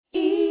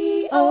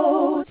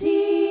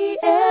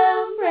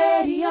EOTM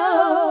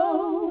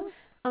Radio.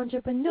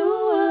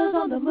 Entrepreneurs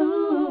on the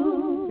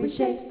move,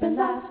 reshaping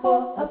lives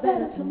for a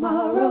better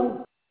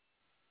tomorrow.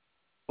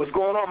 What's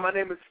going on? My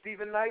name is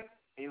Stephen Knight,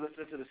 and you're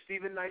listening to The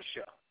Stephen Knight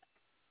Show.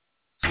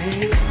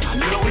 Hey, I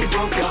know we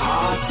broke your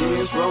heart,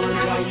 tears rolling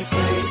down your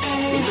face.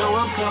 You know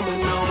I'm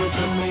coming over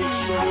to make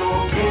sure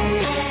you're okay.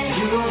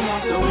 You don't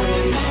have to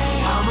wait,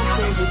 I'ma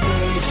save the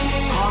day.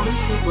 Call me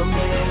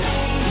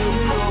Superman, you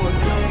can go and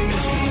play.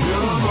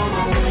 Girl, I'm on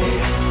my way,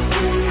 girl, I'm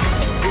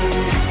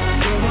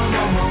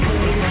on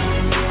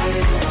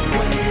my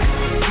way.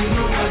 You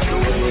don't have to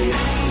wait,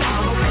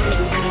 I'ma save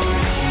the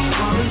day.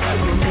 Call me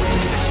Superman,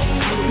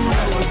 you can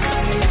go and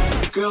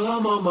play. Girl,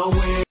 I'm on my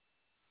way.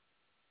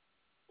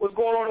 What's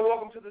going on, and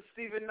welcome to the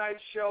Stephen Knight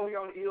Show here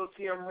on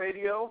EOTM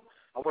Radio.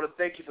 I want to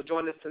thank you for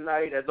joining us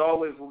tonight. As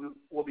always,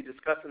 we'll be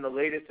discussing the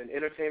latest in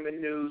entertainment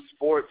news,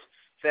 sports,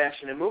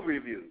 fashion, and movie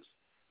reviews.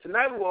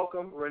 Tonight we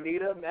welcome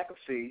Renita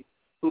McAfee,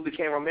 who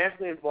became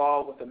romantically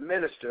involved with a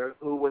minister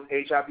who was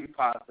HIV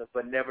positive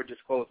but never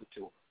disclosed it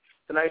to her.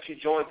 Tonight she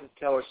joins us to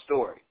tell her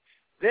story.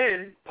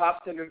 Then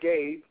pop singer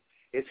Gabe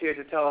is here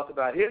to tell us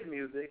about his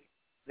music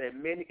that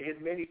his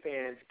many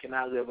fans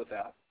cannot live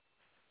without.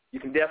 You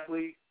can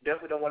definitely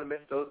don't want to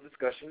miss those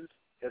discussions.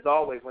 As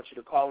always, I want you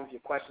to call in with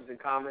your questions and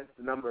comments.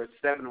 The number is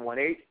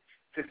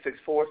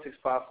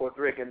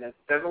 718-664-6543. Again, that's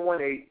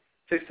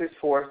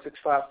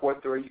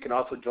 718-664-6543. You can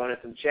also join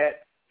us in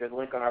chat. There's a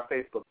link on our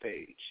Facebook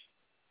page.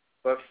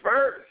 But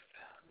first,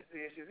 let's see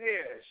if she's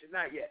here. She's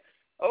not yet.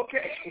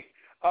 Okay.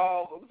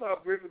 Let's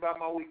talk briefly about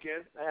my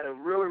weekend. I had a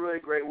really, really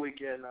great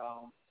weekend.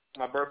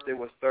 My birthday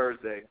was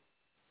Thursday.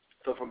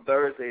 So from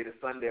Thursday to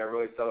Sunday, I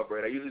really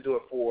celebrate. I usually do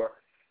it for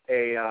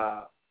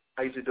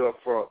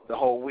the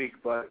whole week,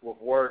 but with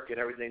work and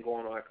everything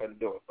going on, I couldn't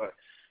do it. But,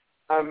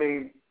 I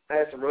mean, I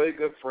had some really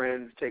good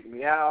friends take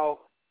me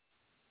out.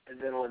 And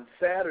then on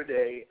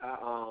Saturday,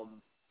 I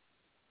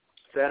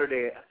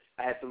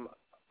had some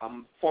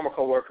former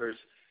coworkers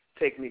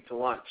take me to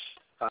lunch.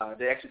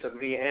 They actually took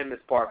me and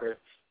Miss Parker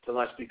to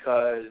lunch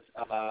because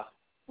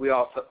we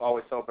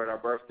always celebrate our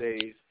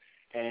birthdays,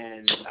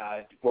 and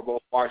we're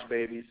both March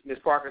babies. Miss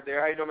Parker's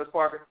there. How you doing, Miss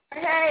Parker?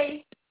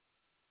 Hey.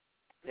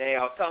 Hey,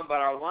 I was telling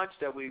about our lunch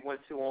that we went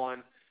to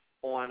on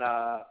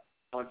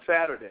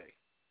Saturday,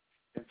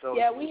 and so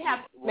yeah, we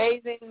have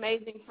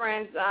amazing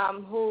friends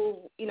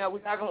who we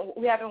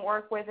haven't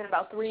worked with in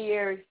about 3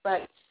 years,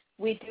 but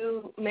we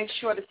do make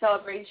sure to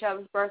celebrate each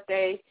other's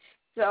birthday.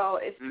 So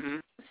it's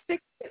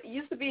 6. It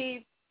used to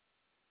be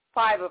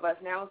 5 of us.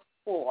 Now it's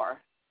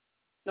 4.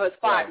 No, it's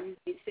 5. It used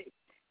to be 6.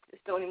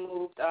 Stoney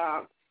moved.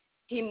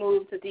 He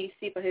moved to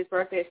D.C. for his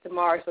birthday is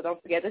tomorrow, so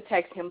don't forget to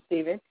text him,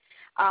 Stephen.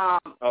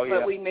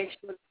 But we make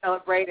sure to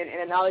celebrate and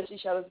acknowledge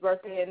each other's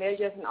birthday, and they're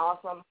just an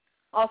awesome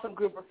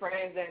group of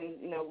friends,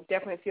 and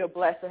definitely feel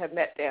blessed to have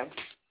met them.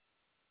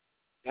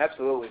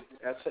 Absolutely,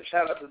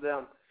 shout out to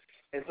them.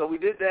 And so we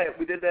did that.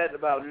 We did that at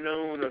about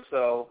noon or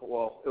so.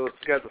 Well, it was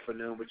scheduled for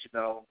noon, but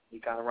we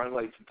kind of run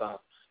late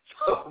sometimes.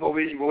 So, but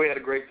we had a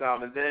great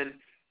time. And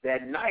then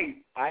that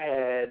night, I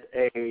had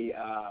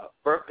a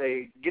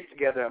birthday get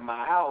together at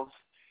my house,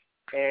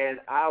 and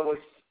I was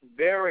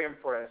very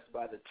impressed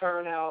by the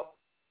turnout.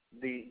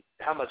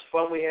 How much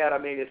fun we had. I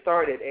mean, it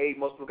started at 8.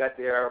 Most people got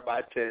there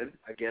by 10.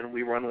 Again,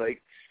 we run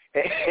late,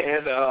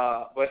 and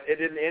but it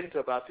didn't end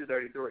until about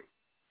 2:33.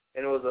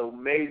 And it was an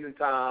amazing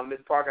time.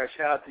 Ms. Parker,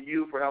 shout out to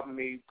you for helping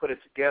me put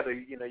it together.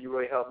 You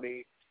really helped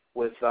me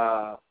with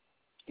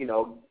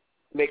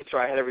making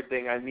sure I had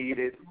everything I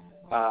needed,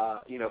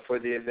 for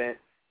the event.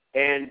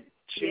 And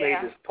she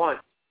made this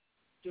punch.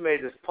 She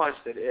made this punch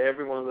that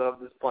everyone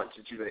loved. This punch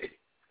that you made.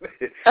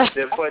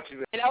 That punch you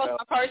made. And that was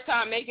my first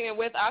time making it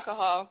with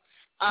alcohol.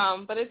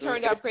 But it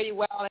turned out pretty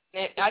well,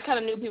 and I kind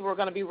of knew people were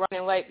going to be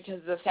running late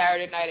because it's a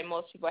Saturday night, and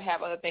most people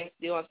have other things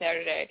to do on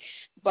Saturday.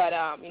 But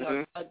a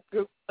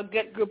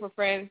good group of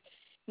friends,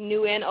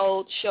 new and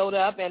old, showed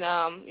up, and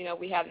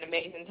we had an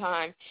amazing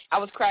time. I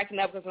was cracking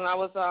up because when I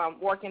was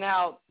working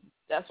out,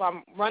 that's why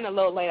I'm running a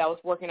little late. I was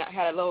working out,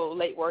 had a little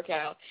late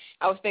workout.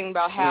 I was thinking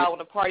about how when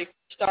the party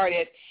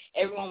started,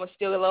 everyone was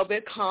still a little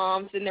bit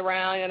calm, sitting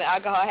around, and the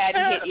alcohol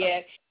hadn't hit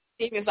yet.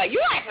 Stephen's like,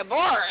 you acting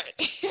bored.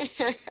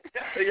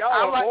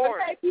 Y'all are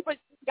bored. Okay, people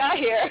got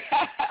here.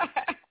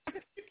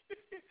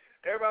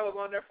 Everybody was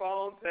on their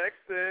phone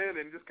texting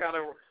and just kind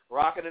of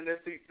rocking in their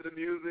seats to the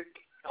music.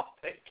 I'm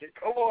thinking,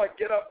 come on,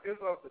 get up, do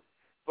something.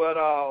 But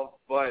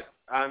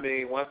I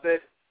mean, once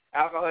that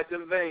alcohol hit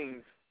them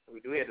veins, we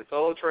had the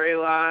Soul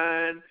Train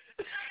line.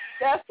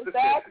 That's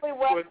exactly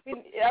what I was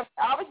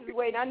just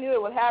waiting. I knew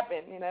it would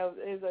happen. It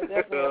was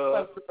definitely a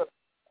fun group.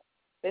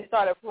 They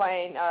started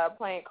playing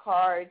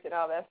cards and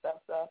all that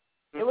stuff. So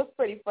it was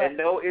pretty fun. And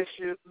no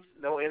issues,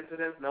 no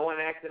incidents. No one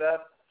acted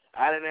up.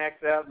 I didn't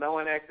act up. No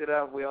one acted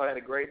up. We all had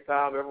a great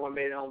time. Everyone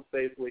made it home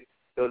safely.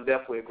 It was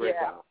definitely a great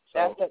time.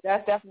 So.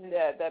 That's definitely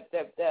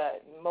the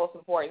most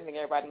important thing.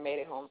 Everybody made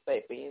it home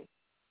safely.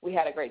 We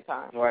had a great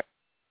time. Right.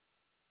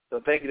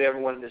 So thank you to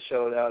everyone that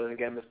showed out, and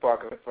again, Ms.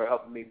 Parker, for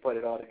helping me put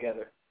it all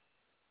together.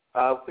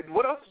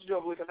 What else did you do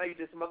over the weekend? I know you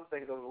did some other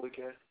things over the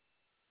weekend.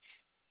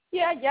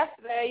 Yeah,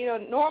 yesterday,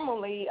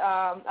 normally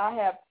I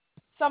have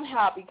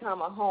somehow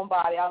become a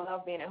homebody. I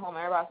love being at home.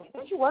 Everybody says,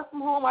 don't you work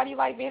from home? Why do you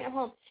like being at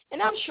home?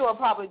 And I'm sure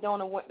probably during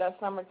the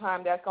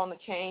summertime that's going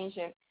to change,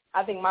 and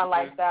I think my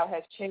lifestyle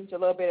has changed a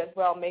little bit as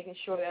well, making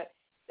sure that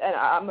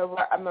I'm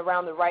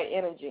around the right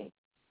energy.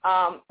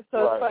 So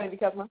It's funny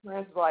because my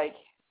friends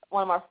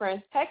one of my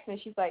friends texted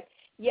me. She's like,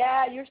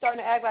 yeah, you're starting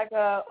to act like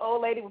a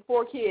old lady with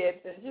 4 kids,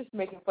 and just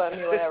making fun of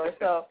me or whatever.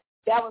 So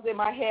that was in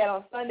my head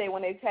on Sunday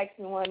when they texted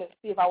me, wanted to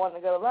see if I wanted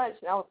to go to lunch,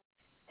 and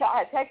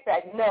I texted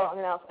back, no, and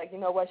then I was like, you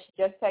know what, she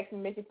just texted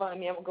me, making fun of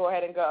me, I'm going to go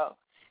ahead and go.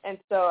 And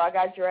so I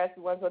got dressed,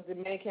 we went to a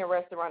Dominican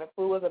restaurant, the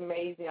food was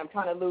amazing. I'm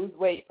trying to lose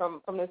weight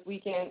from this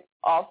weekend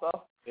also.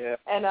 Yeah.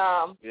 And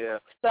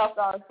stuffed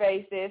our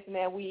faces, and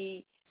then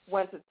we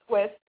went to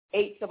Twist,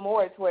 ate some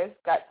more at Twist,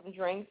 got some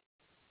drinks,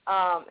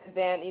 and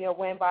then,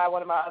 went by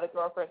one of my other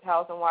girlfriend's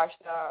house and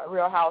watched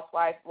Real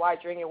Housewives while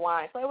drinking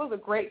wine. So it was a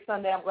great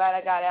Sunday. I'm glad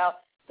I got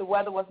out. The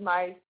weather was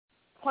nice.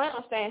 Plan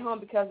on staying home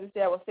because it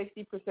said was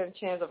 60%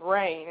 chance of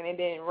rain, and it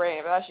didn't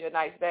rain. But that's actually a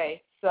nice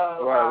day.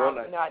 So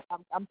nice.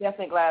 I'm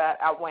definitely glad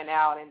I went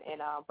out,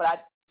 but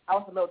I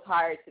was a little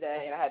tired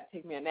today, and I had to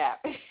take me a nap.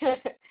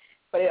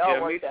 But it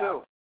all worked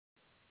out.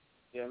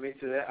 Yeah, me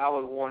too. I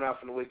was worn out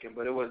from the weekend,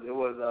 but it was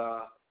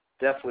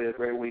definitely a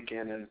great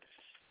weekend.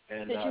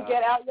 And did you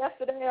get out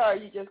yesterday, or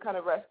you just kind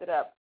of rested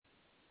up?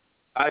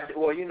 I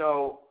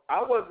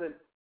wasn't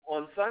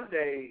on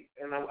Sunday,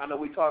 and I know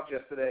we talked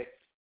yesterday.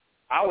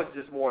 I was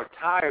just more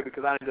tired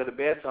because I didn't go to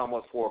bed till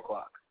almost 4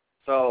 o'clock.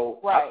 So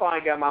I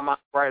finally got my mind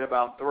right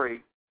about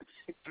 3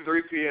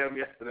 p.m.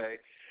 yesterday.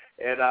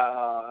 And,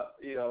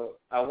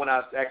 I went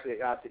out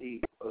to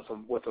eat with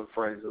some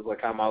friends. It was like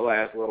kind of my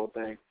last little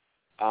thing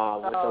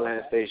at the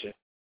land station.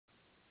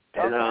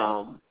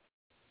 And,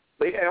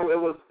 but yeah, it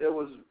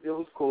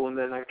was cool. And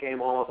then I came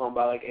home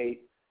by like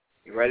 8.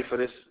 You ready for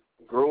this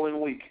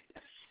grueling week?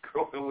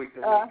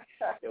 No,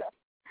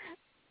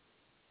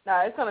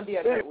 it's going to be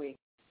a good week.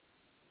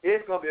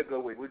 It's going to be a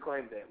good week. We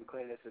claimed that. We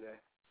claimed that today.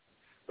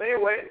 But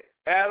anyway,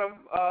 Adam,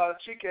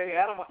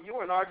 you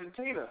were in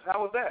Argentina.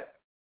 How was that?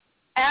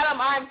 Adam,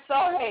 I'm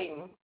so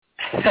hating.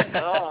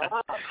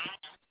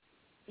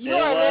 You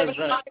are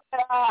living like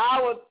I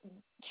would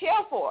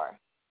kill for.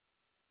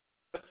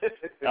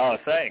 Oh,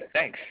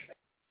 thanks.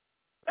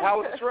 How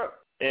was the trip?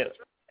 It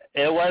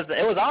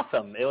was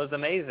awesome. It was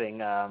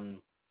amazing.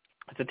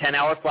 It's a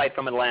 10-hour flight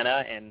from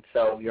Atlanta, and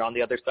so you're on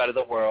the other side of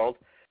the world.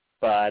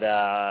 But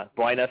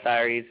Buenos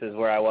Aires is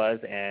where I was,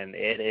 and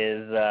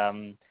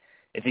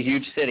it's a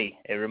huge city.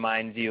 It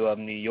reminds you of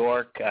New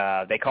York.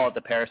 They call it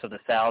the Paris of the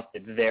South.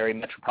 It's very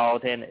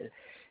metropolitan.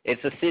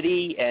 It's a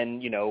city,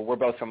 and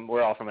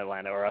we're all from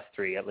Atlanta, or us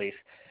three at least.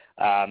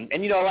 And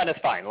Atlanta's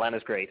fine.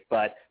 Atlanta's great,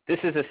 but this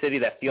is a city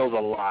that feels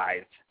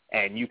alive,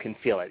 and you can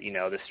feel it.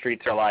 The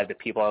streets are alive, the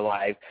people are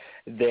alive.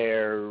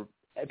 There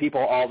are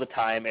people all the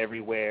time,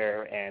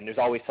 everywhere, and there's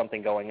always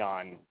something going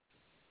on.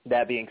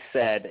 That being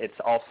said, it's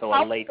also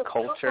a late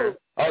culture.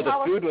 Oh, the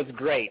food was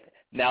great.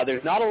 Now,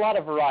 there's not a lot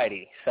of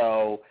variety,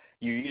 so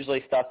you're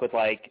usually stuck with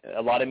like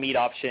a lot of meat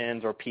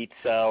options or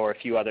pizza or a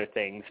few other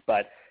things.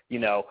 But,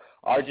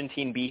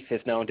 Argentine beef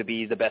is known to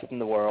be the best in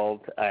the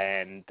world,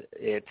 and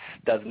it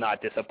does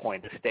not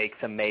disappoint. The steak's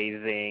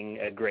amazing,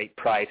 a great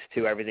price,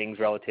 too. Everything's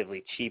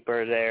relatively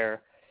cheaper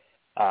there.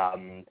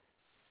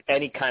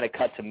 Any kind of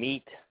cuts of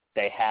meat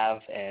they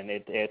have, and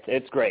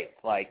it's great.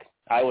 Like,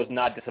 I was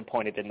not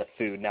disappointed in the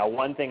food. Now,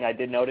 one thing I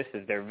did notice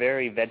is they're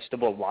very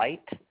vegetable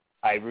light.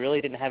 I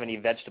really didn't have any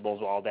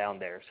vegetables while down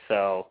there.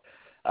 So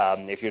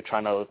if you're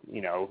trying to,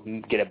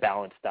 get a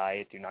balanced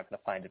diet, you're not going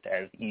to find it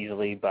as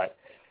easily. But,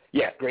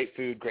 yeah, great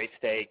food, great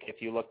steak.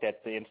 If you looked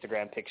at the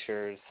Instagram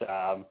pictures,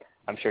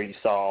 I'm sure you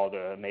saw all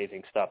the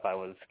amazing stuff I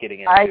was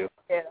getting into. I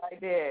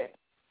did.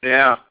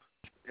 Yeah.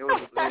 It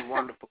was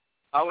wonderful.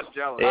 I was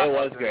jealous. It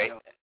was great.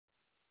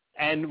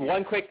 And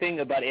one quick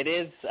thing about it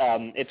is,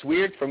 it's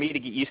weird for me to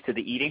get used to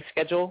the eating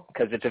schedule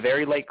because it's a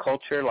very late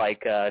culture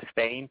like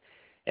Spain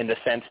in the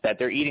sense that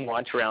they're eating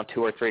lunch around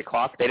 2 or 3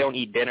 o'clock. They don't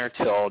eat dinner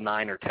till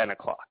 9 or 10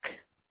 o'clock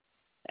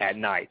at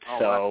night.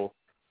 Oh,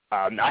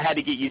 wow. I had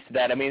to get used to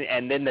that. I mean,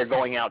 and then they're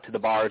going out to the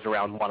bars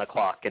around 1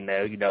 o'clock, and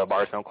the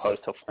bars don't close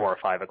till 4 or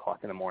 5 o'clock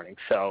in the morning.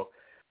 So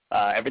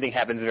everything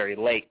happens very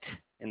late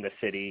in the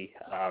city.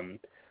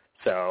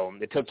 So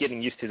it took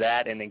getting used to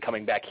that, and then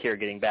coming back here,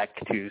 getting back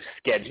to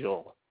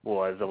schedule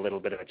was a little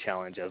bit of a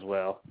challenge as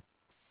well.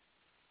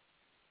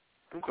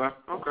 Okay.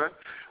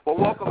 Well,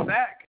 welcome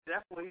back.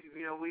 Definitely,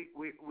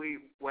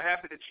 we're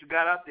happy that you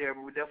got out there,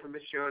 but we definitely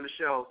missed you on the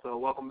show. So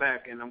welcome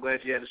back, and I'm glad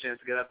you had a chance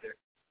to get out there.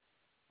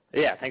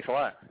 Yeah, thanks a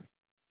lot.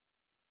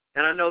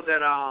 And I know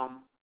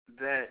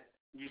that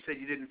you said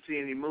you didn't see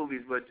any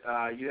movies, but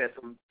you had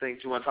some things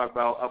you want to talk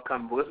about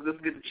upcoming. But let's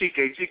get to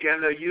Chike. Chike, I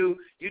know you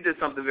did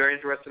something very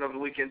interesting over the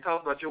weekend. Tell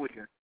us about your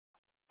weekend.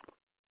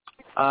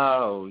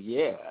 Oh,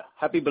 yeah.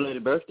 Happy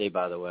belated birthday,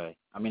 by the way.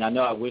 I mean, I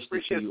know I wished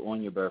it to you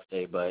on your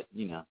birthday, but,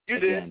 You again,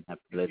 did.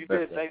 Happy belated You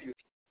birthday. did. Thank you.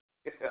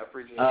 Yeah, I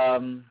appreciate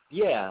it.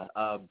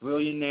 Yeah,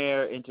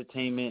 Billionaire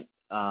Entertainment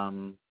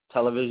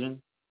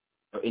Television,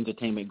 or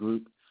Entertainment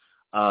Group.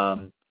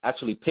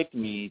 actually picked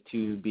me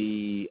to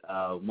be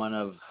one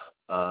of,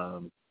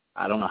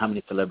 I don't know how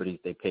many celebrities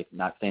they picked,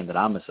 not saying that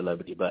I'm a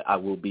celebrity, but I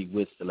will be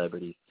with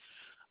celebrities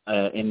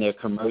in their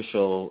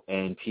commercial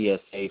and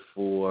PSA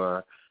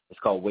for, it's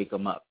called Wake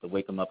 'em Up, the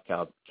Wake 'em Up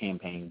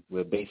campaign,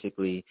 where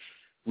basically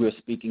we're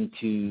speaking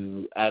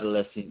to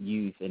adolescent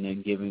youth and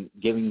then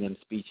giving them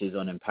speeches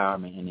on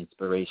empowerment and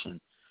inspiration.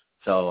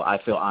 So I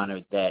feel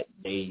honored that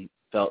they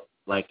felt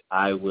like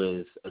I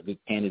was a good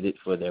candidate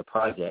for their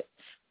project.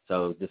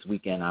 So this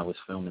weekend I was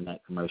filming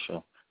that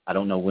commercial. I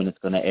don't know when it's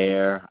going to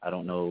air. I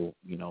don't know,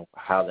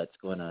 how that's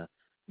going to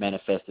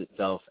manifest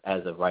itself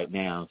as of right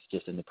now. It's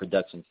just in the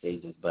production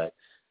stages, but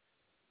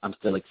I'm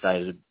still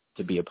excited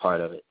to be a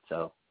part of it.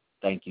 So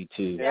thank you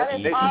to That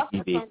is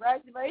awesome.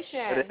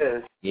 Congratulations. It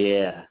is.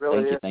 Yeah.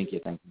 Really Thank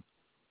you.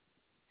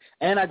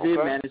 And I did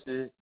manage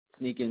to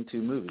sneak in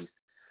 2 movies.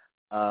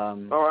 All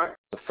right.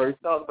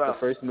 The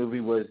first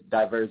movie was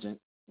Divergent,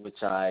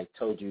 which I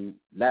told you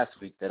last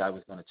week that I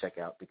was going to check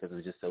out because it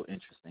was just so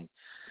interesting.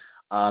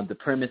 The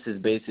premise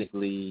is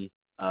basically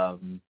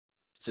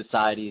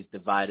society is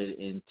divided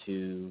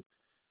into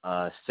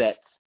sets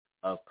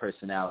of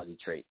personality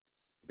traits.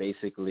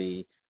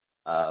 Basically,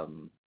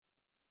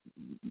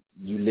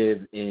 you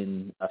live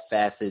in a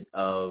facet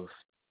of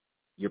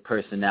your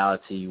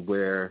personality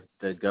where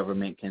the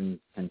government can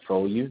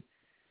control you.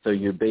 So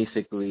you're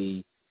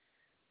basically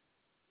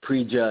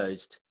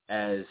prejudged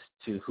as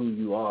to who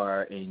you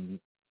are and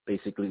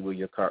basically where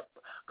you're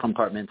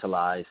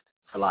compartmentalized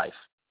for life.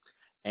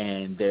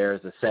 And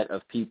there's a set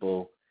of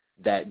people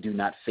that do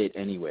not fit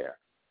anywhere,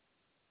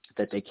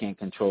 that they can't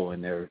control,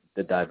 and they're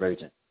the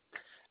divergent.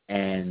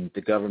 And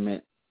the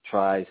government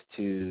tries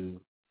to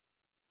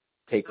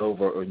take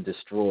over or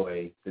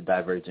destroy the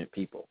divergent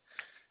people.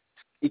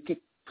 It could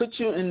put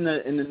you in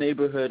the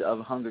neighborhood of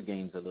Hunger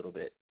Games a little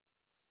bit.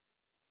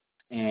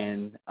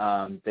 And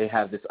they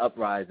have this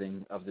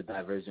uprising of the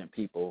divergent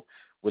people,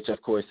 which,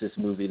 of course, this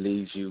movie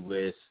leaves you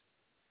with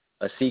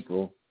a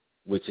sequel,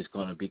 which is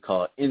going to be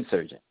called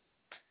Insurgent.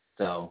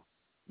 So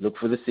look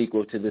for the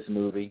sequel to this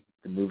movie.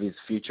 The movie is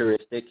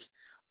futuristic.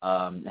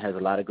 It has a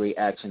lot of great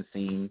action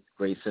scenes,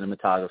 great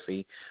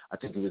cinematography. I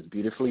think it was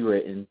beautifully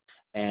written.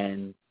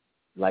 And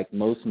like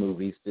most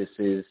movies, this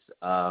is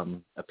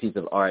a piece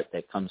of art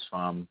that comes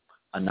from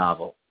a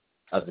novel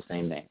of the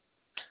same name.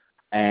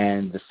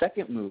 And the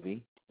second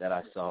movie that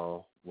I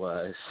saw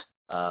was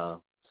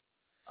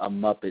A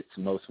Muppet's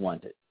Most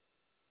Wanted.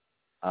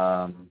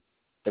 The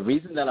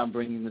reason that I'm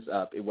bringing this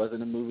up, it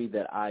wasn't a movie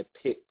that I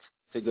picked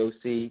to go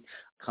see.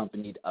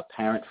 Accompanied a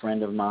parent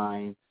friend of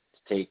mine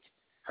to take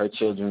her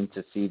children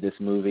to see this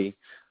movie.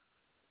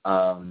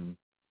 There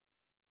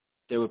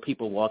were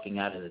people walking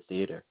out of the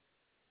theater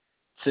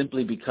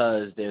simply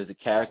because there's a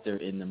character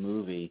in the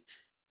movie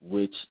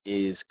which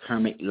is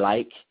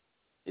Kermit-like.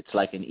 It's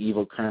like an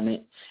evil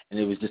Kermit, and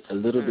it was just a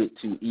little bit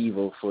too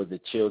evil for the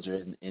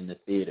children in the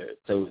theater.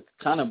 So it's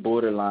kind of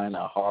borderline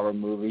a horror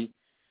movie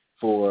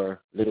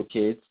for little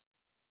kids.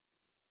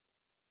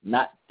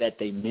 Not that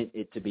they meant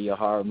it to be a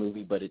horror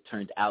movie, but it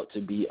turned out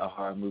to be a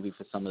horror movie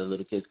for some of the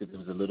little kids because it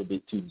was a little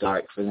bit too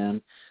dark for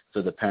them.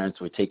 So the parents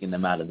were taking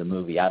them out of the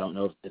movie. I don't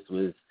know if this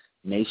was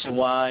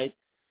nationwide,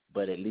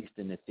 but at least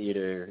in the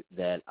theater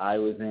that I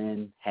was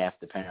in, half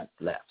the parents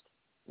left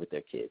with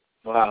their kids.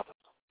 Wow.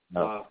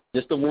 Wow.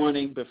 Just a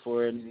warning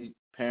before any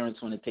parents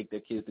want to take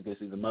their kids to go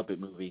see the Muppet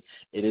movie.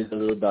 It is a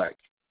little dark.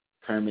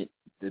 Kermit,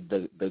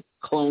 the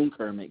clone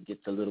Kermit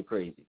gets a little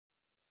crazy.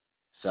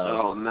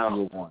 So,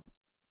 no. Warn.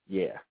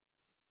 Yeah.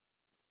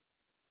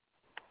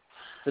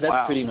 So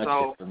that's pretty much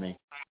it for me.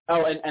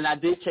 Oh, and I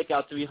did check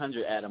out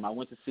 300, Adam. I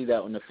went to see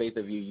that on The Faith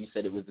of You. You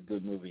said it was a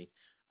good movie.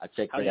 I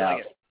checked it out.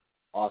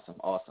 Awesome.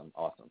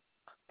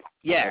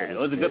 Yeah, it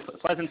was a good,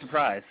 pleasant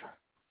surprise.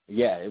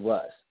 Yeah, it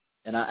was.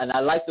 And I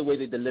like the way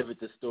they delivered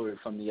the story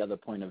from the other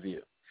point of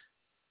view.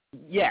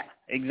 Yeah,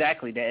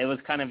 exactly. It was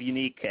kind of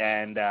unique,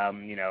 and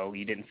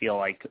you didn't feel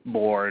like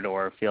bored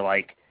or feel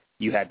like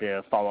you had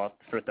to follow up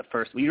for the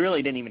first. We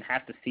really didn't even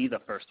have to see the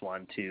first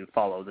one to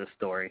follow this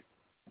story.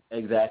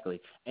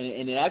 Exactly,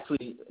 and it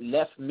actually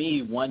left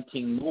me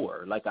wanting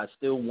more. Like I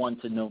still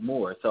want to know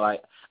more. So I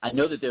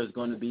know that there's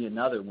going to be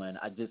another one.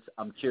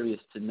 I'm curious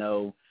to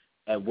know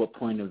at what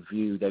point of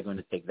view they're going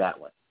to take that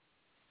one.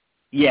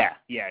 Yeah,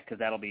 because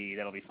that'll be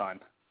fun.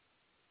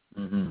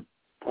 Mhm.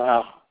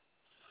 Wow.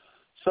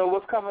 So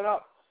what's coming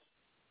up?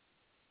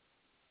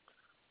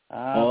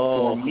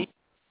 For me,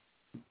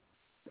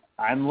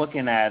 I'm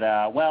looking at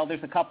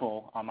there's a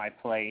couple on my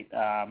plate.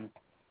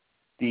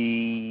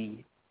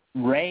 The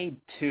Raid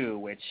 2,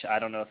 which I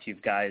don't know if you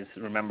guys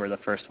remember the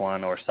first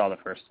one or saw the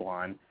first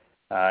one,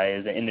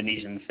 is an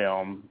Indonesian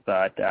film,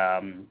 but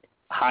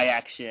high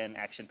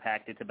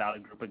action-packed. It's about a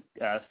group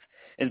of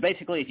it's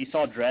basically, if you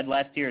saw Dredd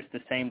last year, it's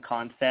the same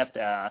concept.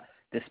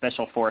 This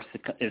special force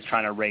is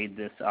trying to raid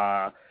this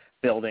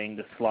building,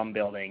 the slum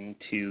building,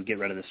 to get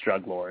rid of this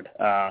drug lord.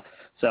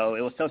 So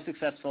it was so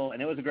successful,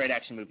 and it was a great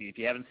action movie. If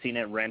you haven't seen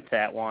it, rent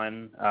that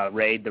one.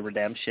 Raid: The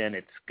Redemption.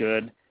 It's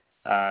good.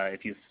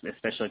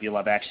 Especially if you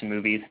love action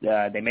movies.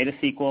 They made a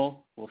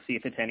sequel. We'll see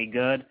if it's any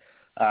good.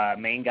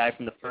 main guy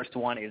from the first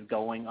one is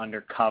going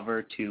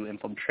undercover to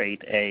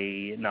infiltrate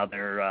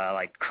another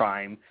like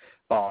crime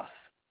boss.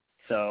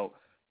 So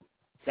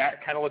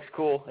that kind of looks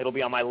cool. It'll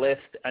be on my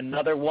list.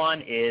 Another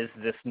one is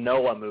this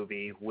Noah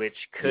movie, which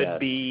could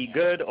be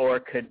good or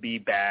could be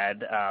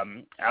bad.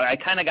 I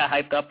kind of got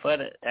hyped up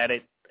at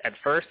it at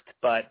first,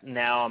 but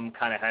now I'm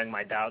kind of having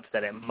my doubts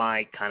that it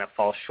might kind of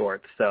fall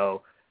short.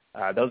 So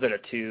those are the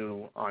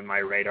two on my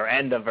radar.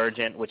 And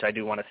Divergent, which I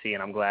do want to see,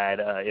 and I'm glad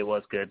it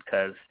was good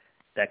because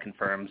that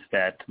confirms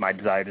that my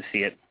desire to see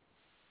it.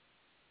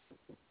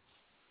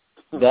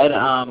 That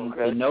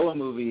the Noah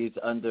movie is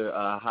under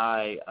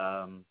high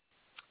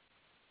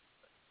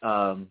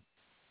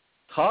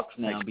talks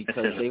now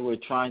because they were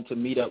trying to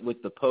meet up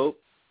with the Pope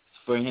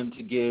for him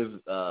to give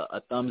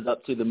a thumbs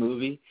up to the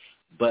movie,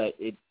 but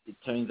it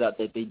turns out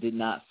that they did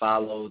not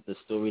follow the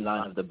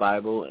storyline of the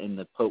Bible, and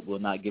the Pope will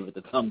not give it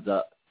the thumbs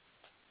up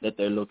that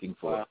they're looking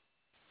for. Wow.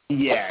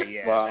 Yeah,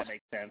 Wow. That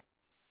makes sense.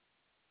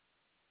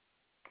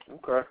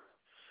 Okay.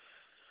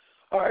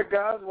 All right,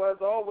 guys. Well, as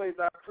always,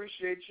 I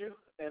appreciate you.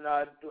 And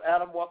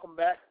Adam, welcome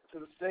back to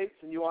the States,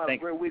 and you all have a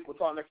great week. We'll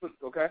talk next week,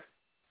 okay?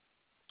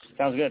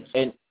 Sounds good.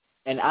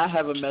 And I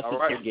have a message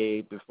for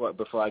Gabe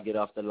before I get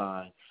off the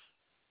line.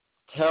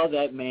 Tell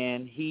that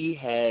man he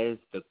has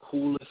the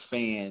coolest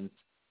fans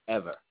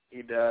ever.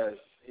 He does.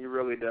 He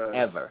really does.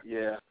 Ever.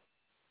 Yeah.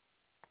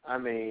 I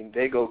mean,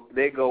 they go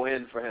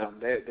in for him.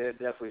 They're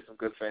definitely some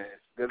good fans.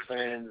 Good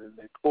fans, and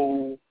they're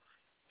cool.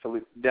 So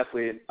we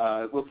definitely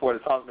look forward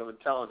to talking to him and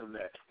telling him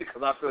that,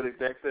 because I feel the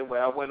exact same way.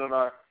 I went on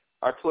our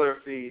Twitter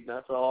feed, and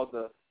I saw all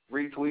the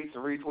retweets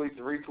and retweets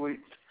and retweets.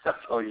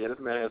 Oh, yeah, this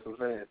man has some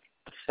fans.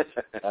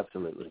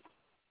 Absolutely.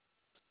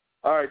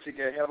 All right,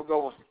 TK, have a good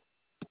one.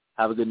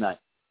 Have a good night.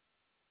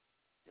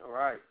 All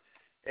right.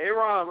 Hey,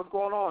 Ron, what's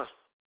going on?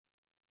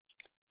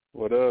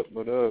 What up?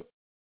 What up?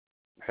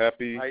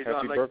 Happy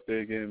birthday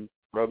again,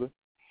 brother.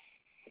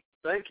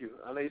 Thank you.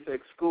 I know you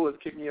said school is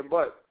kicking your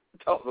butt.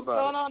 Tell us about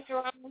it. What's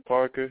going on,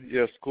 Parker?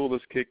 Yeah, school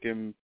is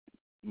kicking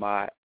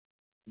my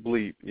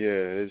bleep.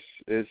 Yeah,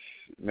 it's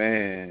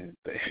man.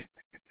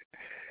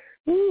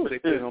 They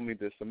put it on me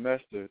this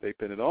semester. They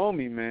put it on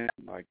me, man.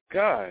 My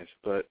gosh.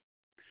 But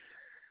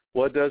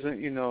what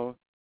doesn't,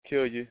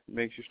 kill you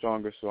makes you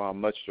stronger, so I'm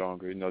much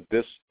stronger.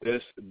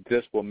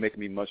 This will make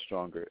me much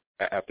stronger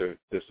after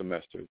this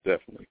semester,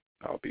 definitely.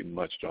 I'll be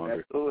much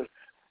stronger. Absolutely.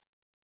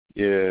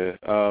 Yeah.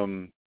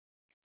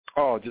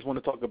 Just want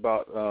to talk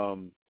about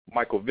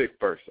Michael Vick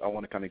first. I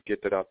want to kind of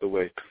get that out the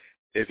way.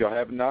 If y'all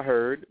have not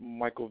heard,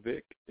 Michael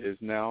Vick is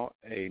now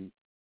a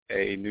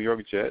New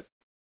York Jet.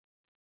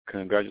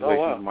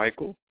 Congratulations,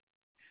 Michael.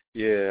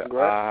 Yeah.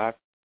 Congrats.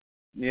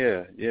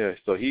 Yeah.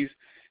 So he's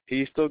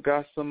still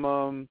got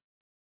some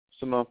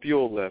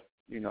fuel left.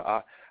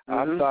 I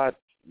thought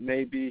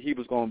maybe he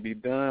was going to be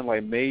done.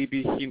 Like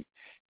maybe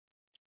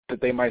that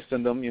they might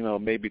send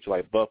him, maybe to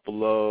like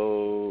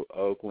Buffalo,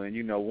 Oakland.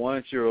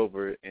 Once you're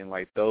over in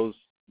like those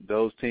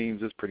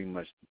teams, it's pretty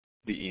much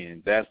the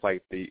end. That's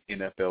like the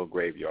NFL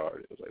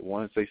graveyard. It's like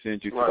once they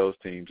send you to those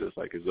teams, it's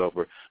like it's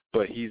over.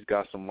 But he's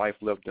got some life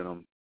left in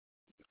him.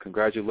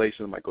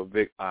 Congratulations, Michael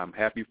Vick. I'm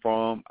happy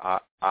for him.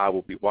 I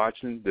will be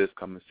watching this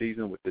coming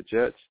season with the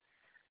Jets.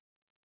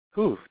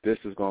 This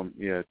is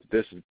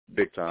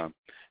big time.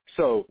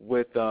 So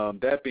with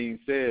that being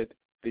said,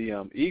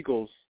 the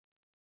Eagles,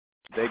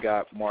 they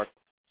got Mark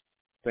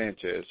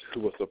Sanchez, who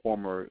was the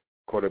former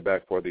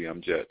quarterback for the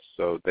Jets.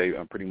 So they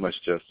pretty much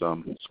just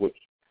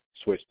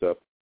switched up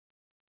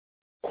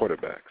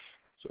quarterbacks.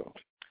 So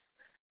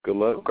good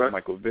luck,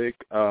 Michael Vick.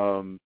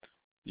 Did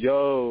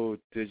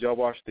y'all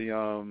watch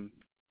the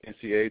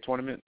NCAA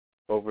tournament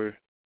over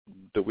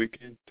the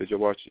weekend? Did y'all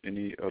watch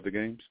any of the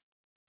games?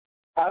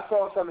 I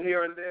saw some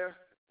here and there.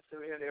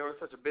 It was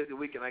such a busy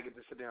weekend. I get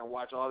to sit there and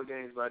watch all the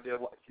games, but I did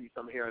see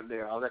some here and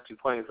there. I was actually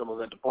playing some of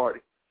them at the party.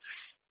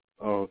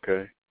 Oh,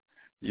 okay.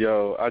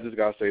 I just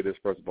got to say this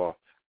first of all.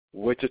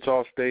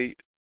 Wichita State,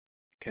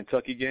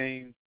 Kentucky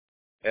game,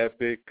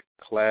 epic,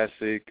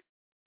 classic.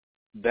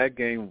 That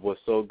game was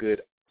so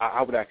good.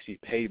 I would actually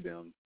pay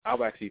them. I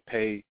would actually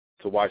pay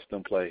to watch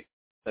them play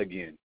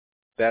again.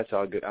 That's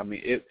how good. I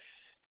mean,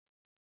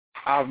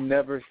 I've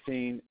never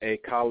seen a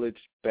college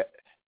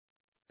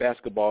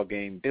basketball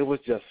game. It was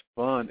just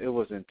fun. It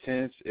was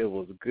intense. It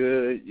was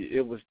good.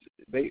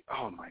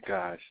 Oh my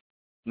gosh.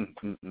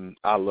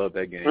 I love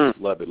that game.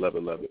 Love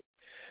it.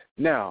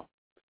 Now,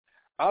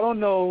 I don't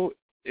know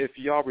if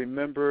y'all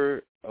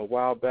remember a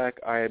while back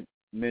I had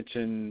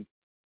mentioned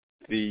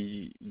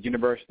the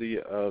University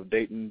of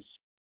Dayton's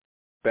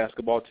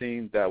basketball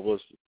team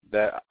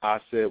that I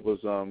said was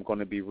going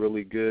to be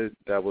really good.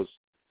 That was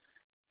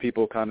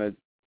people kind of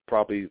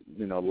probably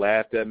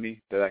laughed at me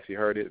that actually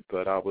heard it,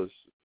 but I was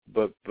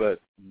but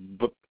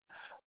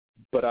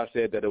I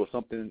said that there was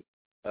something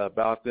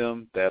about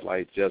them that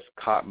like just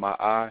caught my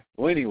eye.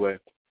 Well, anyway,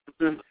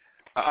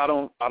 I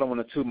don't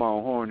want to toot my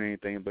own horn or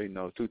anything, but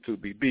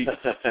toot be beat.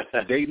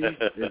 Dayton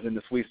is in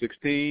the Sweet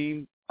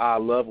 16. I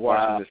love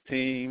watching this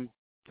team.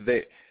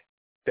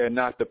 They're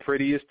not the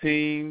prettiest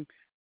team.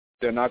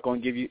 They're not going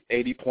to give you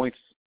 80 points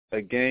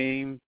a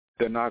game.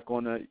 they're not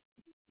going to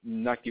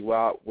knock you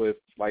out with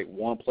like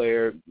one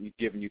player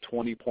giving you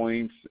 20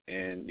 points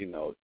and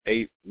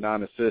 8-9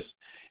 assists.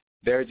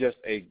 They're just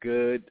a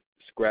good,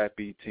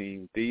 scrappy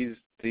team. These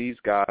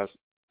guys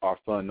are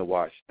fun to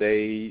watch.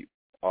 They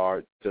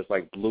are just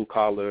like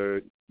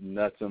blue-collar,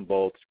 nuts and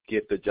bolts,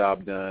 get the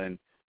job done,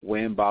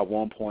 win by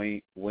 1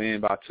 point, win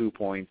by 2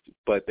 points,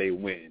 but they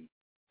win.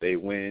 They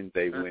win.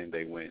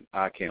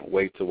 I can't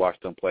wait to watch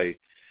them play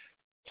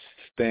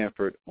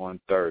Stanford on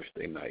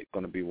Thursday night.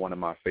 Going to be one of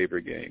my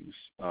favorite games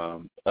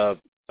of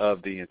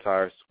the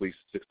entire Sweet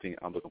 16.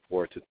 I'm looking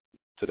forward to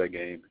that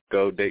game.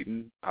 Go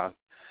Dayton. I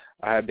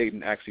had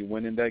Dayton actually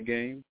winning that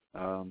game,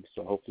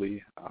 so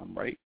hopefully I'm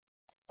right.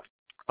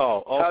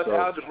 Oh,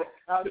 also,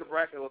 how's the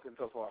bracket looking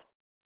so far?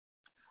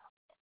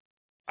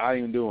 I ain't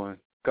even doing.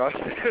 I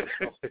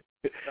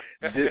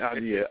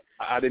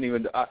didn't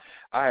even.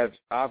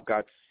 I've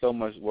got so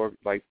much work,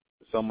 like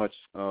so much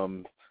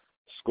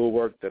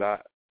schoolwork that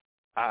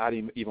I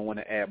didn't even want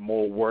to add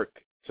more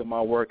work to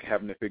my work,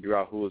 having to figure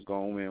out who was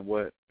going to win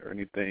what or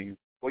anything.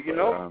 Well,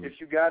 if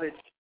you got it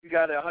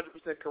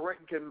 100%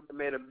 correct, you could have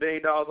made $1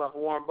 billion off of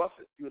Warren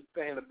Buffett. You was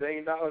paying $1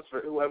 billion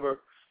for whoever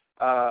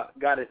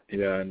got it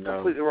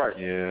completely right.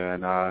 Yeah,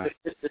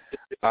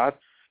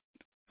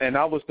 and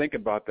I was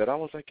thinking about that. I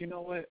was like, you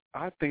know what?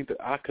 I think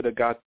that I could have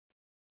got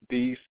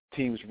these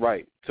teams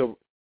right to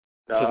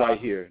right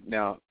here.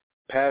 Now,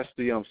 past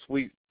the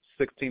Sweet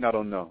 16, I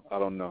don't know.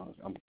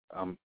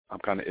 I'm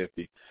kind of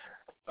iffy.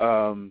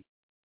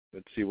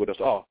 Let's see what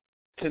else. Oh,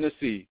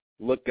 Tennessee.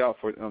 Look out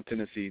for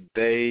Tennessee.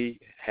 They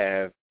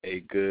have a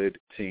good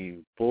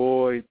team.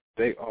 Boy,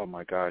 oh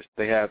my gosh,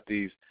 they have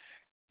these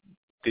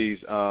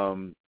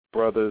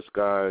brothers,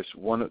 guys.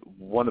 One of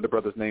the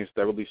brothers' names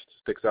that really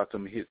sticks out to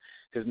me.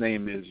 His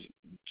name is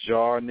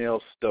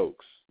Jarnell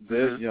Stokes.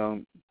 This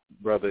young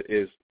brother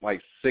is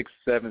like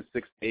 6'7",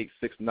 6'8",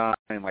 6'9",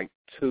 like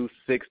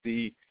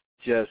 260.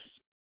 Just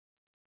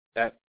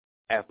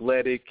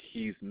athletic.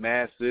 He's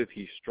massive.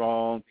 He's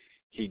strong.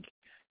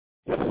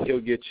 He'll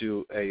get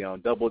you a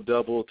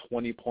double-double,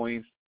 20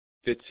 points,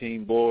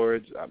 15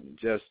 boards.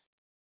 Just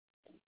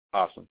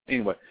awesome.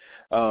 Anyway,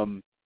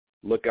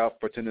 look out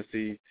for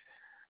Tennessee.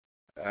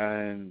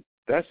 And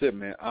that's it,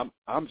 man.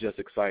 I'm just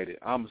excited.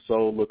 I'm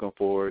so looking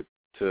forward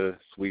to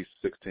Sweet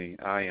 16.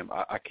 I am.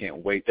 I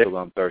can't wait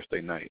till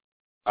Thursday night.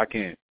 I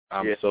can't.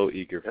 I'm so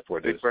eager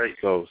for this.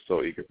 So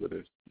eager for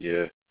this.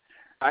 Yeah.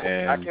 I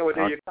can't wait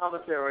to hear your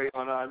commentary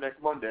on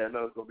next Monday. I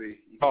know it's gonna be.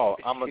 Oh,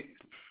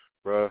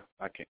 bruh,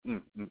 I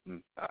can't.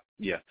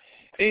 Yeah.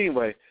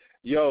 Anyway,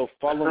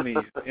 follow me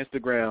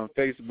Instagram,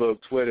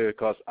 Facebook, Twitter,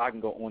 because I can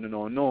go on and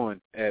on and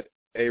on at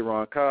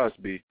Aaron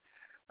Cosby.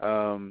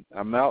 I'm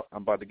out.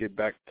 I'm about to get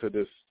back to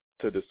the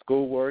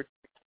schoolwork.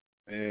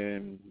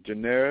 And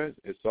Janera,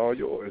 it's all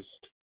yours.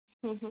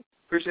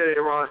 Appreciate it,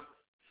 Aaron.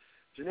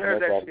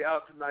 Janera's actually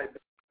out tonight,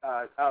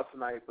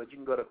 but you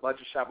can go to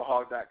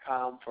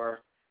budgetshopaholic.com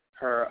for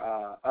her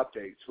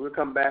updates. We'll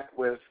come back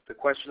with the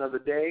question of the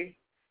day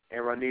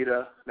and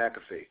Ronita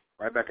McAfee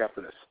right back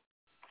after this.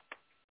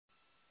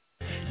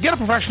 Get a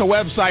professional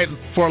website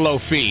for a low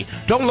fee.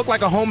 Don't look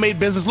like a homemade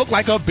business, look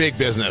like a big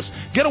business.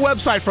 Get a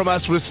website from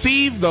us,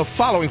 receive the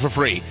following for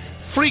free.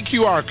 Free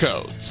QR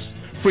codes,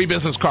 free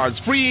business cards,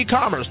 free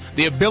e-commerce,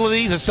 the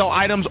ability to sell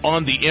items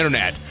on the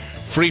internet,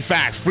 free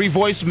fax, free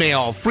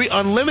voicemail, free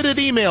unlimited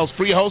emails,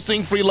 free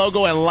hosting, free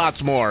logo, and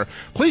lots more.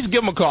 Please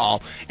give them a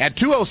call at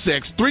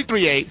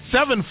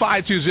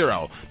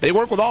 206-338-7520. They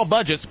work with all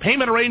budgets,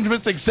 payment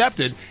arrangements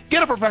accepted.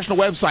 Get a professional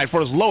website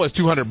for as low as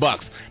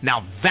 $200.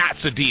 Now that's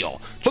a deal.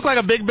 Look like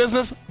a big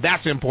business?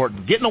 That's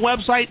important. Getting a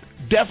website?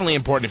 Definitely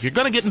important. If you're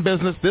going to get in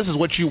business, this is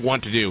what you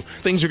want to do.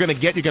 Things you're going to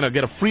get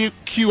a free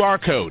QR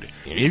code.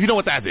 If you know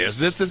what that is,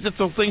 it's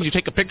those things you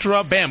take a picture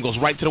of, bam, goes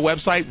right to the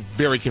website.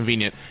 Very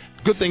convenient.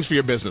 Good things for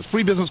your business.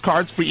 Free business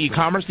cards, free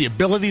e-commerce, the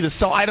ability to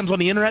sell items on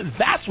the internet.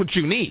 That's what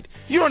you need.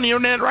 You're on the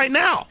internet right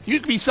now. You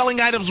could be selling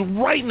items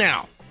right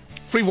now.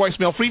 Free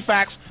voicemail, free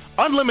fax,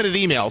 unlimited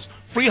emails,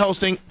 free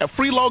hosting, a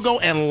free logo,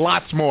 and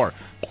lots more.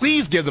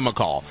 Please give them a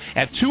call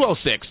at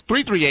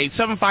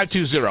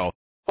 206-338-7520.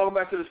 Welcome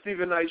back to the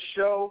Stephen Knight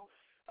Show.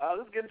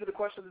 Let's get into the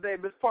question of the day.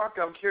 Ms.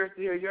 Parker, I'm curious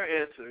to hear your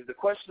answer. The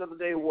question of the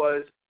day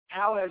was,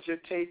 how has your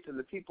taste in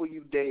the people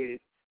you've dated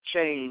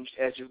changed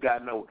as you've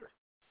gotten older?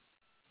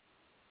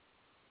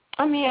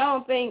 I mean, I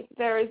don't think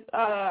there is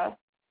a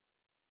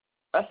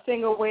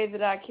single way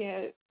that I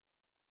can,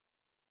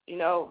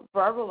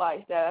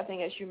 verbalize that. I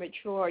think as you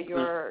mature,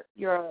 your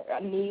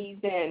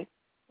needs and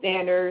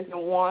standards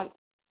and wants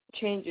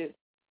changes.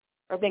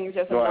 I think it's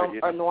just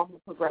a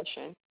normal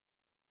progression.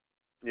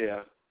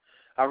 Yeah.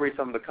 I'll read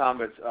some of the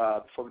comments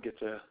before we get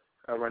to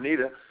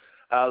Ronita.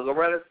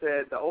 Loretta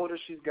said the older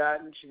she's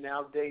gotten, she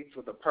now dates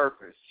with a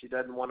purpose. She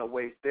doesn't want to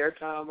waste their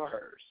time or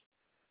hers.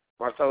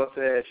 Marcella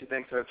said she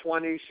thinks her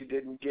 20s she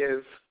didn't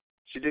give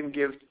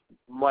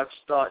much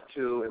thought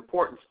to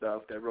important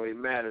stuff that really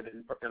mattered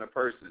in a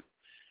person.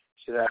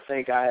 She said, I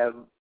think I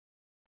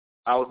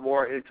was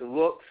more into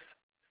looks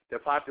Their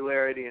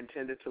popularity and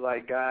tended to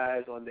like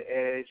guys on the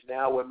edge.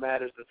 Now what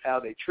matters is how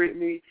they treat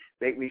me,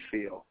 make me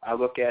feel. I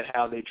look at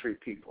how they treat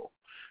people.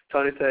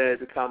 Tony said it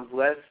becomes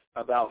less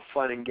about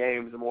fun and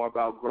games and more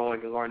about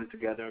growing and learning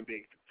together and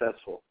being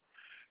successful.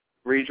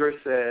 Redra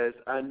says,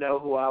 I know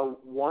who I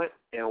want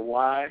and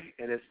why,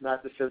 and it's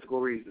not the physical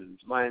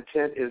reasons. My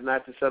intent is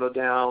not to settle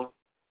down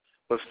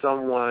with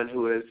someone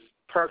who is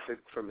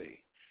perfect for me.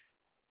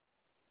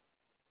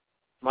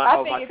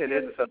 I think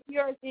if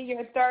you're in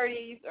your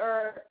 30s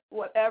or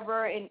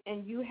whatever,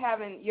 and you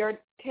haven't, your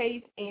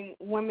taste in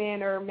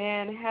women or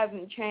men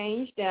hasn't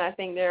changed, then I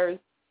think there's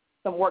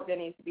some work that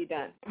needs to be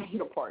done on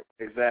your part.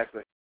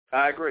 Exactly.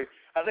 I agree.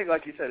 I think,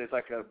 like you said, it's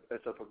a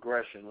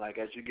progression. Like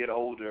as you get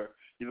older,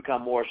 you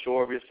become more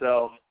sure of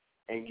yourself,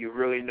 and you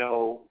really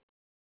know,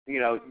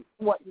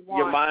 what you want.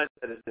 Your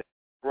mindset is different.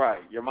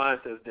 Right. Your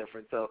mindset is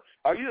different. So,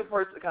 are you the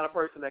kind of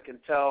person that can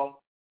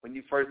tell when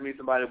you first meet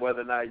somebody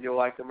whether or not you'll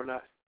like them or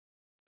not?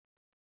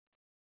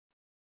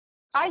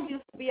 I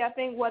used to be. I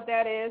think what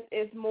that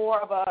is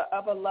more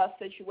of a lust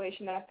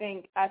situation. I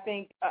think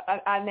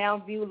I now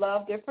view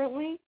love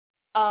differently.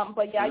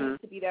 But yeah, I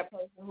used to be that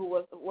person who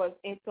was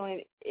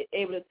instantly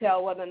able to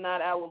tell whether or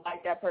not I would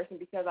like that person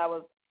because I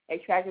was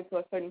attracted to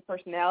a certain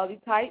personality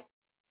type.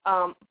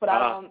 But I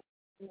don't,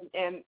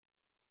 and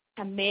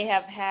I may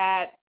have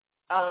had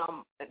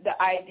the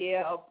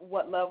idea of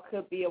what love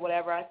could be or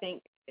whatever. I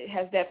think it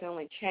has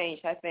definitely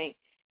changed. I think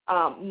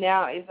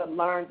now it's a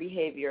learned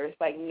behavior. It's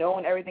like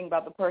knowing everything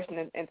about the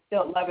person and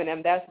still loving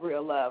them. That's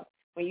real love.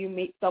 When you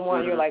meet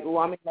someone, you're like, oh,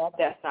 I'm in love.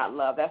 That's not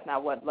love. That's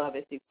not what love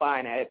is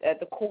defined at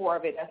the core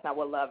of it. That's not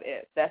what love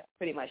is. That's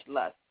pretty much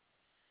lust.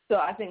 So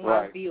I think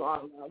my view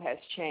on love has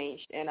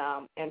changed, and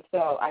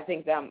so I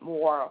think that I'm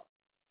more.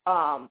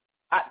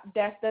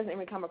 That doesn't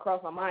even come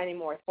across my mind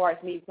anymore as far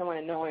as meeting someone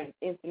and knowing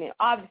instantly.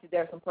 Obviously,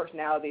 there are some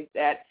personalities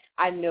that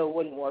I know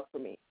wouldn't work for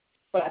me,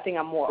 but I think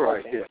I'm more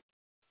open. Yeah.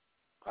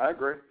 I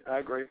agree.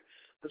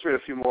 Let's read a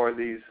few more of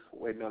these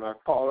waiting on our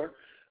caller.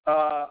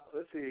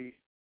 Let's see.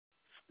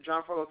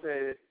 John Fargo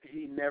said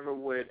he never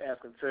would have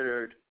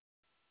considered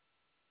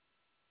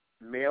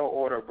mail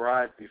order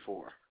bride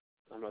before.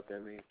 I don't know what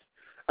that means.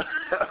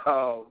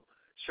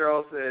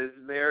 Cheryl says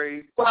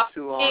married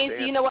too long.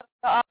 Do you know what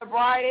the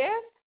bride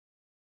is?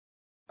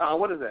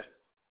 What is that?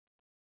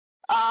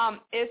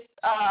 It's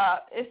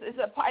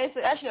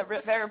actually a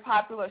very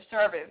popular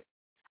service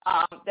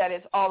that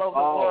is all over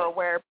the world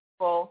where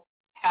people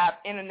have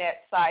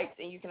internet sites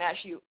and you can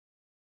actually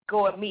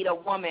go and meet a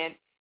woman,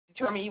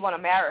 determine you want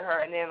to marry her,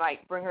 and then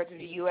like bring her to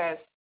the U.S.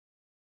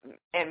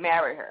 and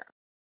marry her.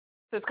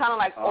 So it's kind of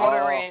like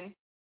ordering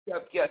your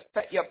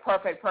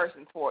perfect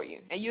person for you.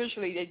 And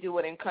usually they do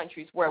it in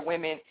countries where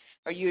women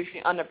are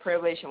usually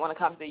underprivileged and want to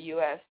come to the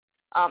U.S.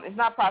 It's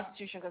not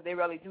prostitution because they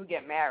really do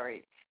get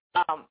married,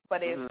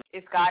 but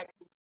it's guys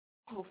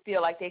who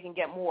feel like they can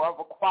get more of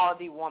a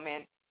quality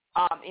woman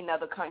in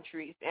other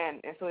countries,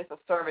 and so it's a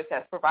service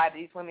that's provided.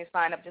 These women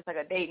sign up just like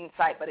a dating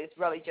site, but it's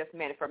really just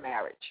meant for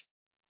marriage.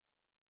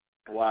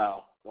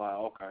 Wow.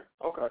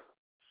 Okay.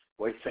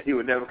 Well, he said he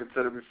would never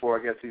consider before.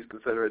 I guess he's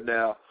considering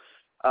now.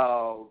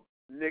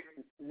 Nick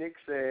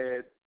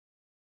said,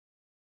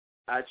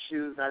 I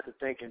choose not to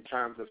think in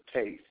terms of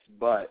taste,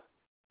 but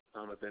I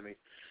don't know what that means.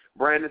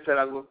 Brandon said,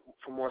 I look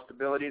for more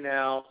stability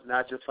now,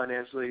 not just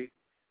financially,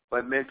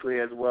 but mentally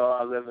as well.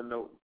 I live in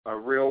a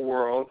real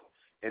world,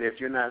 and if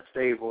you're not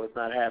stable, it's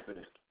not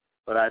happening.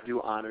 But I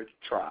do honor to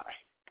try.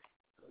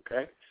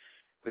 Okay?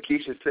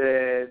 Lakeisha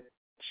said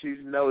she's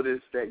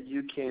noticed that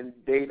you can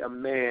date a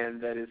man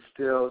that is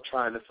still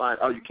trying to find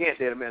 – you can't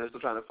date a man that's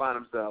still trying to find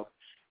himself.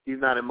 He's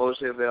not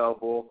emotionally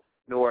available,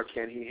 nor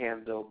can he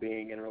handle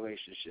being in a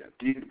relationship.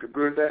 Do you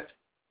agree with that?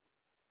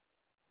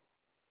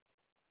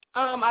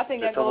 I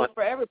think that goes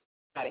for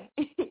everybody.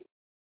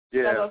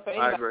 Yeah, that goes for anybody.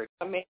 I agree.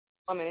 A man,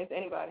 woman, it's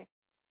anybody.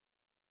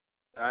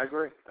 I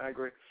agree.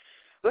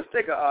 Let's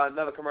take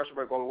another commercial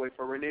break while we wait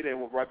for Renita, and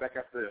we'll be right back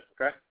after this,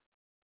 okay?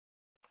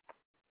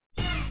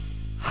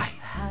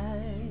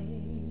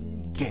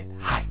 Get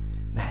hype.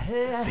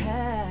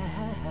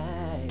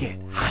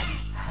 Get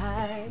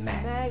hype.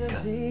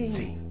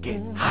 Magazine.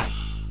 Get hype.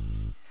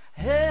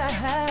 Get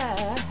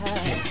hype.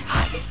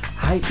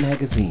 Hype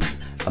Magazine,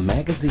 a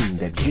magazine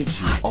that gives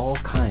you all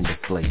kinds of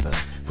flavor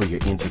for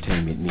your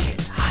entertainment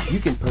needs.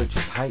 You can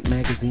purchase Hype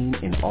Magazine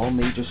in all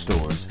major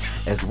stores,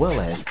 as well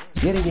as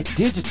getting it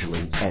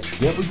digitally at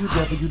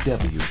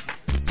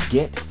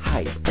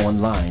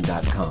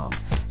www.gethypeonline.com.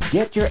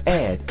 Get your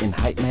ad in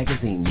Hype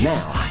Magazine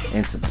now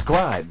and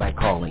subscribe by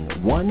calling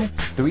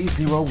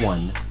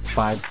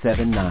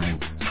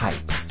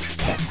 1-301-579-HYPE.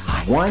 That's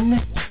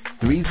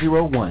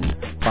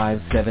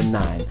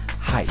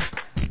 1-301-579-HYPE.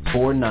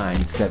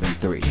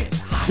 4973.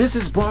 This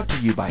is brought to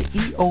you by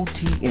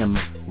EOTM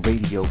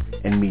Radio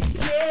and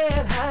Media.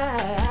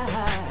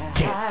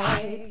 Get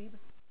hype.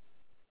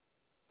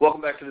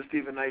 Welcome back to the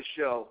Stephen Knight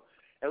Show.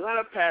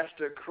 Atlanta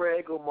pastor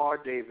Craig Omar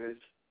Davis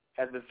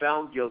has been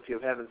found guilty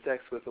of having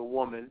sex with a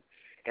woman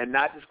and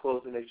not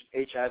disclosing his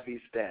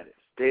HIV status.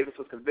 Davis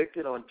was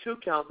convicted on 2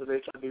 counts of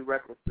HIV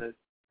reckless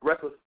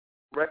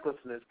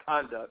recklessness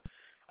conduct.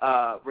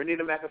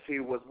 Renita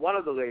McAfee was one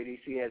of the ladies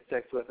he had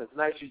sex with, and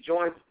tonight she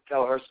joins to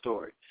tell her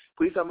story.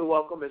 Please help me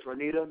welcome Ms.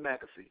 Renita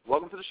McAfee.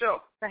 Welcome to the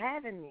show. For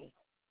having me.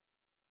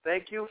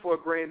 Thank you for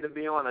agreeing to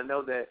be on. I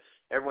know that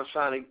everyone's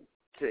trying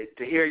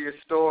to hear your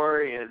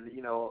story, and,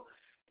 you know,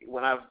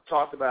 when I've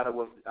talked about it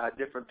with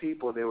different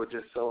people, they were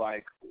just so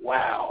like,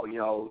 wow, you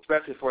know,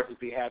 especially for it to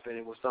be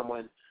happening with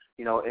someone,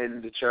 you know,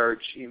 in the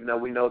church, even though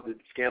we know the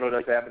scandal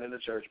does happen in the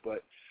church,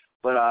 but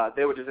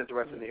they were just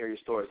interested to hear your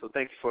story. So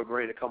thank you for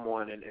agreeing to come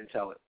on and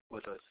tell it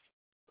with us.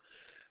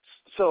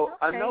 So okay.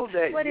 I know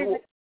that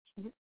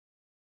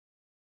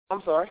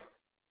I'm sorry?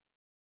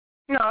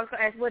 No, I was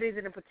going to ask, what is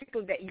it in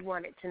particular that you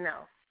wanted to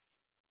know?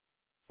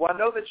 Well, I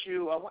know that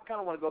I kind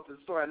of want to go through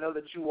the story. I know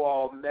that you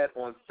all met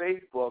on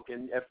Facebook,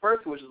 and at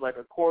first it was just like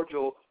a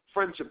cordial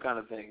friendship kind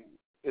of thing.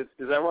 Is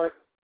that right?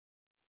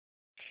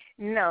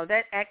 No,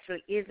 that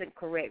actually isn't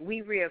correct.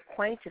 We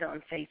reacquainted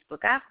on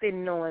Facebook. I've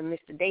been knowing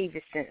Mr.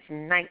 Davis since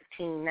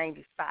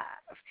 1995.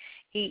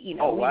 We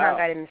hung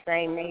out in the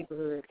same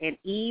neighborhood, and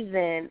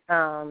even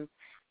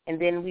and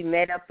then we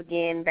met up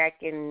again back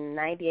in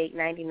 98,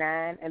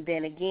 99, and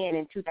then again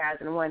in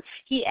 2001.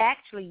 He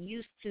actually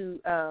used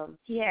to,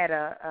 he had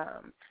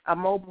a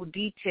mobile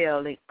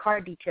car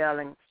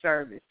detailing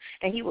service,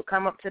 and he would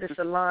come up to the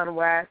salon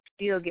where I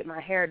still get my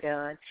hair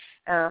done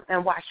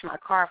and wash my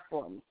car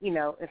for me, you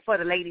know, and for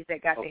the ladies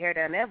that got their hair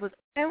done. It was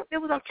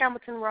on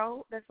Campbellton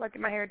Road. That's where I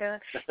get my hair done.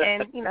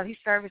 And, you know, he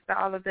serviced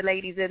all of the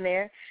ladies in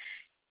there.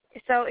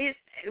 So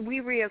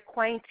we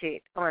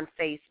reacquainted on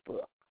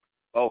Facebook.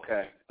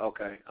 Okay.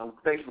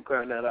 Thanks for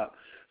clearing that up.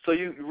 So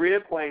you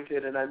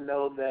reacquainted, and I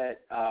know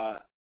that,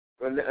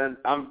 and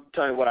I'm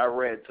telling you what I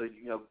read, so,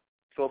 you know,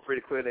 feel free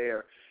to clear the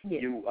air.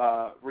 Yes. You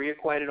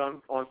reacquainted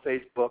on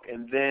Facebook,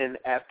 and then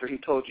after he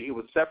told you he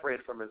was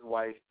separated from his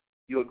wife,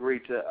 you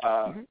agreed to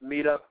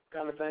meet up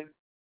kind of thing?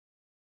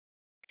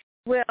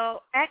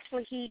 Well,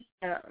 actually, he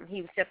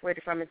was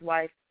separated from his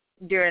wife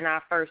during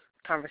our first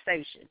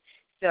conversation.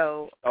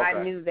 So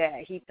I knew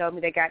that. He told me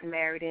they got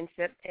married in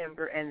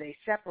September and they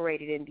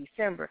separated in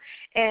December.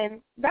 And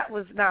that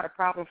was not a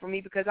problem for me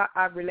because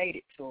I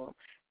related to him.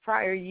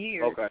 Prior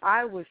years,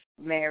 I was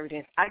married,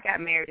 and I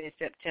got married in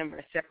September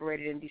and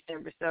separated in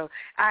December. So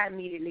I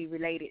immediately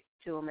related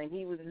to him, and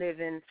he was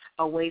living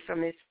away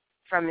from his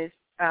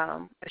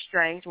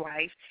estranged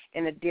wife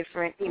in a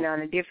different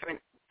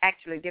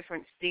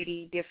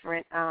city,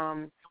 different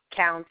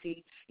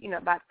county, you know,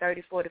 about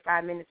 30,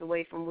 45 minutes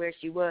away from where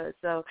she was.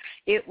 So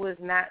it was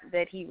not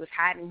that he was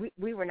hiding.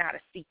 We were not a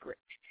secret.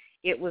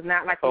 It was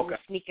not like we were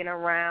sneaking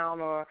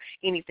around or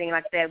anything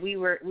like that.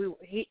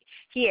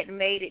 He had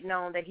made it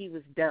known that he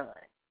was done.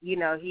 You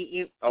know,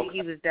 he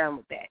was done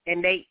with that.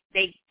 And they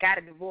got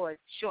a divorce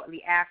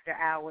shortly after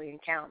our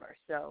encounter.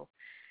 So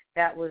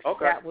that was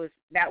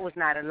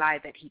not a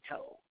lie that he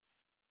told.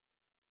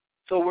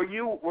 So were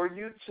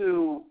you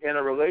two in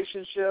a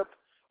relationship,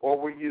 or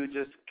were you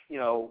just, you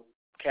know,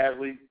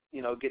 casually,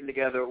 you know, getting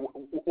together?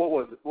 What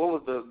was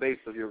the base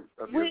of your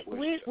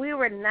relationship? We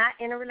were not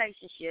in a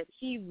relationship.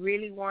 He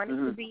really wanted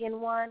to be in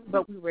one,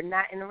 but we were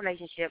not in a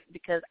relationship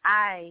because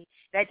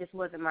that just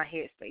wasn't my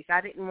headspace.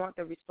 I didn't want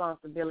the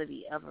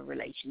responsibility of a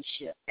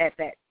relationship at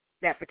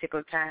that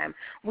particular time.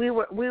 We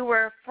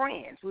were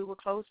friends. We were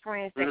close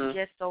friends that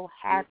just so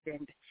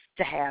happened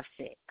to have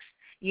sex.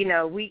 You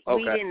know, we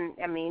didn't.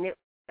 I mean,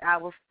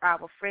 our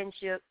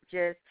friendship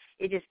just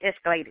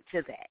escalated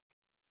to that.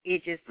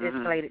 It just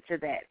escalated to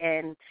that,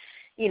 and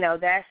you know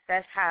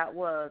that's how it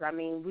was. I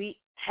mean,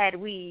 had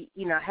the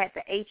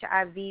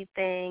HIV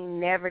thing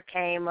never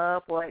came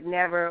up, or it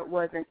never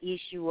was an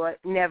issue, or it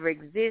never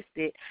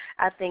existed,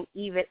 I think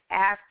even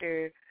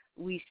after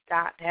we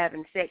stopped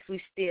having sex,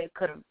 we still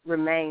could have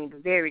remained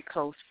very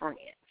close friends.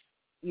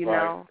 You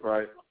know,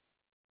 right.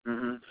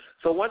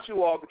 So once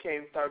you all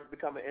started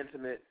becoming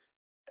intimate,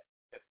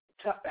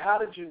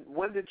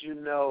 when did you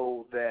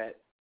know that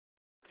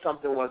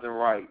something wasn't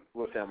right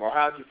with him, or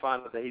how did you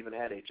find out they even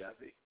had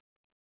HIV?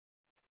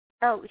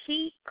 Oh,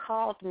 he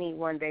called me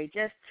one day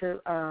just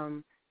to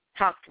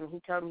talk to me. He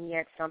told me he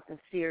had something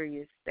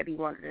serious that he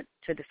wanted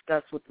to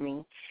discuss with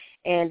me,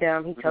 and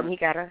he told me he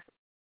got a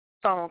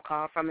phone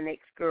call from an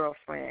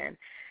ex-girlfriend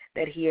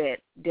that he had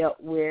dealt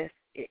with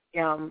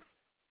the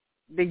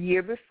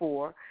year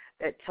before,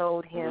 that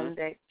told him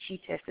that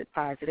she tested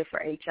positive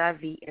for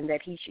HIV and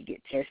that he should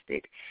get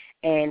tested.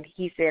 And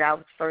he said I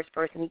was the first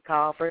person he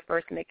called, first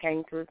person that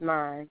came to his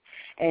mind.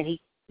 And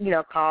he, you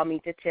know, called me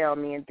to tell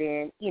me. And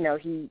then, you know,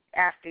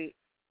 after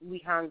we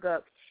hung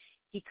up,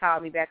 he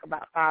called me back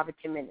about 5 or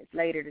 10 minutes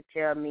later to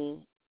tell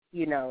me,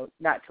 you know,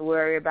 not to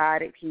worry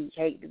about it. He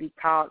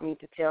called me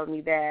to tell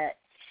me that.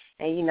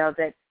 And, you know,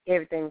 that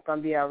everything's going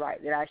to be all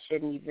right, that I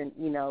shouldn't even,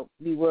 you know,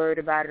 be worried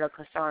about it or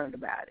concerned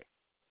about it.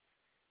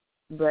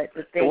 But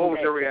the thing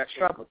that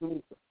troubled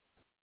me,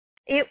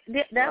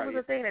 that was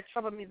the thing that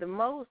troubled me the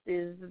most,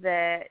 is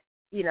that,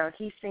 you know,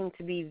 he seemed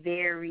to be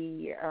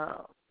very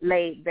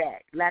laid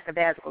back,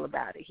 lackadaisical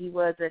about it. He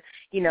wasn't,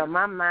 you know,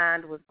 my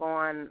mind was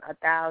going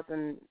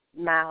 1,000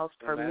 miles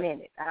per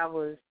minute. I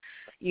was,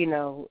 you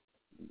know,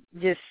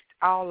 just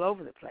all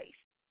over the place.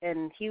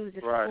 And he was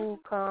just cool,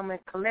 calm,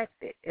 and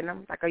collected. And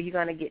I'm like, are you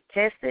going to get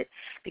tested?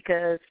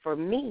 Because for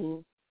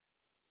me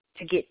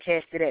to get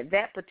tested at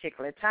that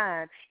particular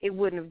time, it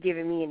wouldn't have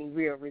given me any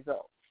real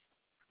results.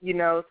 You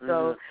know,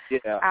 so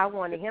I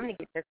wanted him to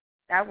get tested.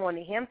 I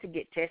wanted him to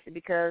get tested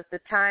because the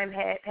time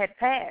had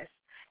passed.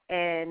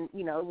 And,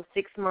 you know, it was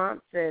 6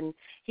 months, and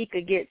he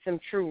could get some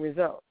true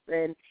results.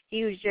 And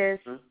he was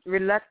just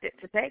reluctant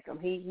to take them.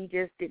 He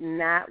just did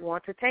not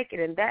want to take it,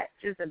 and that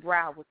just a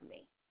brow with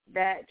me.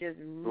 That just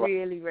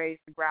really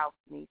raised the brow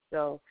with me.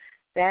 So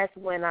that's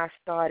when I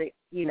started,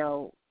 you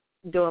know,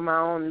 doing my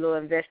own little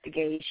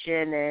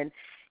investigation, and,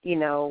 you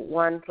know,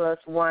 1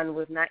 + 1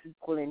 was not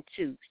equaling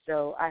 2.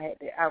 So I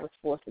was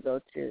forced to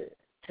go to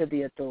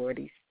the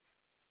authorities.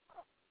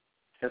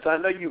 And so I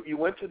know you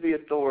went to the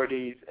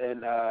authorities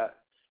and,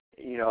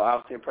 you know,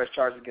 obviously pressed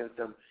charges against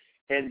them.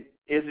 And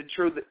is it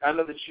true that I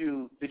know that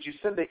did you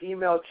send an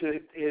email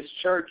to his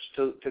church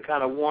to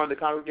kind of warn the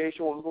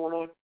congregation what was going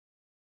on?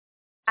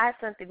 I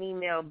sent an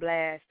email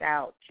blast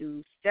out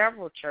to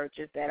several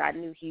churches that I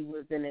knew he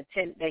was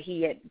that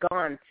he had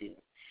gone to,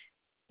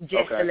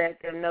 just to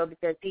let them know,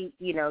 because he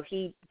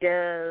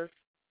does,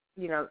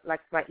 you know,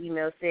 like my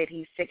email said,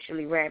 he's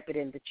sexually rampant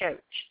in the church.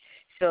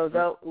 So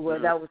that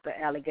was the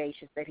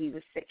allegations, that he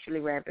was sexually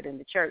rampant in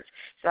the church.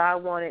 So I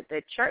wanted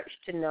the church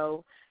to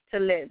know, to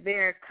let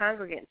their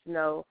congregants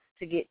know,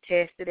 to get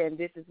tested, and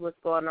this is what's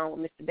going on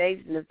with Mr.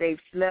 Davis. And if they've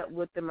slept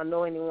with them or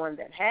know anyone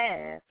that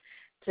have,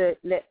 to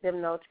let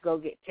them know to go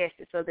get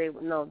tested so they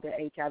would know their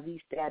HIV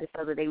status,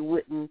 so that they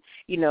wouldn't,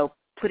 you know,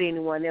 put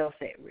anyone else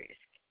at risk.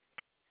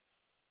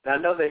 Now, I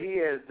know that he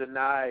has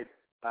denied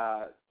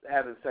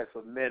having sex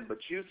with men, but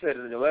you said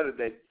in your letter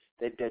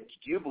that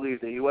you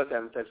believe that he was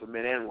having sex with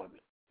men and women.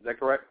 Is that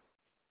correct?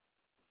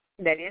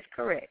 That is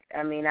correct.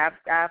 I mean,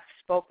 I've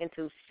spoken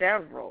to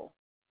several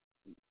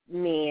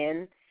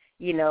men,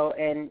 you know,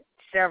 and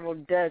several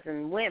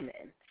dozen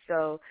women.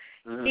 So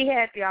he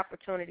had the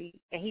opportunity,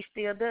 and he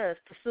still does,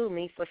 pursue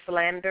me for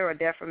slander or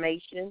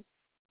defamation.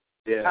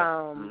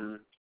 Yeah.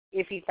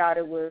 If he thought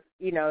it was,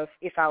 you know,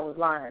 if I was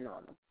lying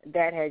on him.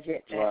 That has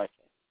yet to happen.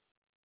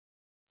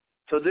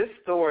 So this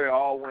story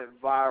all went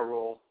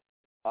viral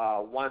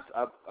once.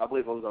 I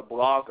believe it was a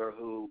blogger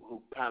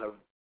who kind of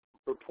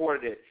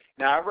reported it.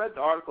 Now, I read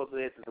the article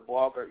today that the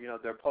blogger, you know,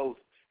 their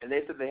post, and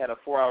they said they had a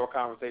 4-hour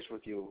conversation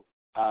with you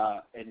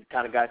and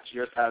kind of got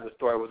your side of the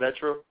story. Was that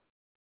true?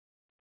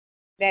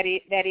 That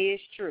is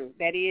true.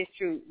 That is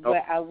true. Oh.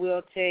 But I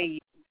will tell you,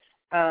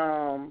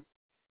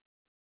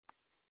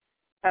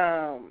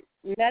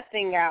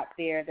 nothing out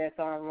there that's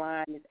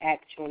online is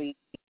actually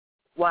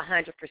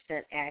 100%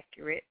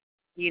 accurate.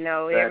 You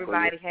know,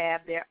 everybody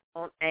have their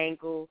own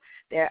angle,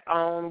 their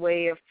own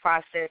way of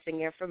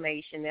processing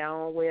information, their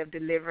own way of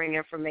delivering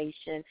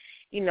information.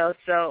 You know,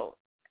 so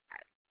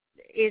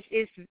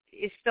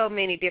it's so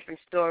many different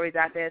stories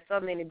out there, so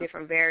many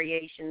different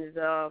variations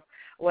of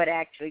what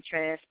actually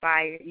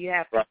transpired. You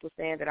have people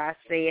saying that I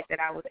said that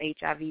I was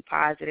HIV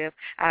positive.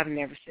 I've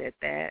never said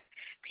that.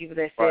 People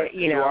that said,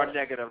 you know, are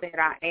negative. that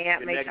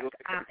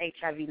I'm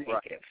HIV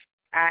negative.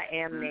 I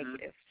am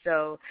negative.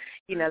 So,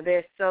 you know,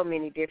 there's so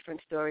many different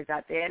stories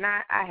out there, and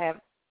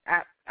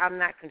I'm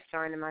not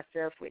concerning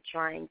myself with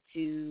trying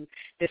to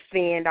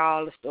defend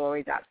all the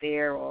stories out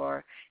there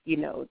or, you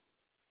know,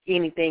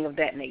 anything of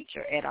that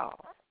nature at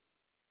all.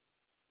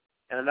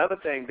 And another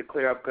thing to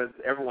clear up, because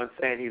everyone's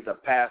saying he's a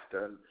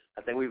pastor, and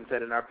I think we even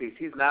said in our piece,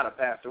 he's not a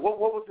pastor. What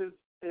was his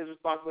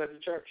responsibility at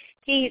the church?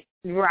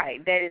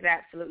 Right. That is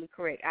absolutely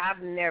correct.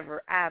 I've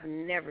never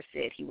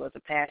said he was a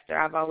pastor.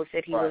 I've always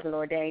said he was an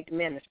ordained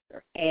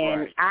minister.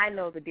 And I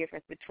know the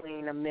difference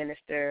between a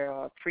minister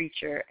or a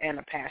preacher and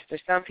a pastor.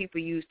 Some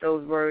people use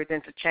those words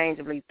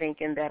interchangeably,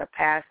 thinking that a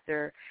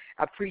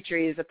preacher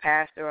is a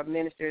pastor, a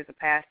minister is a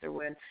pastor,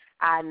 when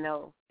I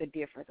know the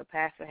difference. A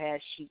pastor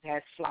has sheep,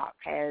 has flock,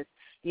 has,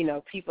 you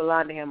know, people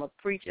under him. A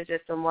preacher is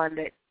just someone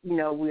that, you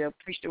know, will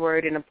preach the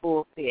word in a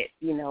pulpit,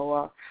 you know,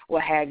 or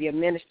what have you. A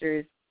minister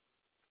is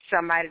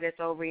somebody that's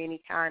over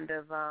any kind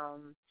of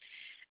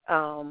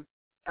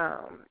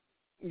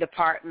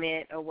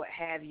department or what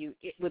have you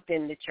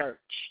within the church.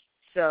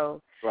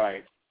 So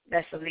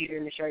that's a leader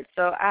in the church.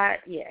 So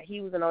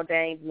he was an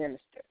ordained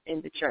minister in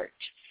the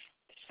church.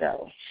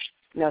 So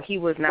no, he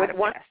was not a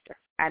pastor.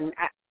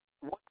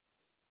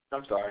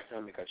 I'm sorry,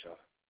 let me cut you off.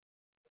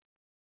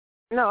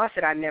 No, I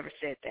said I never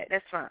said that.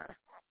 That's fine.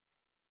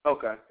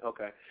 Okay.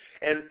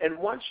 And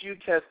once you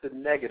tested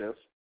negative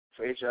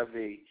for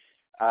HIV,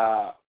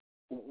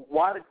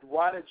 why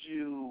did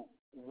you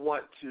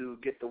want to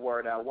get the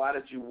word out? Why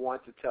did you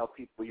want to tell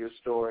people your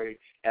story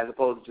as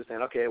opposed to just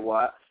saying, okay,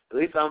 well, at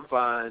least I'm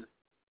fine.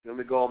 Let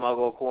me go in my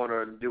little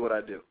corner and do what I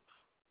do?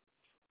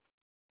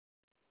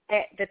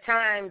 At the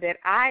time that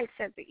I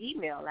sent the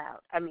email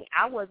out, I mean,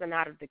 I wasn't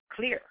out of the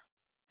clear.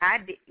 I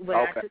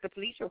took the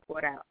police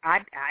report out,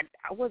 I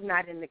was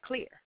not in the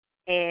clear.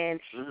 And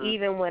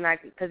even when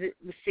because it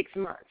was 6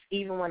 months,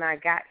 even when I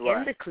got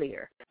in the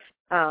clear,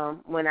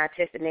 when I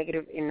tested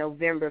negative in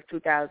November of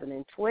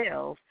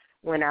 2012,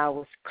 when I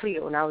was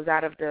clear, when I was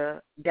out of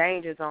the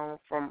danger zone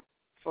from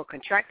for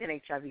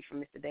contracting HIV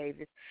from Mr.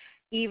 Davis,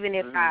 even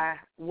if I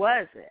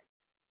wasn't,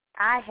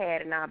 I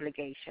had an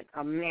obligation,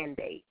 a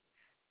mandate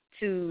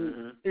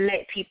to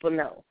let people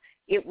know.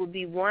 It would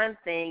be one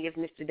thing if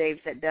Mr.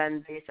 Davis had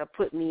done this or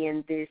put me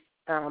in this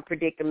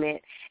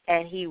predicament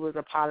and he was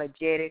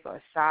apologetic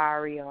or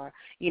sorry or,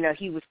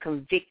 he was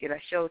convicted or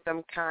showed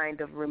some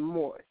kind of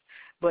remorse.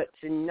 But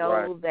to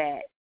know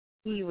that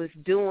he was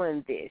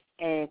doing this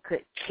and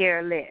could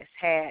care less,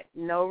 had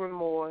no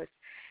remorse,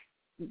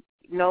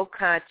 no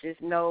conscience,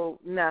 no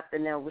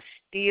nothing, and was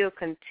still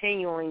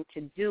continuing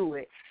to do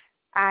it,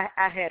 I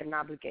had an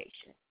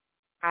obligation.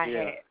 I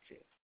had to.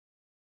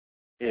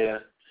 Yeah.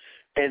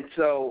 And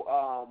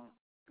so,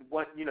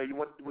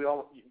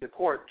 the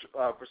court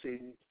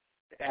proceeding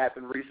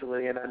happened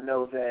recently, and I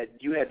know that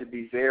you had to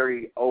be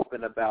very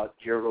open about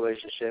your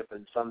relationship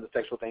and some of the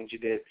sexual things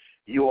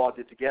you all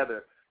did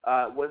together.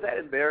 Was that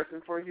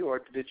embarrassing for you,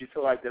 or did you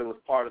feel like that it was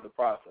part of the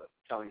process,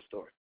 telling your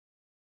story?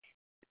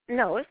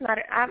 No, it's not.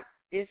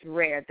 It's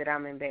rare that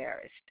I'm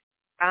embarrassed.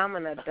 I'm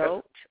an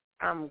adult.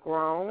 I'm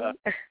grown.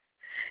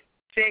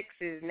 Sex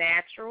is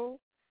natural,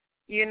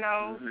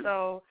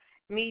 so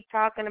me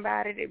talking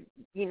about it,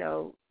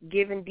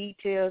 giving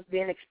details,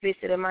 being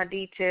explicit in my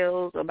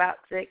details about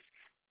sex,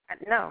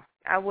 no,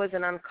 I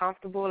wasn't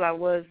uncomfortable. I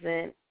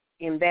wasn't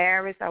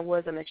embarrassed. I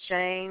wasn't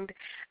ashamed.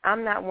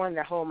 I'm not one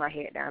to hold my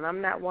head down.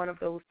 I'm not one of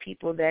those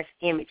people that's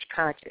image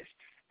conscious.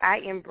 I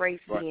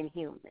embrace being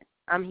human.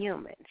 I'm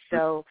human.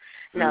 So,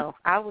 no,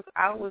 I was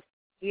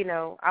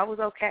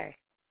okay.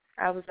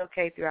 I was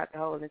okay throughout the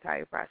whole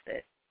entire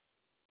process.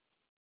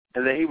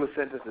 And then he was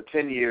sentenced to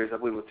 10 years. I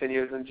believe it was 10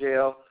 years in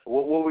jail.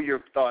 What were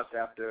your thoughts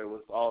after it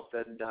was all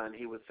said and done?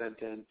 He was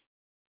sentenced.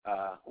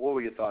 What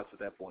were your thoughts at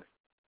that point?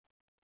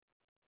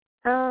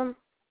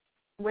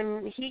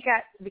 When he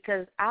got,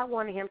 because I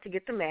wanted him to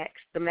get the max.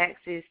 The max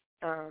is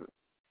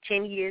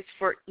 10 years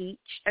for each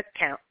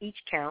count.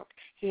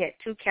 He had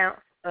 2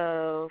 counts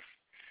of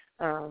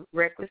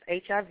reckless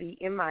HIV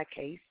in my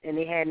case, and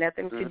it had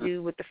nothing to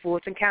do with the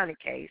Fulton County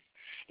case.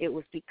 It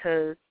was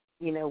because,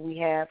 we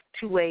have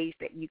 2 ways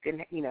that you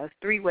can,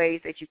 3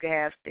 ways that you can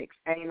have sex,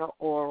 anal,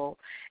 oral,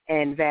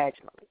 and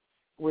vaginally.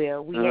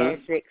 Well, we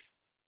had sex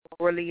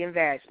orally and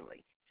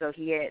vaginally. So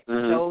he had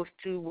those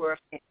 2 were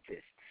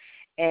offenses.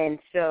 And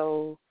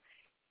so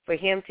for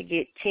him to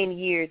get 10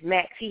 years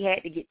max, he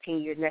had to get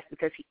 10 years max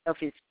because of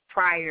his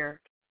prior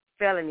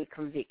felony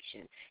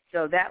conviction.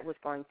 So that was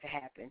going to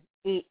happen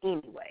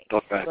anyway.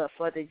 Okay. But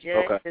for the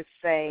judge to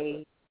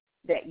say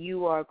that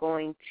you are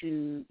going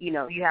to,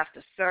 you have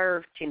to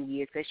serve 10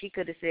 years, because she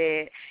could have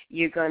said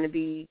you're going to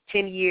be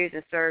 10 years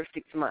and serve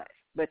 6 months.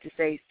 But to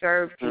say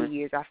serve 10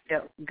 years, I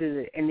felt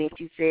good. And then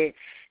she said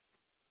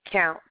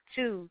count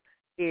 2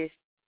 is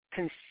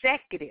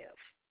consecutive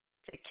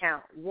to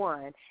count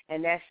 1,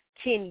 and that's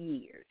 10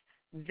 years.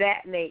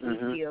 That made me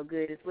feel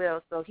good as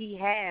well. So he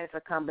has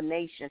a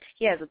combination.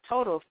 He has a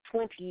total of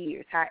 20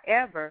 years.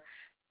 However,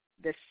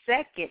 the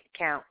second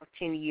count of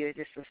 10 years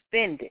is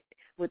suspended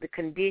with the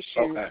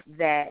condition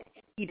that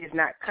he does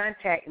not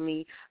contact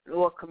me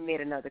or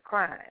commit another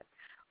crime.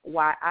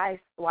 Why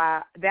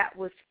that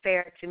was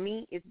fair to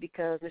me is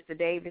because Mr.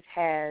 Davis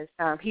has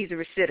he's a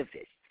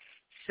recidivist.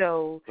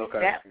 So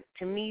that,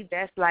 to me,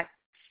 that's like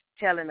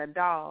telling a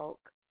dog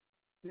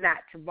not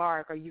to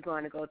bark or you're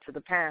going to go to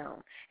the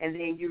pound. And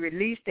then you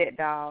release that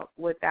dog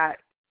without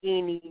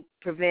any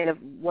preventive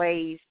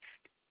ways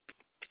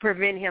to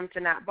prevent him to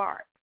not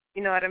bark.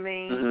 You know what I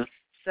mean?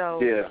 So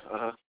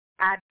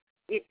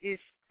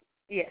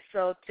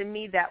so to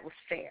me that was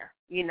fair.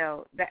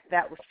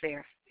 That was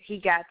fair. He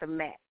got the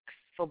max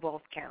for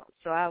both counts.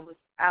 So I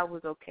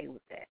was okay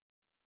with that.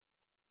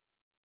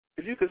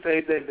 If you could say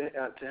anything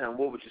to him,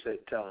 what would you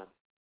tell him?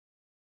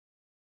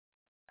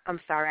 I'm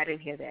sorry, I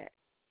didn't hear that.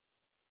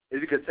 If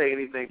you could say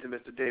anything to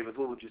Mr. Davis,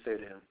 what would you say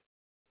to him?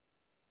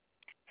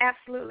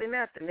 Absolutely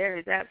nothing. There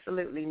is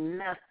absolutely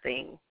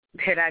nothing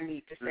that I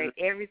need to say.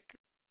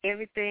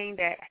 Everything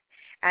that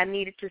I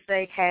needed to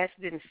say has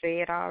been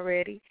said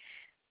already.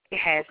 It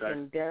has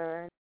been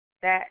done.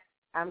 That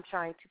I'm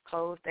trying to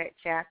close that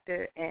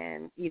chapter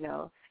and,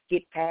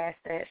 get past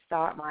that,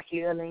 start my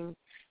healing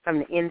from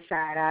the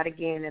inside out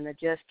again and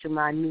adjust to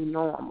my new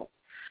normal.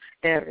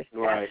 There is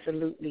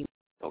absolutely.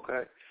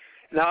 Okay.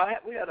 Now,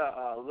 we had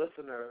a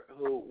listener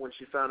who, when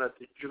she found out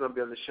that you're going to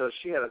be on the show,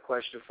 she had a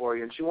question for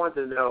you, and she wanted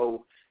to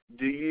know,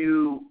 do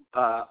you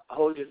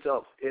hold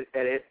yourself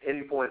at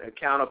any point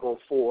accountable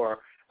for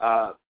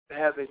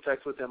having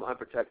sex with them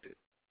unprotected?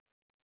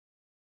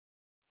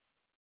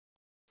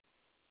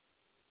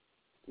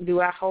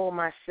 Do I hold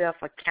myself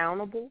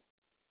accountable?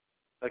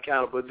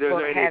 Accountable. Is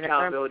there any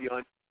accountability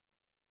on?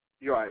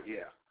 You're right,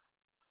 yeah.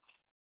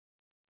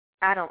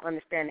 I don't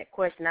understand that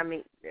question. I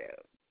mean,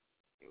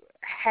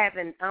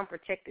 having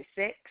unprotected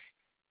sex.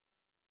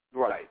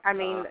 Right. I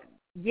mean,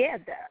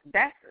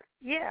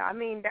 I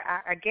mean,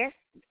 I guess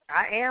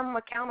I am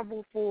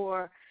accountable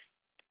for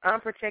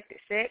unprotected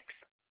sex.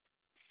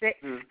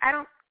 I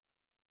don't.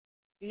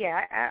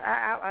 Yeah,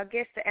 I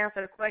guess to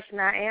answer the question,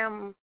 I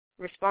am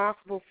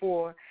responsible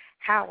for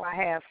how I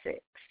have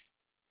sex.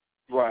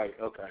 Right.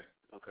 Okay.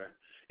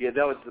 Yeah,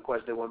 that was the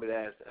question they wanted me to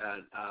ask,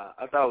 and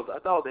I thought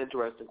it was an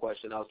interesting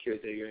question. I was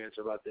curious to hear your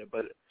answer about that,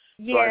 but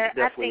yeah,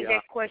 I think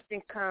that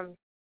question comes.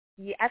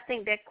 Yeah, I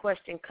think that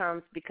question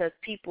comes because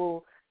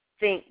people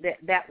think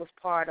that was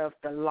part of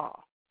the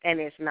law, and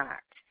it's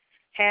not.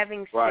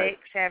 Having sex,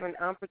 having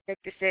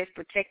unprotected sex,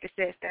 protected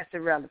sex, that's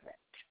irrelevant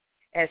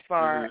as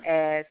far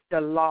as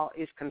the law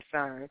is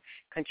concerned.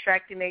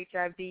 Contracting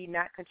HIV,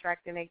 not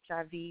contracting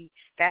HIV,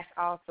 that's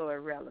also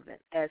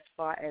irrelevant as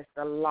far as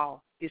the law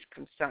is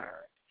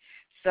concerned.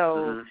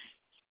 So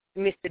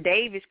Mr.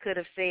 Davis could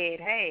have said,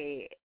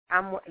 hey, I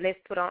want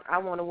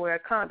to wear a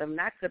condom.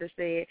 And I could have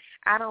said,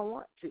 I don't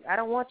want to. I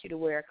don't want you to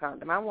wear a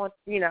condom. I want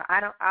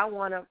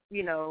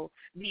to,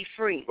 be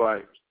free.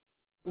 Right.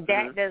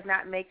 That does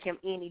not make him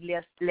any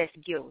less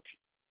guilty.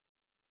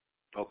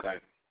 Okay.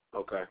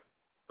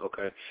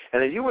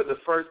 And then you were the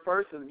first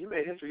person, you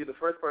made history, you're the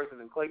first person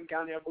in Clayton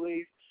County, I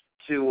believe,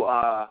 to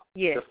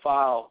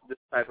file this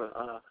type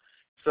of,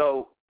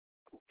 so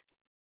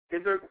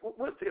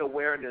what's the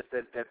awareness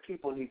that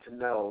people need to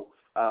know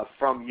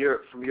from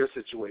your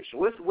situation?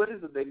 What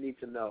is it they need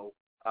to know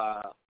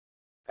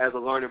as a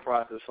learning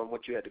process from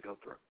what you had to go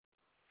through?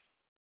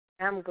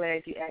 I'm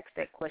glad you asked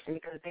that question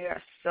because there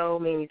are so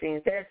many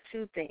things. There are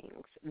two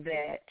things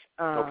that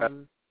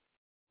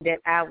that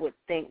I would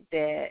think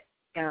that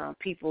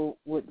people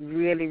would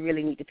really,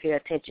 really need to pay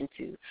attention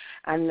to.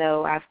 I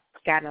know I've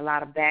gotten a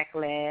lot of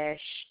backlash,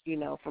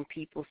 from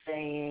people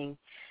saying,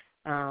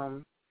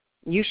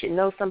 you should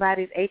know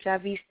somebody's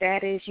HIV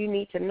status. You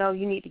need to know.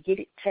 You need to get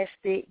it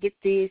tested. Get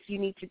this. You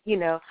need to,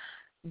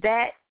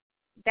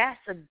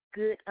 that's a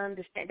good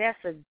understand.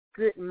 That's a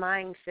good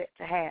mindset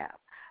to have.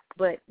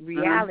 But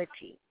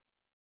reality,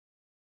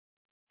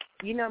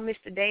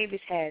 Mr.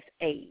 Davis has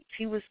AIDS.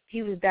 He was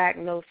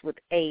diagnosed with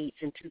AIDS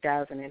in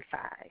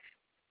 2005.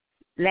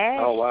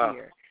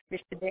 Last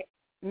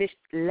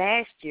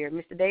year,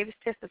 Mr. Davis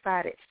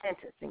testified at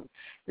sentencing.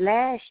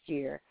 Last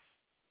year,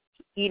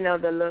 the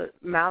little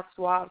mouth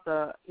swabs,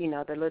 the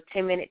little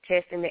 10-minute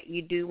testing that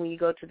you do when you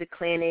go to the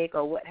clinic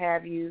or what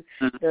have you,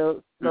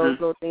 those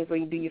little things where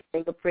you do your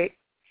finger prick.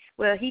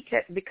 Well,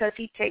 because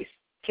he takes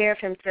care of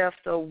himself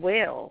so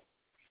well,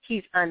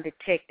 he's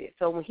undetected.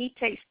 So when he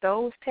takes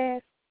those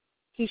tests,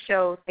 he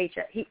shows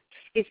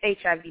it's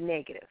HIV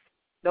negative.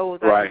 Those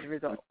are his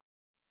results.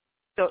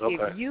 So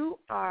if you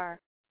are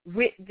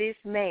with this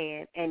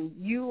man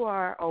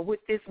or with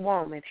this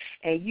woman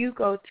and you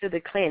go to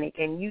the clinic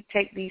and you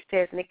take these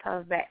tests and it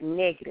comes back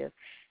negative,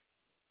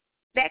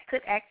 that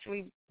could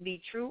actually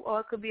be true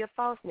or it could be a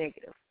false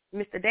negative.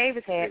 Mr.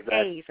 Davis had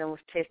AIDS and was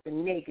tested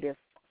negative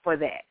for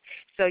that.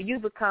 So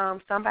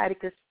somebody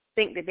could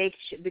think that they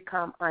should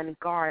become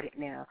unguarded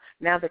now.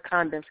 Now the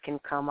condoms can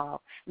come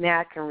off.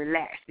 Now I can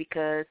relax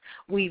because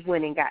we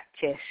went and got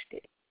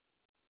tested.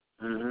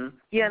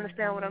 You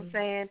understand what I'm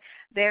saying?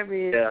 There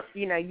is,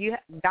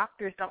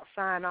 doctors don't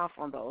sign off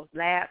on those.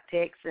 Lab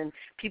techs and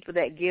people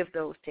that give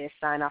those tests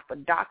sign off,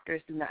 but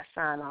doctors do not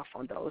sign off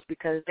on those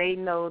because they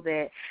know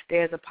that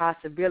there's a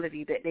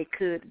possibility that they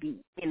could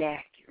be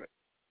inaccurate.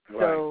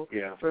 So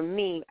for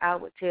me, I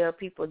would tell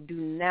people do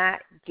not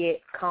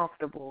get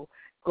comfortable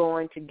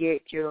going to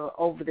get your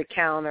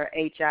over-the-counter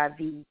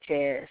HIV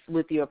test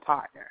with your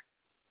partner.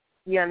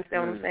 You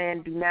understand what I'm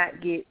saying? Do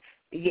not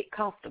get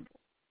comfortable.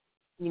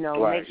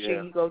 Make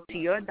sure you go to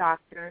your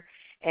doctor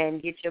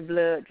and get your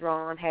blood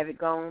drawn, have it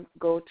go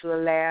to a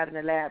lab, and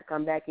the lab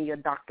come back and your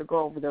doctor go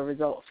over the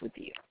results with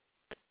you.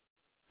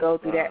 Go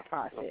through that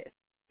process.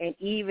 And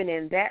even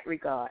in that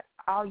regard,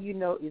 all you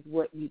know is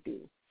what you do.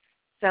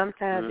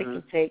 Sometimes it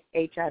can take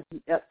HIV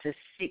up to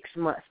 6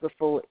 months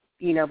before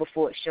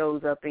it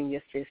shows up in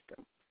your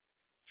system.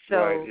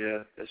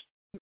 So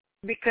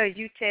because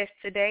you test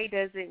today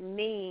doesn't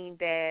mean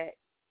that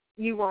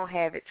you won't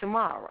have it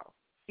tomorrow.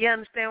 You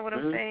understand what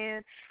I'm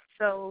saying?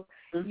 So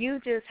you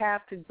just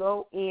have to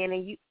go in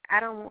and I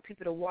don't want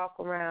people to walk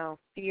around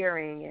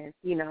fearing and,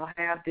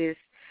 have this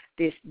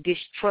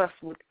distrust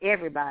with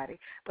everybody.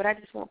 But I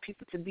just want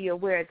people to be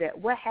aware that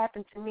what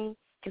happened to me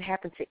can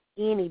happen to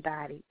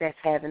anybody that's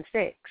having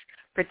sex,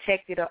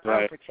 protected or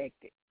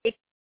unprotected. It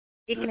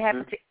can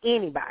happen to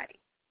anybody.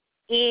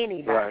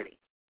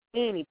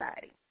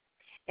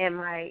 And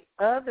my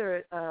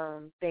other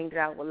thing that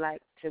I would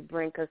like to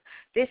bring, because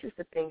this is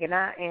the thing, and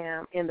I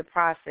am in the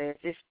process,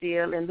 it's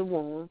still in the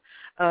womb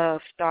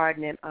of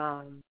starting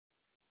an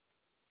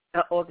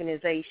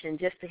organization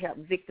just to help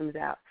victims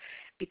out,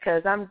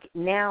 because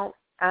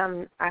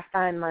I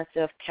find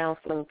myself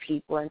counseling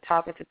people and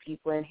talking to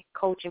people and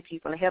coaching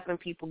people and helping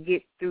people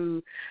get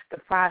through the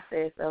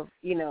process of,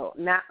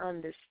 not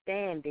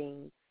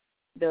understanding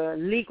the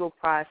legal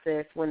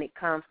process when it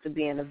comes to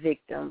being a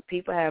victim.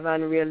 People have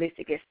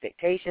unrealistic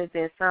expectations,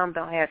 and some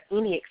don't have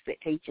any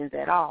expectations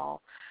at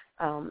all.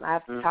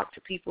 I've talked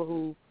to people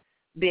who's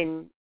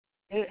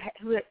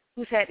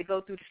had to go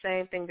through the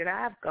same thing that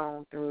I've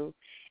gone through,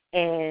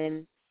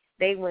 and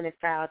they went and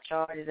filed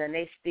charges, and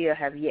they still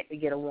have yet to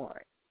get a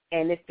warrant.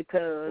 And it's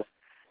because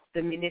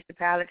the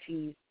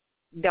municipalities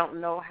don't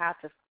know how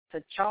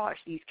to charge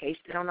these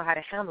cases. They don't know how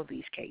to handle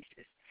these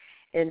cases.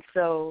 And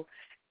so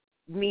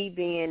me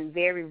being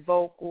very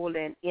vocal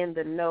and in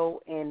the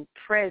know and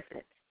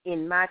present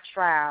in my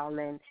trial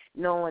and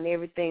knowing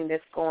everything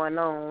that's going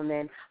on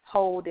and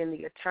holding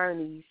the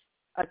attorneys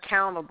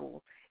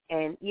accountable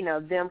and,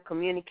 them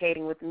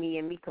communicating with me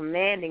and me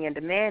commanding and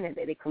demanding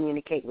that they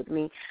communicate with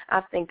me,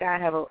 I think I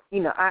have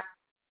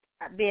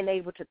being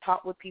able to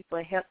talk with people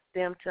and help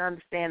them to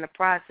understand the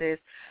process,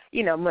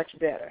 much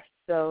better.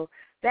 So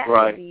that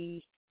would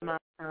be my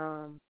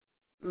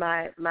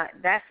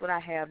that's what I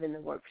have in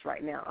the works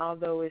right now.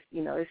 Although it's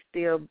we're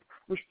still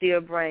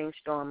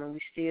brainstorming,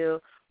 we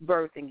still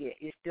birthing it.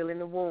 It's still in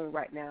the womb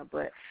right now,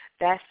 but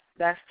that's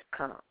to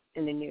come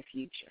in the near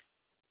future.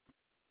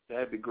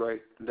 That'd be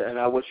great, and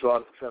I wish you all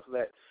the success with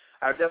that.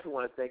 I definitely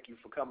want to thank you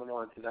for coming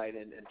on tonight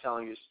and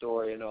telling your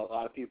story. I know a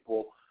lot of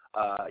people.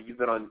 You've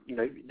been on, you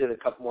did a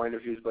couple more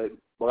interviews, but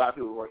a lot of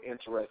people were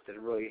interested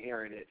in really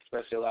hearing it,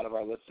 especially a lot of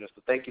our listeners.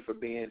 So thank you for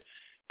being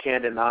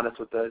candid and honest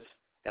with us.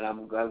 And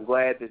I'm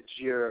glad that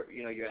you're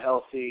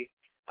healthy,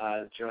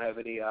 that you don't have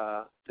any,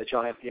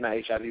 you're not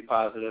HIV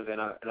positive,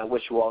 and I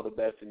wish you all the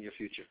best in your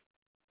future.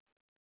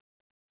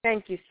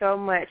 Thank you so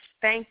much.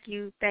 Thank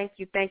you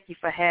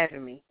for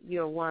having me.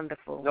 You're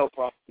wonderful. No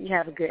problem. You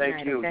have a good night.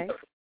 Thank you. Okay?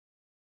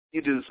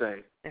 You do the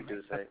same. You do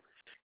the same.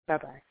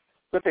 Bye-bye.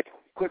 We'll take a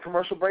quick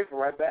commercial break.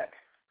 We're right back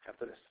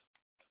after this.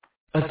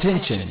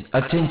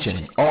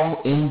 Attention,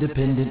 all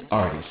independent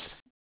artists.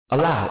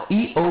 Allow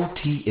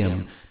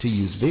EOTM to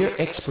use their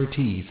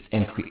expertise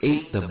and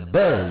create the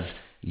buzz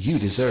you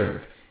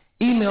deserve.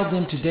 Email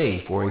them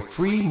today for a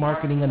free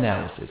marketing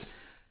analysis.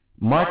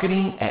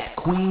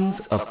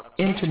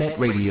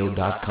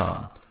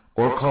 marketing@queensofinternetradio.com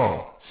or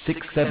call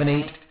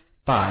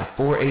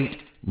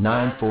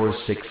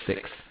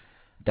 678-548-9466.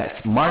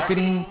 That's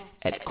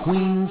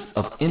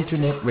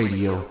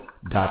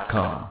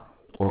marketing@queensofinternetradio.com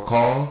or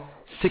call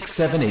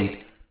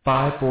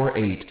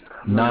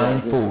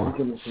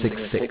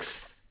 678-548-9466.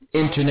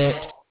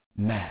 Internet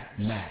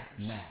matters.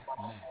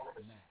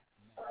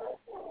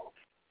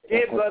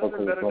 Gabe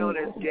Glusman, better known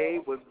as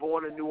Gabe, was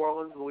born in New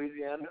Orleans,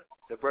 Louisiana,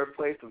 the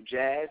birthplace of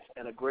jazz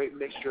and a great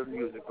mixture of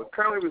music, but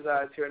currently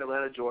resides here in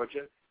Atlanta,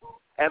 Georgia.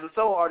 As a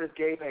solo artist,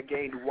 Gabe had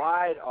gained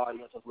wide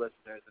audience of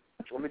listeners.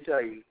 Let me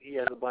tell you, he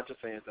has a bunch of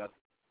fans out there.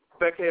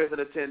 Spectators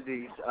and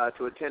attendees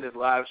to attend his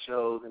live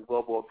shows and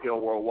global appeal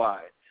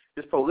worldwide.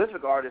 This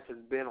prolific artist has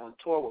been on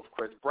tour with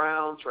Chris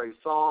Brown, Trey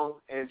Songz,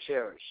 and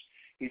Cherish.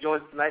 He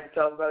joins us tonight to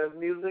tell us about his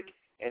music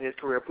and his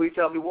career. Please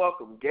tell me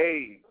welcome,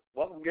 Gabe.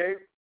 Welcome, Gabe.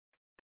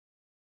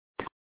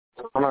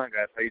 What's going on,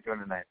 guys? How you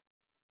doing tonight?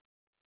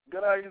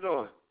 Good. How you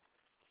doing?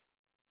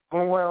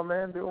 Doing well,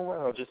 man. Doing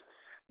well. Just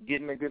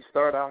getting a good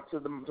start out to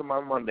my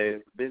Monday.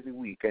 It's a busy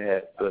week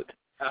ahead, but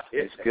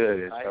it's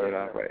good. It started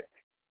out right.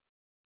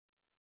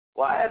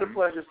 Well, I had the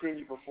pleasure of seeing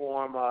you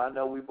perform. I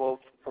know we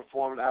both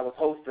performed. I was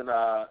hosting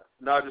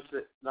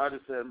Narcissus's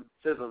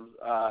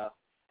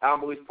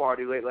album release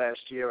party late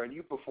last year, and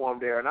you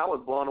performed there, and I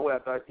was blown away. I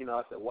thought, I said,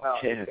 wow,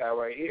 this guy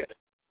right here.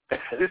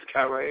 This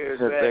guy right here is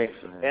bad.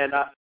 Thanks, man.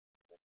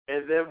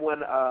 And then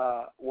when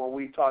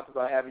we talked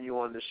about having you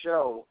on the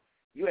show,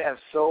 you have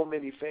so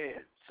many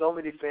fans.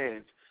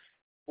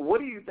 What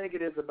do you think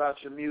it is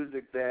about your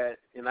music that,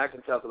 and I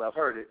can tell because I've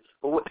heard it,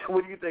 but what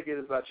do you think it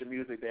is about your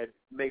music that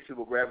makes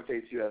people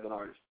gravitate to you as an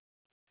artist?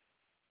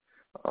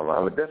 I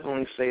would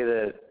definitely say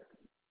that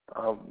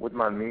with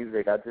my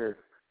music, I just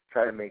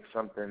try to make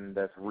something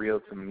that's real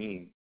to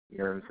me. You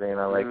know what I'm saying?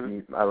 I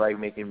like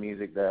making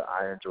music that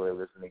I enjoy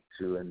listening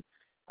to, and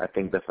I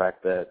think the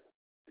fact that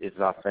it's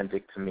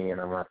authentic to me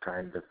and I'm not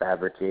trying to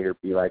fabricate or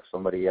be like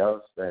somebody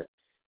else, that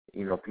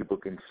people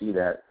can see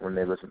that when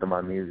they listen to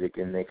my music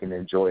and they can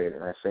enjoy it.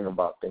 And I sing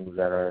about things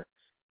that are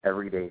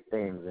everyday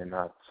things and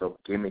not so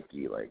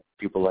gimmicky. Like,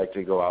 people like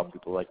to go out,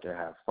 people like to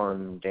have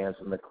fun, dance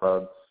in the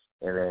club,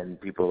 and then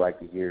people like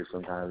to hear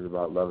sometimes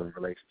about love and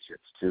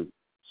relationships too.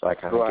 So I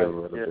kind of give a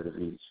little bit of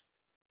each.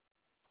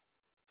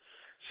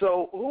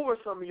 So who are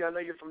some of you? I know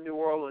you're from New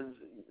Orleans.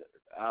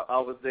 I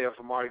was there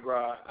for Mardi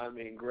Gras. I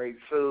mean, great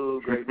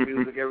food, great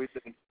music,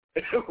 everything.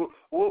 Who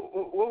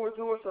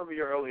are some of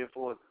your early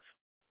influences?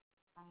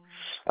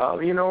 I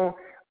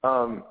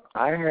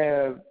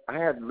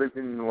had lived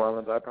in New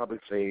Orleans. I'd probably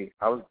say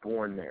I was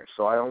born there,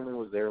 so I only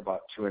was there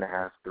about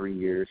 2.5, 3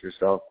 years or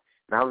so.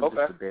 And I was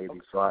just a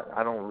baby, so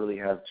I don't really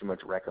have too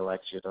much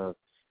recollection of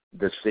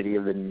the city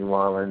of New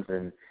Orleans.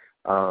 And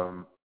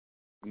I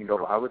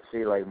would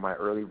say like my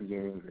early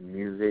beginnings in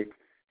music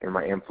and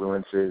my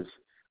influences.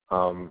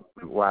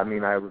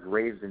 I was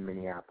raised in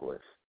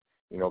Minneapolis,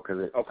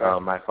 because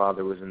my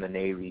father was in the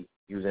Navy.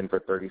 He was in for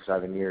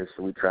 37 years,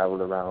 so we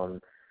traveled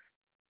around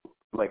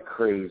like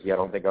crazy. I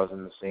don't think I was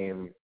in the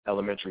same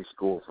elementary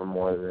school for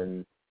more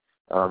than,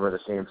 or the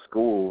same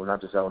school,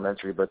 not just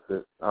elementary, but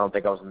I don't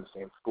think I was in the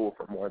same school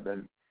for more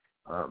than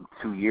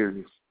 2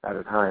 years at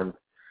a time.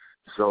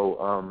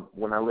 So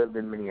when I lived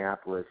in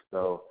Minneapolis,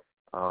 though,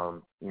 I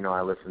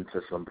listened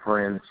to some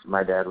Prince.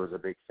 My dad was a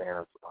big fan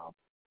of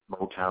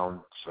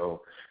Motown,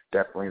 so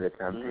definitely the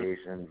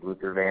Temptations,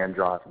 Luther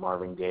Vandross,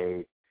 Marvin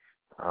Gaye,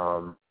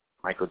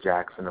 Michael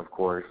Jackson, of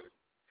course.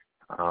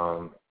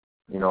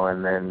 you know.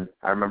 And then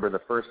I remember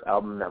the first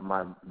album that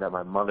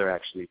my mother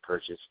actually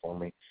purchased for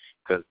me,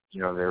 because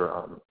you know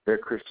they're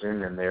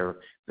Christian and they're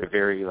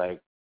very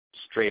like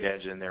straight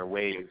edge in their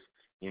ways,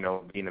 you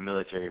know, being a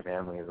military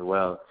family as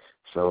well.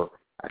 So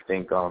I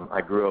think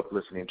I grew up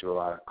listening to a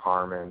lot of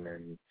Carmen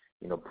and,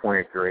 you know,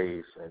 Point of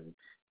Grace and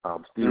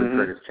Stephen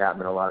Curtis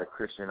Chapman, a lot of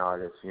Christian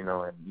artists, you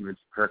know, and even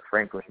Kirk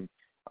Franklin,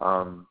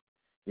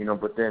 you know.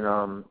 But then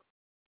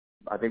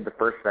I think the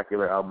first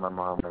secular album my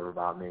mom ever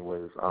bought me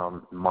was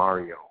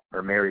Mario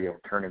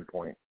Turning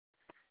Point,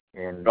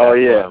 and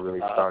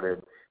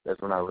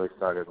that's when I really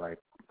started like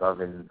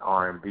loving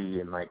R&B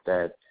and like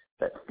that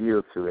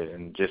feel to it,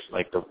 and just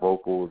like the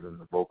vocals and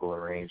the vocal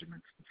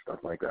arrangements and stuff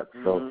like that.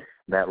 So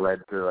that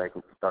led to like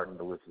starting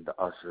to listen to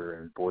Usher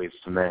and Boyz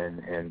II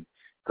Men, and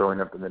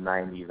growing up in the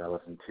 90s, I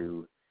listened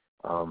to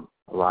a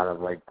lot of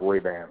like boy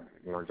bands,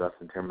 you know,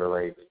 Justin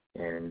Timberlake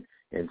and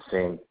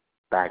NSYNC,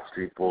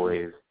 Backstreet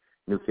Boys,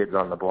 New Kids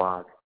on the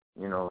Block,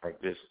 you know,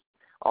 like just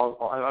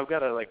I've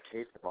got a like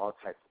taste of all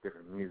types of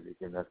different music,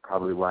 and that's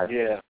probably why,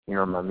 you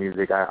know, my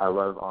music, I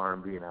love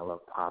R&B and I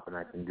love pop, and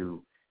I can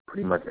do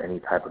pretty much any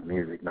type of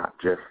music, not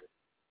just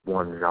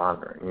one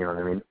genre, you know what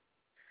I mean?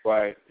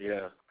 Right,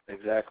 yeah,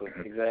 exactly.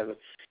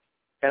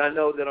 And I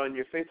know that on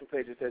your Facebook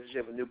page it says you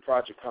have a new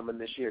project coming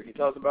this year. Can you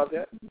tell us about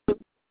that?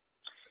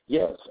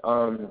 Yes,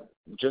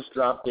 just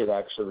dropped it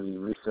actually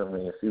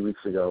recently, a few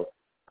weeks ago.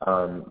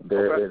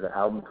 There is an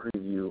album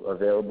preview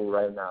available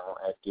right now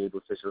at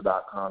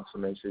GabeOfficial.com, so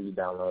make sure you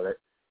download it.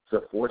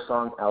 It's a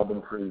 4-song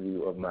album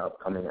preview of my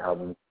upcoming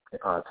album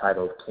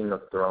titled King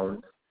of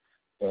Thrones.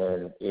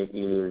 And it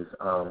is,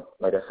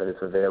 like I said,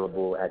 it's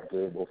available at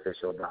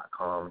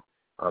GabeOfficial.com.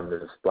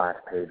 There's a splash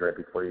page right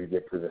before you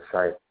get to the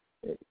site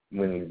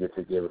when you get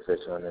to Gabe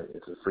Official, and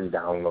it's a free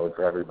download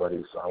for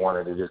everybody. So I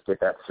wanted to just get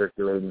that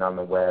circulating on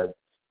the web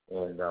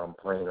and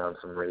playing on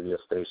some radio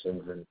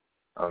stations. And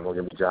we're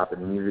going to be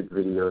dropping music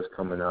videos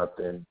coming up,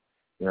 and,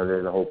 you know,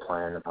 there's a whole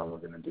plan of how we're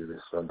going to do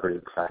this. So I'm pretty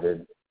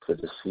excited to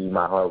just see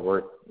my hard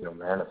work, you know,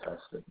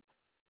 manifest and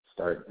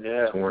start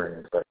touring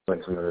and start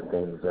doing some of the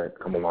things that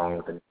come along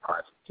with the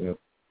project, you know.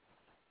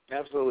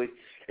 Absolutely.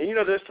 And, you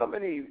know, there's so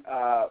many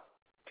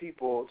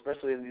people,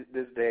 especially in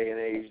this day and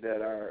age,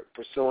 that are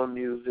pursuing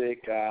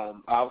music.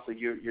 Obviously,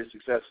 you're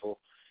successful.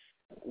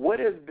 What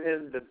has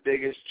been the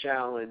biggest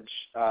challenge,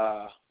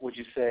 would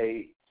you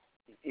say,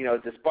 you know,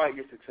 despite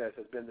your success,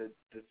 has been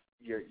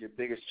your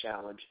biggest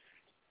challenge,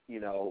 you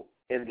know,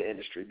 in the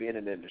industry, being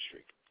in the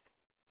industry?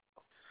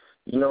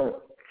 You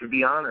know, to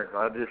be honest,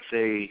 I'll just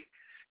say,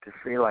 to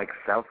say like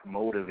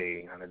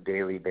self-motivating on a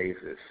daily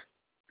basis,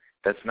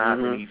 that's not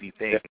an easy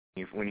thing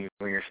when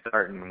you're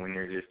starting, when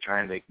you're just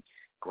trying to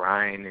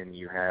grind and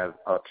you have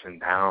ups and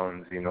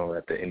downs, you know,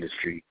 that the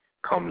industry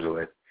comes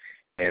with.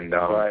 And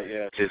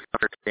just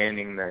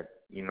understanding that,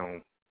 you know,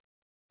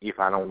 if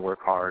I don't work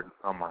hard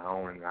on my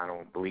own and I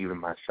don't believe in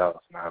myself,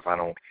 now if I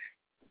don't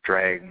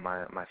drag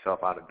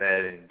myself out of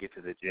bed and get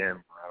to the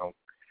gym, or I don't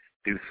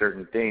do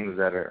certain things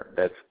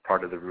that's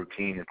part of the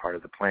routine and part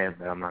of the plan,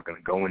 that I'm not going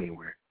to go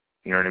anywhere.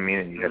 You know what I mean?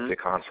 And you have to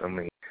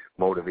constantly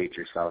motivate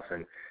yourself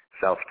and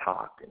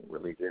self-talk and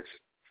really just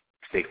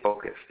stay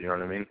focused. You know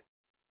what I mean?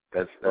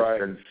 That's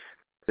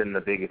been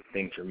the biggest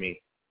thing for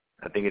me.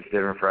 I think it's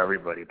different for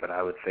everybody, but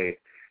I would say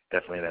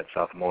definitely that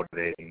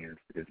self-motivating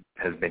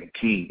has been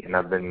key. And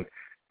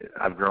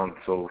I've grown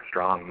so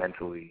strong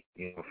mentally,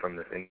 you know, from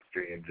this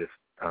industry and just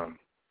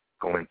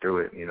going through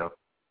it, you know.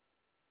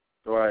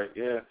 Right,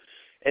 yeah.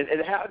 And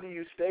how do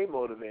you stay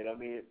motivated? I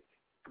mean,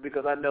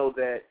 because I know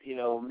that, you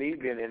know, me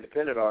being an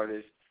independent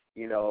artist,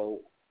 you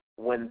know,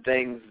 when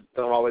things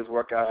don't always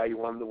work out how you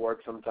want them to work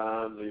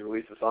sometimes, or you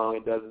release a song,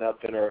 it does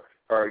nothing,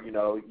 or you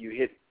know, you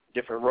hit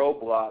different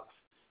roadblocks,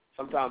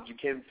 sometimes you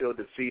can feel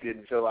defeated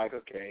and feel like,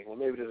 okay, well,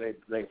 maybe this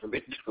ain't the thing for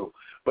me to do.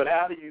 But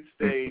how do you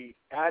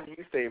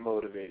stay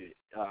motivated?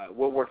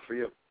 What works for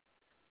you?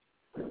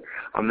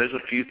 There's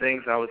a few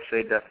things I would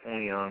say.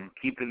 Definitely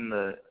keeping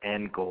the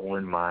end goal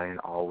in mind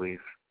always,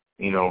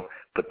 you know,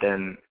 but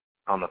then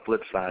on the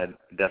flip side,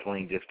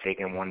 definitely just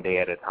taking one day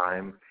at a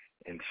time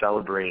and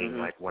celebrating.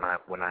 Like when I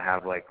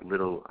have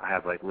little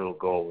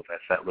goals, I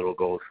set little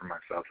goals for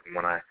myself, and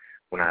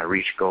when I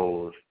reach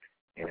goals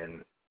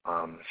and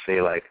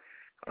say like,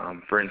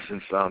 for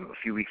instance, a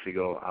few weeks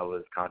ago I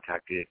was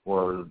contacted,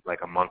 well, like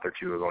a month or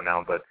two ago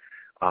now, but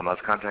I was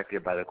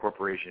contacted by the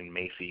corporation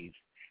Macy's,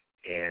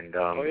 and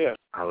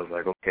I was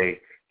like, okay,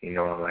 you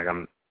know, like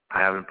I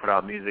haven't put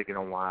out music in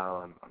a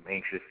while. I'm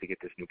anxious to get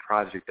this new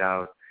project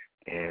out,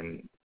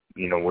 and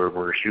you know,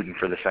 we're shooting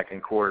for the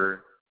second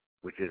quarter,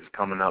 which is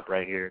coming up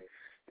right here,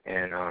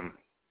 and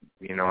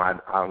you know,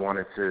 I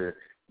wanted to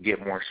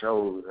get more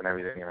shows and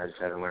everything, and I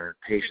just had to learn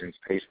patience,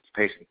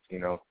 you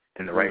know,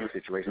 and the right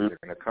situations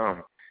are going to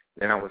come.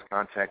 Then I was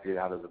contacted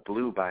out of the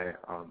blue by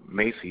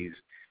Macy's,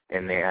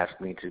 and they asked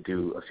me to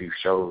do a few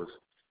shows.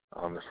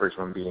 The first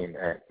one being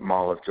at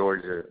Mall of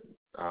Georgia,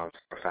 a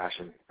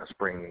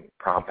spring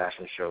prom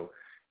fashion show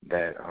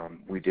that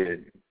we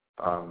did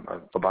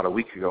about a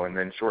week ago, and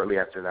then shortly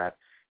after that,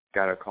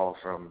 got a call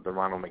from the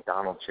Ronald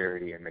McDonald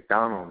Charity and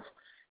McDonald's,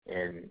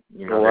 And,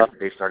 you know,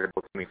 they started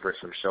booking me for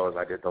some shows.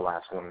 I did the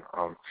last one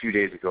a few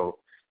days ago,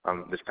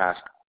 this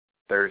past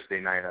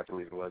Thursday night, I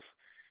believe it was.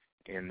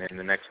 And then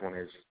the next one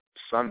is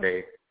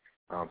Sunday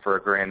for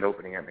a grand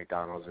opening at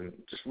McDonald's. And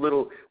just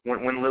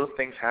when little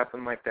things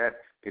happen like that,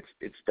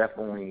 it's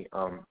definitely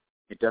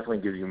it definitely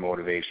gives you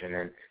motivation.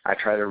 And I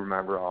try to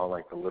remember all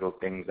like the little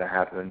things that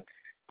happen,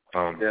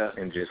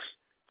 and just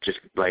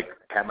like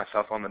pat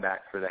myself on the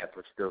back for that,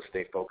 but still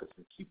stay focused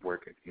and keep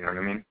working. You know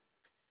what I mean?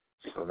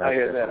 So that's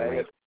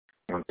definitely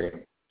one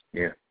thing.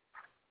 Yeah.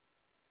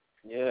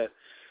 Yeah.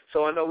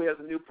 So I know we have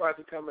a new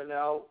project coming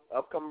out,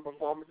 upcoming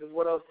performances.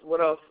 What else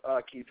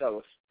can you tell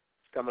us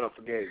is coming up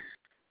for Gabe?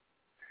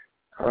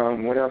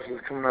 What else is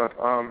coming up?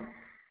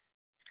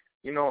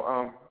 You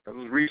know, I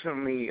was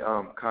recently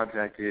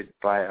contacted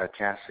by a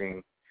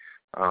casting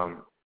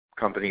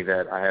company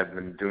that I have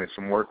been doing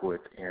some work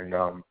with, and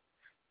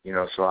you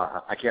know, so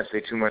I can't say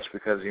too much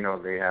because, you know,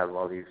 they have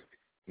all these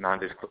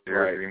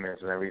non-disclosure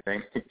agreements and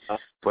everything.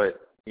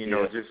 But, you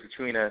know, just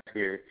between us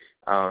here,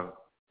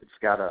 it's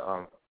got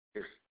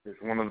it's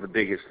one of the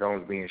biggest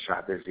films being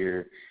shot this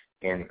year,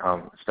 and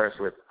it starts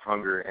with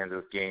hunger, ends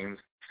with games.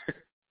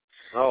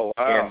 Oh,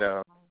 wow. And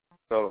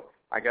so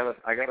I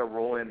gotta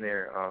roll in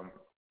there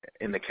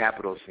in the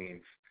Capitol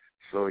scenes.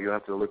 So you'll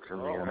have to look for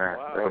me on that.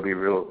 Wow. That'll be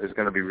real. It's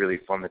gonna be really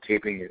fun. The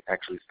taping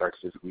actually starts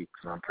this week,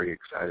 so I'm pretty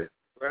excited.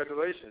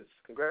 Congratulations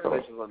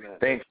on that.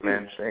 Thanks,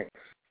 man. Thanks.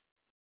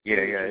 Yeah.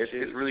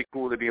 It's really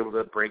cool to be able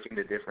to break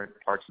into different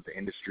parts of the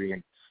industry,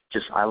 and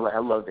just I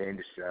love the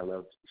industry. I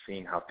love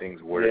seeing how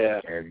things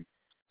work, and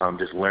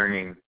just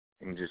learning,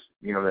 and just,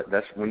 you know,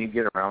 that's when you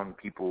get around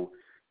people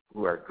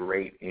who are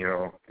great. You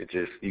know, it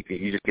just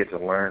you just get to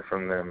learn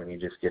from them, and you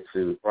just get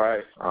to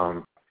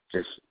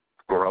just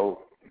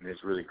grow. And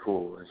it's really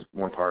cool. It's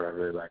one part I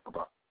really like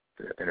about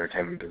the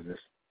entertainment business.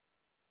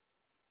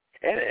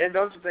 And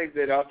don't you think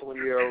that also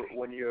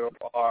when you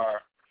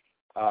are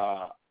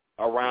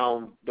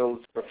around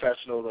those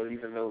professionals or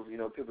even those, you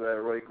know, people that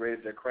are really great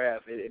at their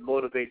craft, it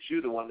motivates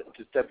you to want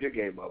to step your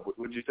game up.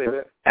 Would you say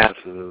that?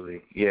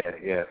 Absolutely.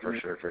 Yeah, for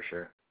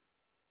sure.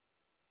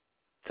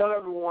 Tell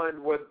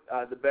everyone what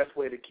the best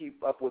way to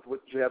keep up with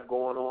what you have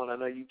going on. I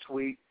know you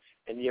tweet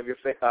and you have your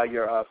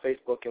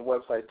Facebook and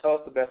website. Tell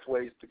us the best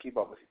ways to keep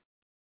up with you.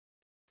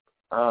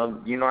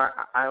 You know,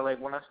 I like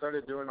when I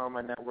started doing all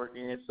my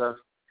networking and stuff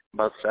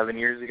about 7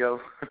 years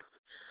ago.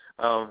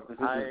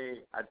 I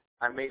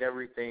made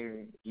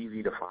everything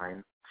easy to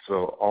find.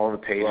 So all the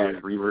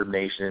pages, Reverb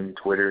Nation,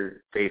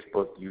 Twitter,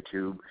 Facebook,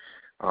 YouTube,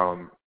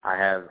 I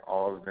have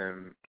all of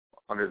them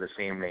under the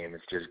same name.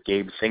 It's just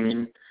Gabe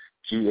Singin,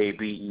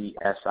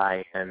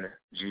 GABESINGIN,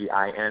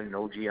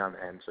 no G on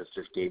the end, so it's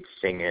just Gabe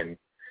Singin.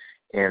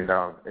 And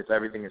it's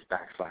everything is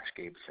 /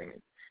 Gabe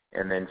Singin.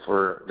 And then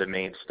for the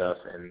main stuff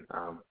and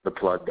the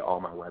plug to all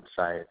my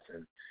websites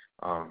and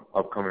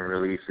upcoming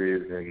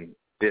releases and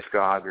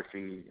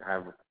discography, I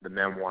have the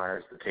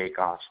memoirs, the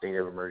Takeoff, State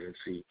of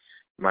Emergency,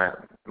 my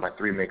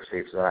 3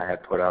 mixtapes that I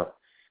had put up.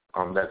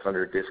 That's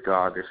under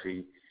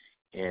discography,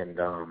 and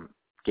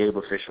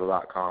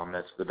GabeOfficial.com.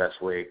 That's the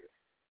best way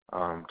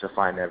to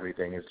find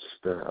everything. It's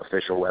just the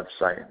official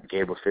website,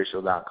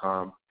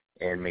 GabeOfficial.com,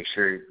 and make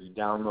sure you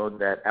download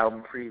that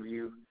album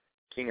preview,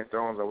 King of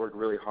Thrones. I worked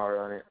really hard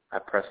on it. I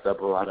pressed up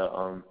a lot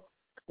of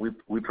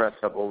we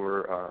pressed up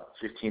over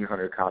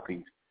 1,500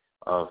 copies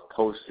of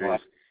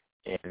posters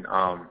and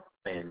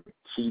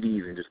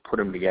CDs and just put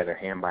them together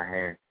hand by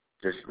hand,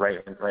 just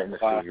right in the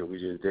studio. We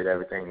just did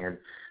everything, and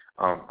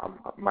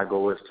my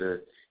goal is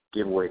to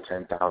give away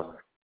 10,000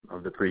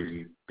 of the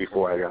preview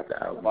before I got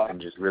the album and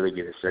just really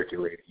get it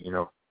circulated. You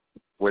know,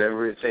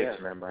 whatever it takes,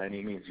 man. By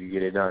any means, you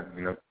get it done.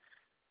 You know.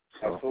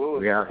 So,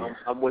 absolutely.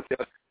 I'm with you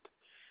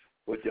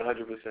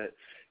 100%.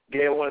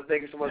 Gabe, I want to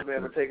thank you so much,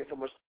 man, for taking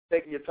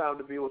your time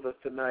to be with us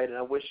tonight, and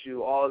I wish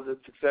you all the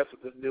success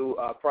with this new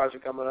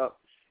project coming up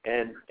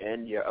and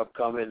your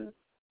upcoming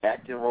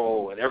acting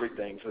role and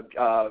everything. So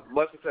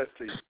much success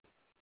to you.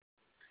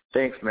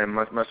 Thanks, man.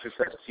 Much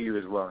success to you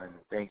as well, and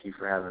thank you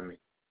for having me.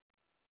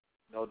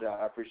 No doubt.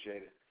 I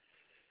appreciate it.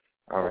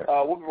 All right.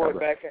 We'll be right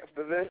back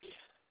after this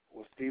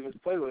with Steven's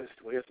playlist.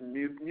 We'll hear some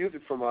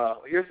music from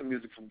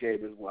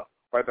Gabe as well.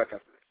 Right back after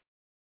this.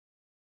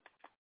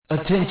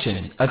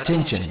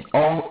 Attention,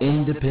 all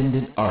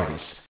independent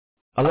artists.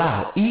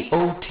 Allow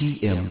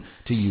EOTM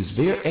to use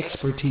their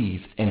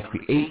expertise and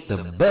create the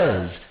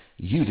buzz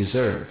you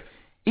deserve.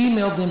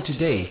 Email them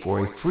today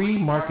for a free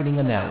marketing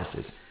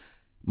analysis.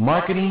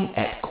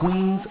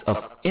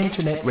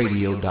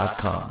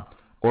 marketing@queensofinternetradio.com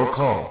or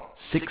call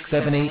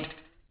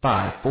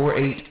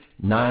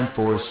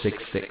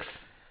 678-548-9466.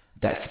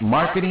 That's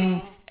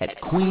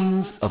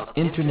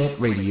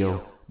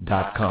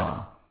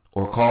marketing@queensofinternetradio.com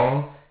or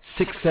call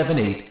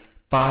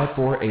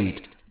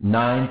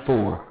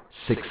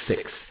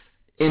 678-548-9466.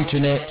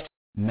 Internet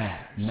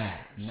matters.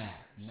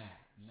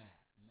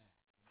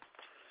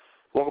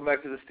 Welcome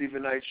back to the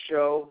Stephen Knight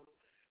Show.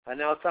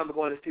 Now it's time to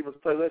go into Stephen's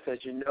playlist.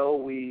 As you know,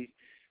 we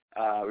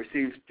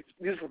receive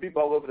music from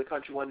people all over the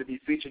country wanting to be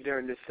featured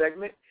during this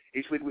segment.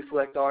 Each week we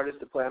select artists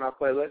to play on our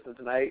playlist, and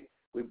tonight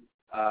we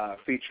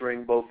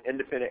featuring both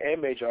independent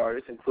and major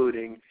artists,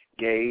 including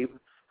Gabe,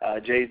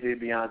 Jay-Z,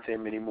 Beyonce,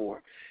 and many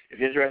more. If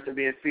you're interested in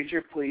being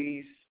featured,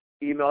 please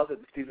email us at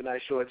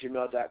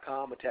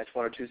thestevenknightshow@gmail.com. Attach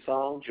 1 or 2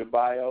 songs, your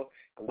bio,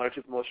 and 1 or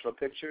 2 promotional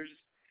pictures.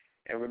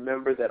 And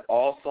remember that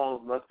all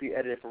songs must be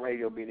edited for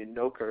radio, meaning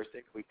no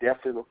cursing. We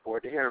definitely look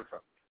forward to hearing from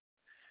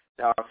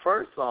you. Now, our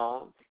first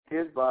song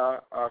is by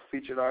our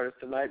featured artist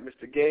tonight,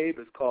 Mr. Gabe.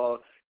 It's called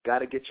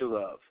Gotta Get Your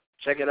Love.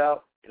 Check it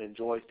out and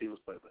enjoy Steven's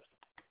playlist.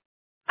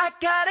 I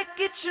gotta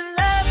get your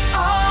love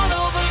all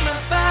over my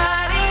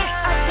body.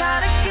 I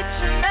gotta get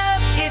your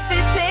love if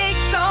it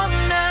takes all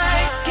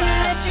night. Can't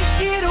let you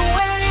get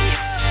away,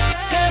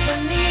 'cause I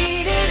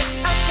need it.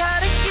 I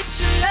gotta get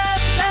your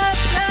love,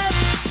 love, love,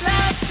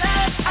 love,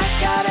 love. I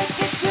gotta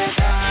get your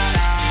love.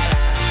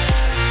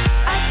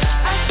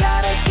 I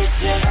gotta get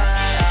your love.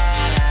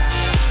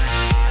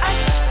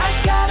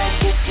 I gotta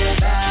get your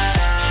love.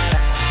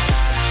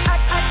 I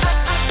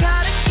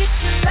gotta get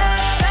your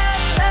love,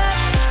 love, love,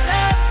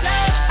 love,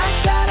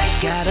 love. I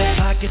got a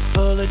pocket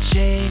full of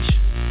change.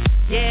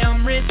 Yeah,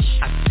 I'm rich.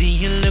 I see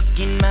you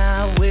looking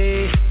my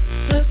way,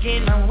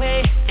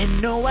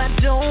 and no, I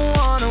don't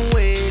wanna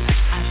wait.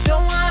 I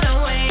don't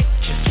wanna wait.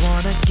 Just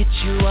wanna get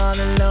you all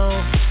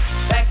alone,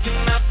 back to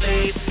my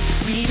place.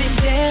 We've been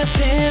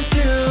dancing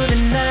through the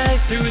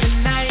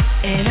night,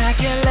 and I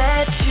can't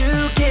let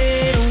you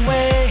get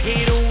away.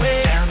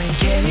 Tell me,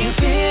 can you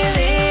feel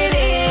it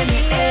in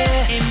the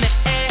air?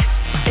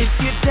 If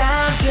you're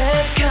down,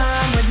 just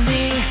come with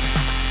me.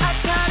 I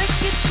gotta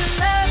get your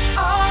love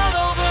all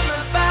over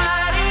my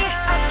body.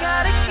 I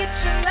gotta get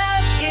your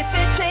love if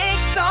it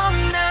takes all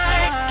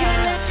night.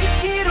 Can't let you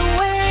get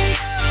away,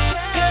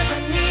 'cause I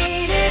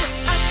need it.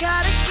 I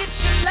gotta get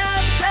your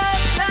love,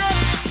 love,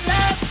 love.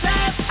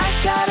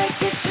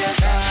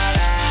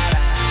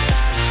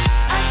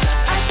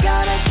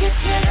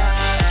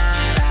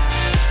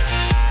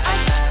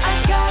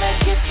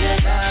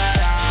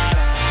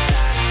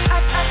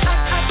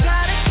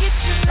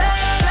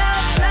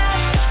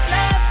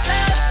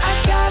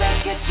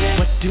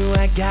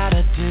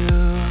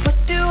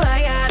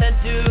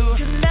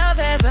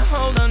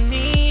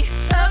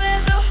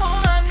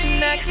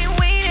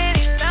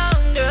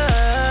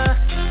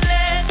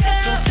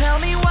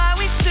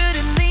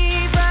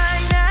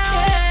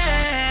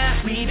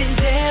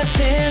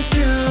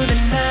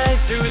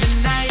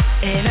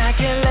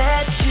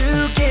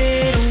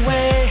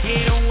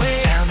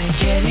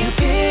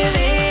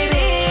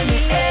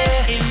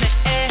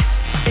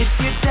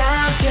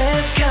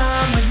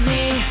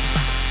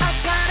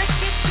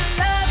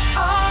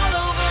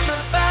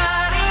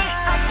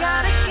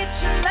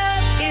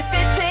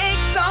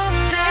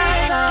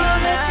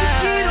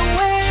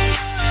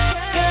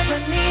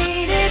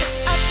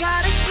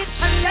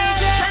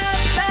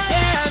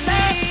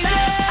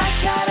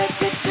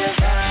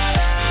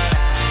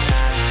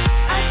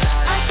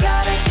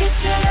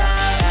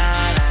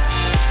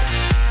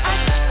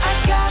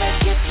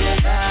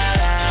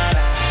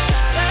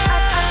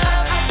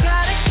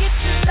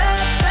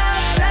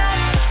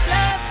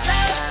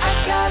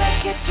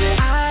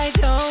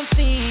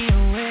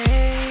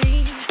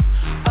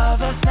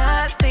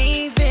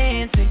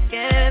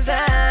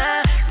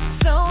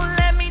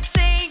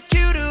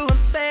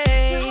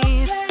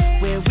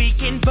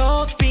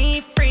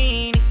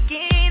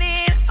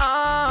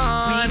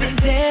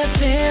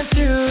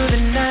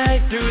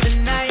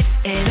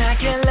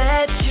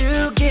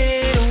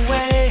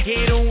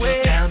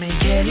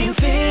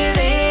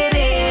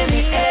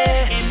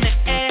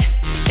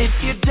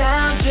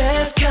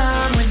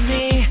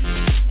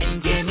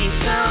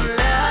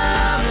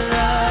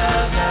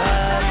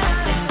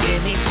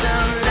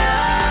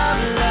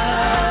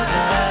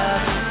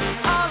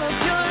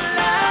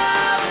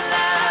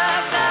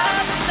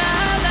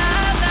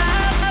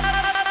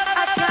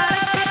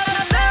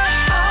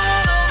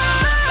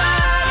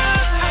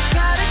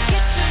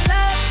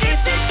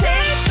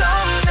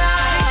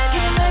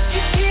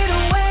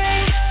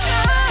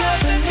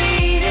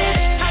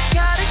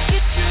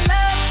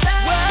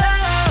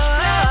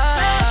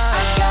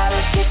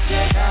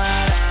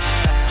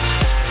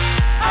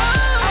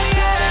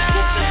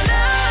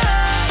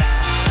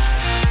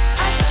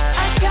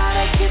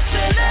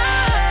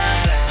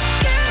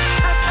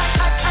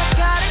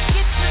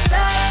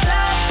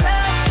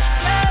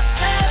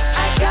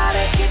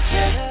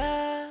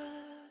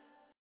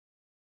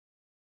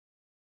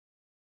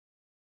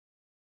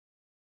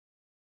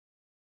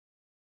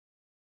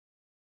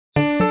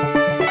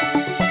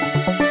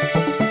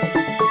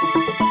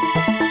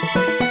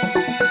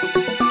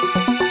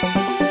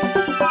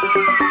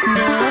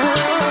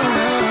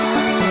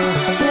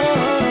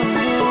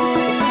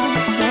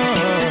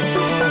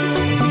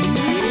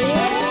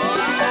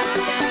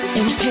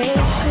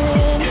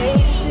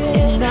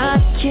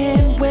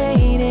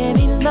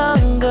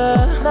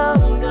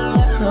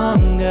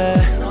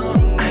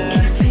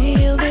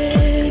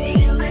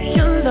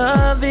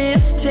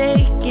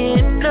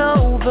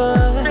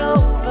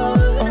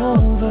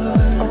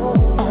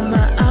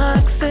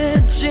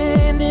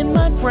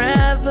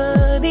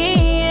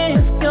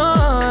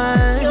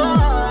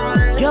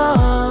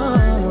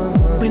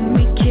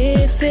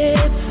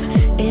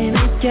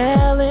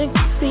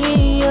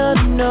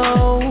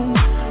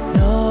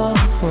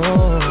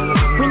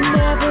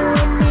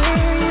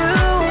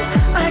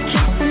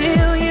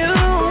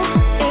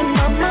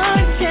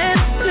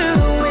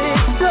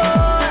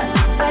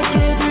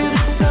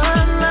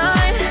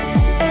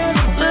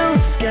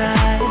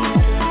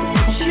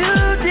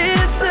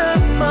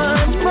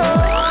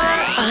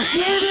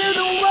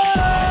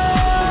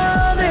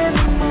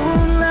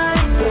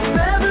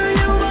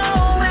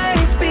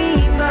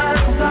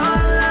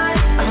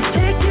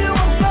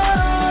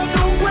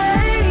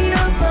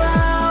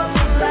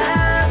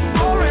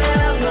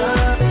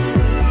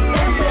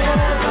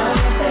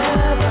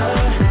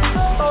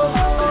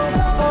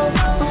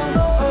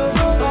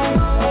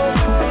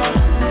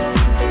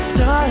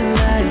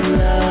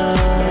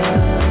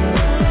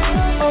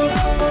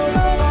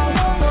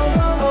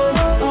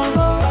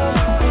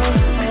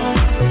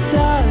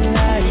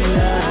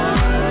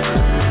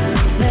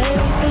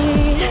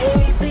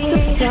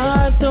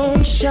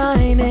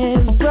 shine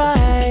as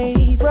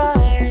bright,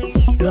 bright.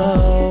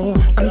 No,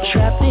 I'm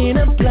trapped in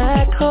a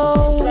black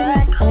hole.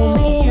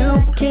 Only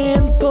you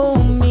can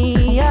pull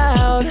me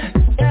out.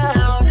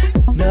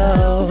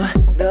 No,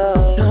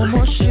 no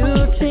more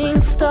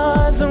shooting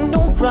stars, or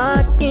no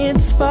rocket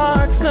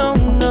sparks. Oh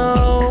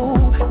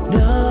no,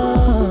 no.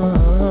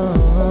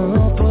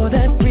 For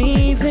that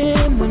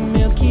reason, the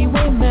Milky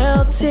Way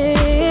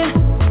melted,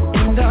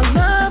 and our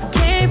love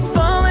keeps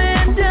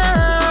falling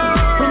down.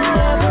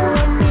 Whenever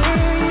I'm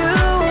near you,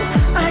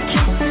 I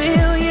can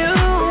feel you,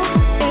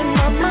 and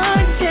my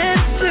mind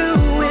tends to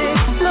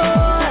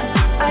explore.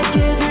 I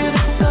give you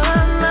the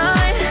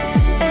sunlight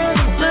and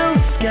the blue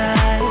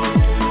sky,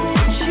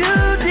 but you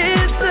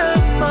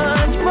deserve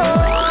much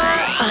more.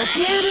 I'll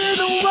give you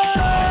the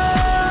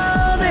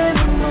world and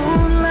the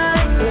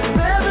moonlight.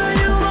 Forever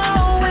you'll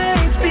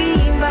always be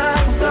my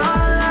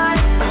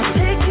starlight. I'll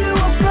take you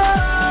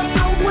above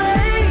the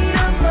weight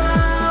of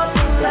love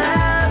will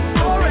last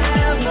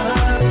forever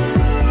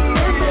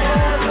and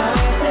ever,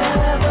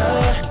 ever.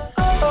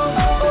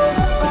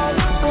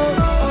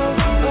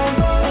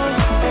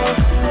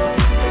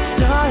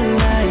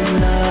 Starlight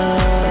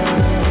love.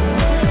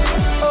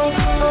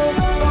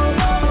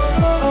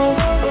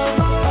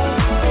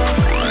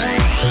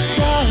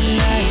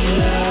 Starlight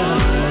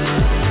love.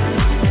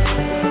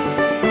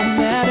 No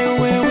matter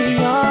where we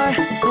are,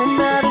 no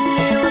matter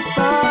near or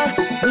far,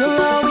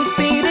 we'll always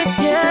be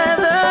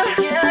together.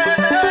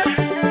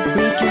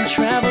 We can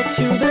travel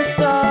to the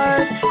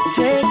stars,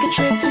 take a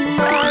trip to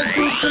Mars,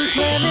 we can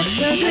plan it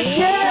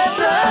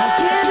together. I'll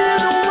give you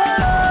the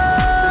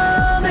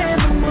world and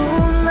the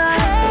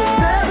moonlight.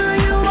 Forever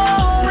you'll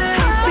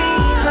always be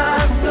my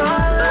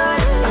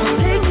starlight. I'll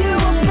take you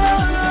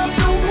above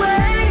the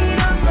weight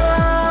of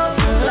love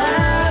will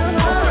last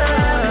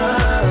forever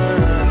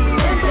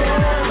and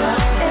ever,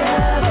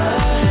 ever.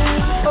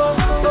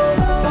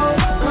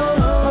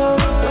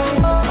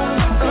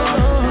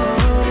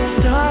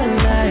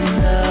 Starlight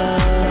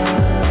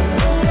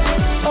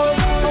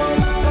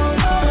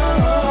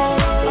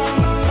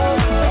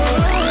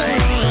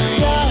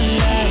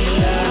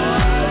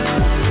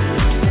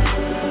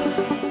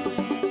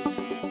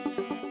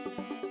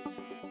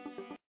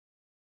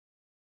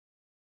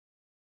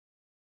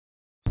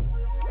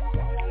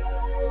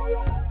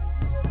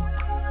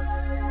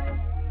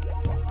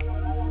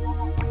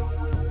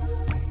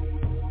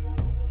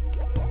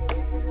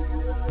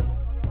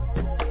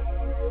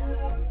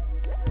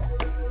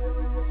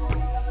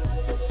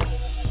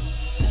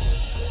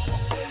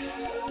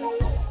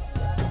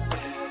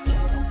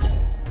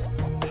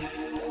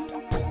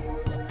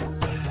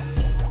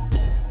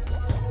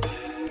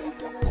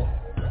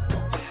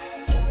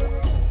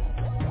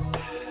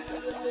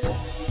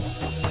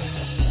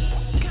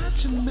Got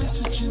your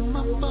message in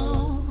my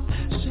phone,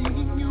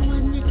 saying you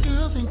and your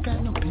girl ain't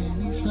got no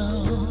pennies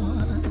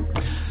on.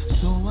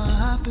 So I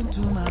hop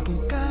into my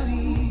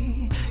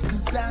Bugatti,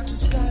 'cause I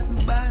just got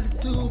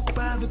invited to a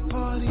private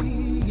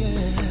party,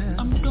 yeah.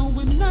 I'm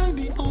going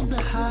 90 on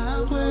the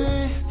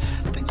highway,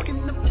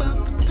 thinking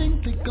about the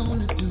things they're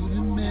gonna do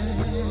to me.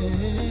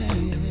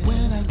 And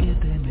when I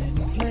get there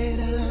minutes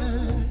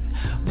later,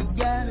 we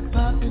got it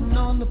popping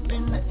all up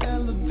in the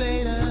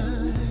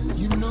elevator.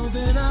 You know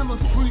that I'm a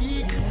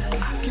freak,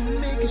 I can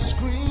make you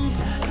scream.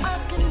 I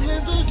can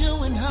handle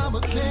you, and how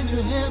but can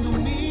you handle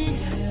me?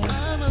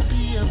 I'ma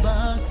be a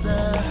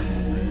boxer.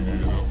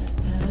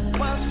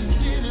 Watch me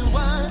get it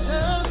wind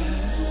up.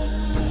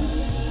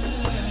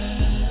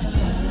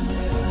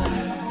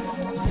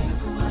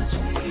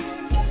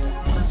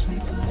 Watch me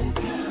put it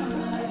down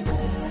like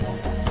that.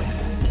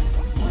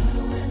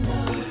 Wonder when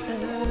I'll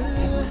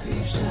be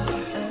sure.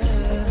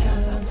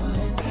 Gotta put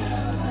it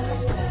down like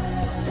that.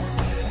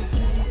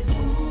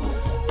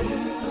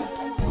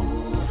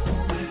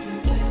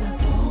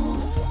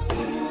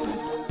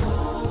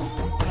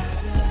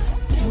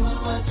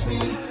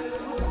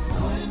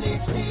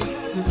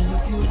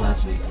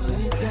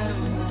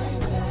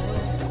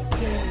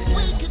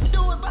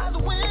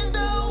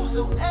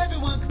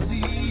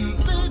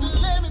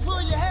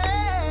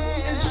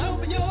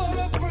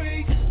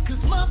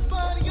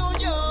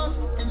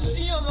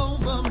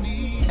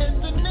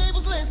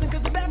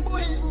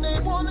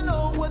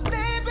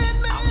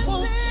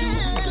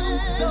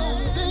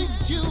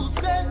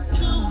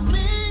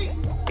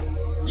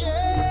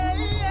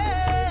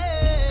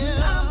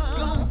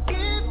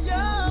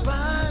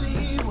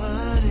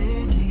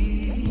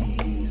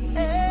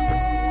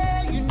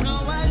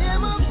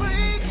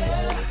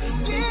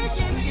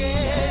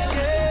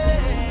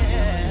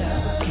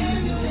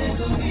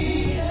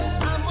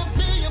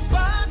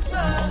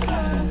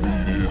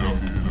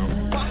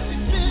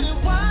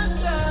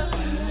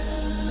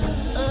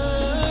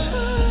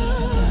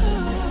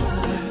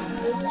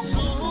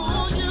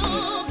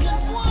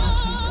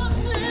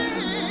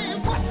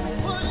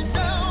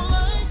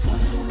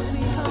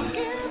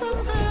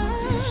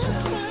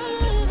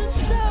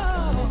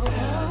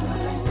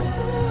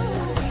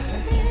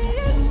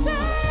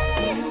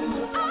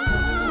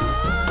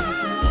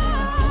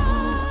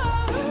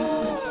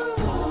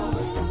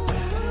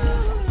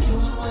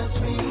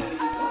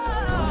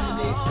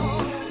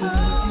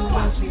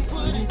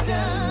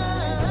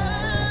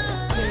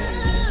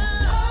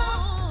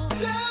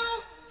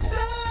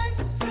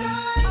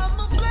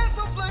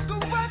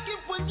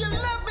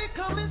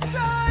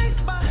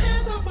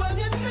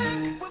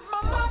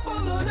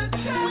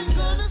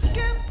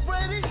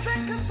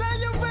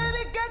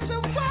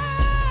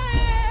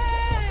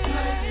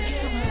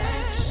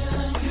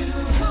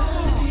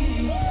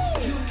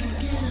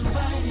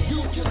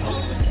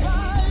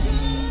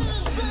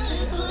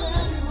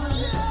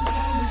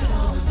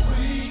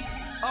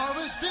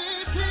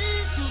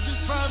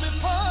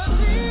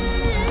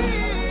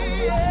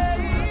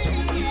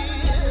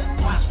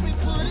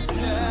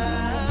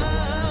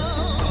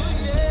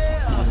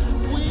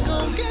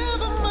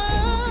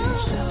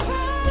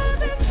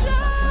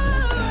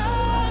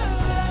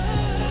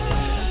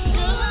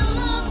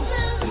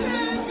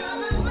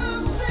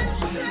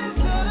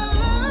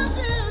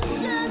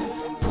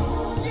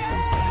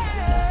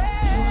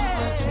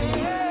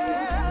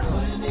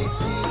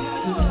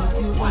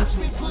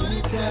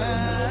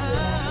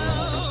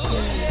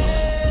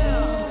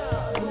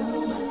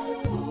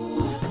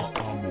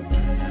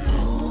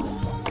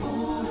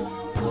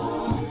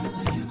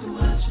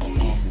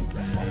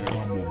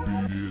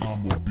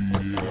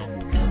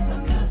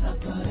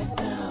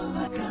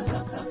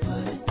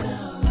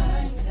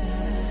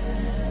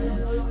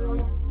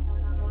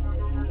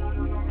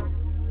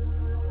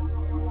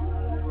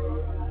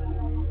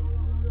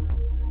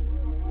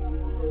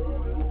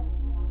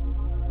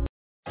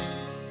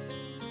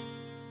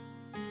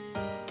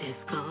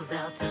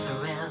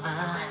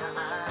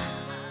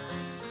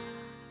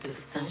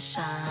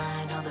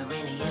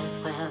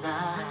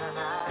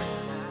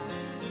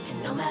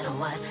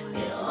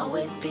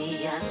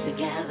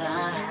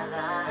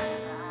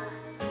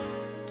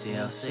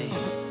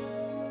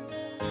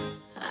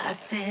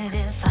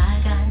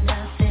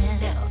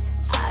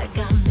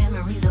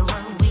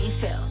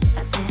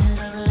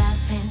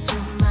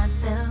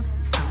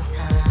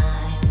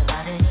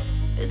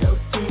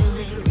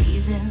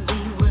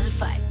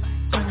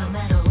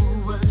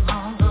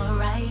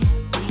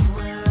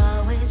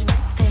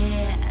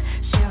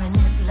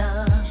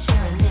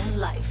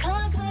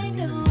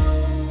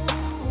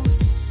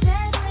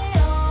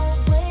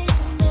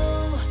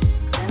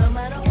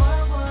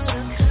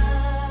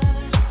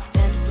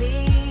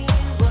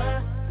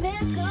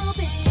 Meant to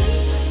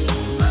be.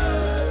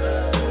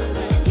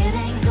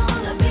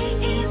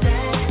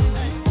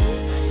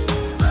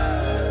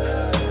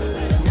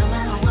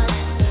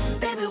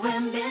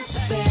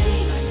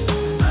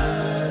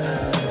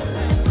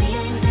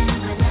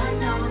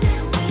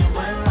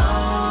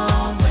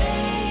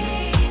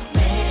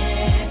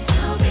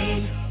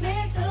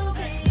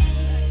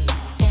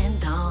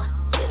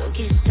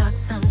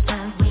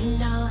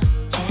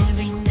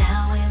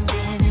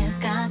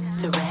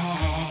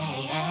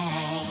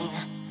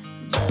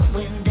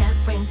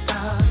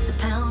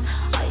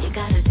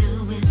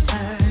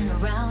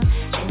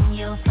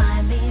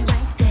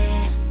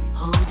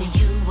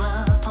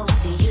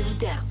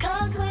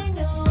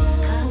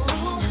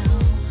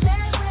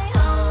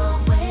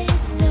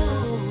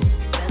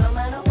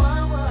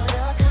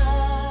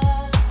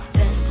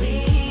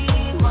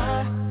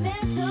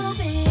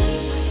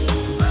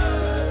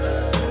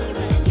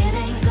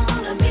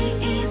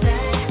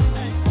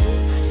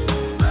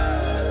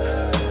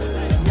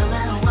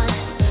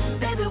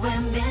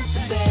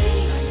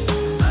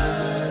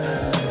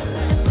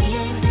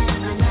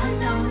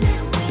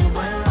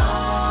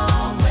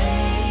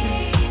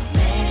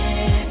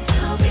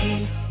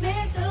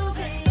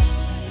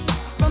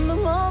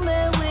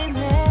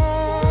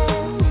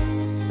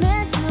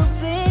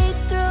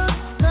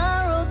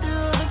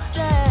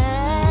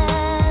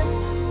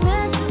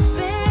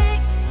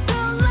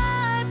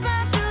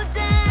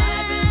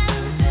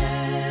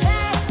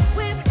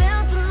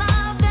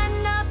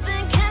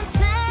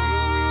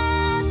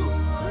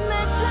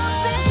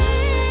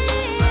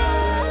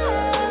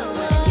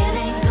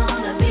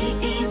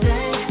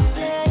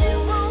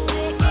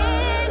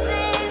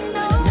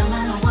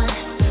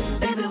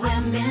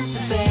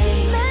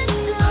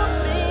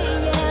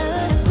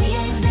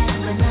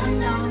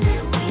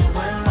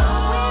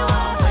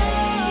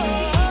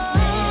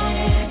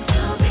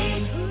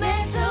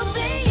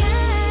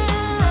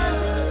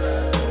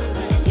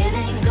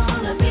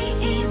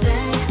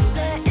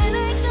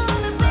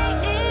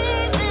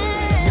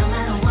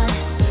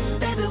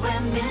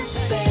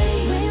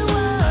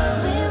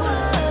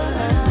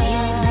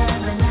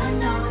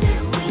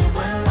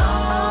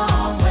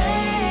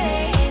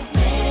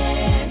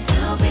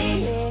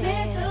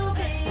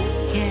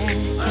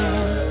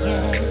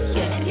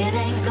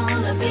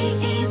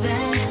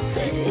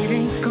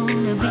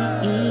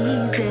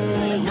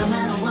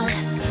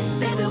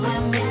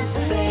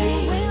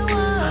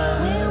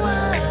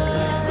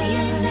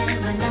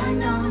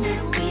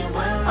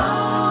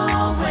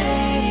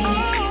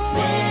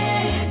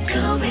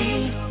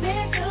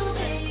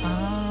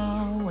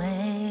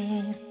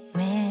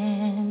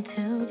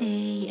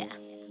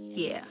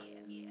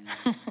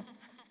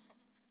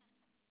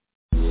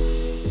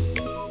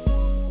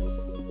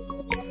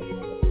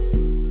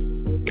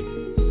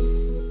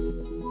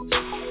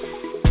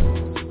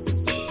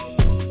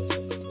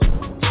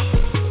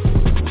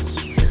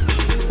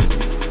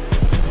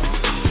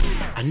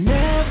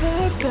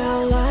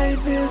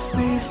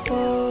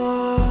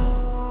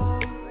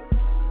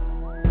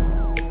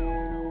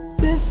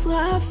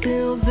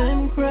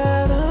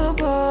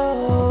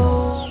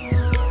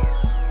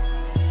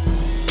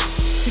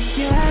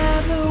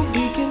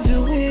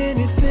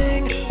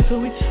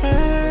 so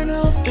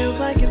eternal, feels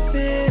like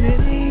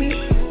infinity.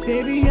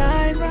 Baby,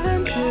 I'd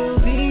run till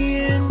the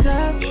end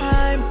of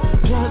time,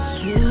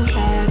 just to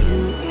have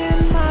you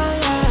in my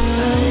life.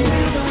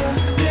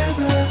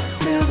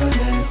 Never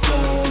let go.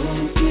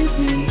 Give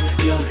me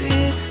your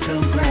hand,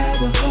 come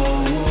grab a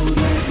hold.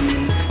 Let me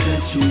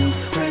touch you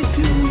right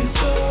to your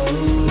soul.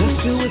 Let's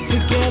do it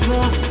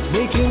together,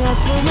 make it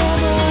last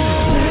forever.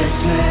 Let's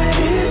let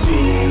it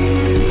be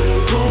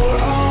for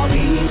all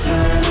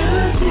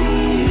eternity.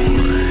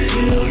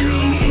 Till the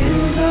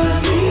end of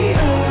the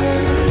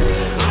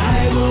earth,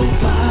 I will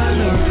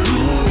follow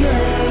you,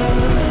 girl.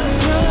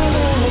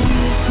 Love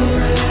you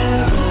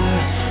forever,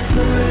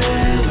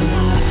 forever,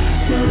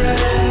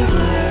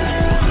 forever.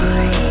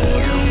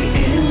 Till the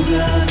end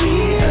of the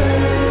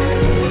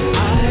earth,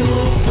 I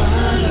will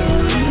follow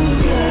you,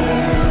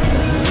 girl.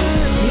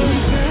 Many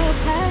girls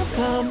have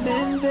come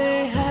and they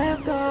have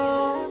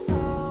gone,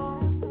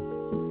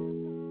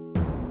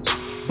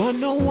 but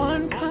no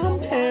one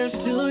compares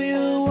to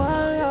you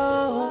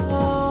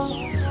alone.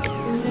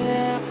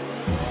 Yeah.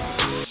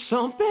 So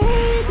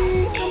baby,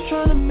 I'm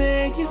trying to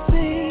make you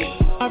see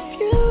our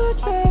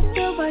future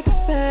feels like a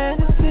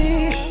fantasy.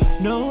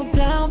 No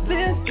doubt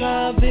this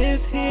love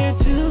is here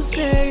to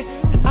stay,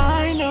 and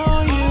I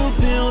know you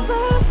feel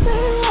the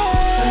same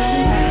way.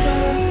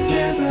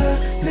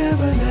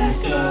 Never let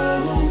go.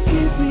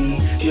 Give me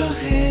your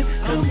hand,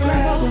 come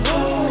grab a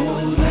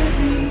hold. Let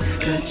me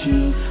touch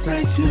you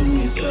right to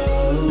your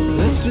soul.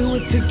 Let's do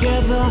it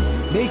together,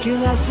 make it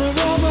last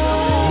forever.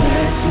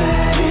 Let's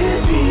let it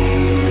be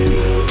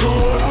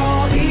for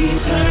all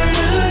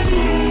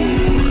eternity.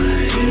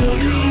 Till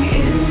the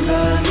end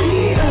of the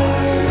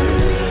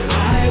earth,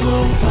 I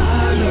will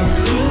follow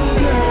you,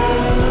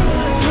 girl.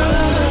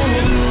 Love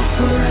you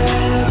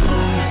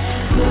forever,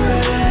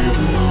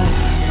 forever,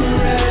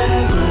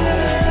 forever.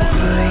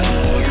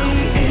 Till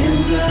the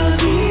end of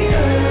the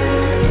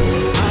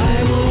earth, I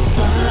will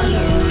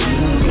follow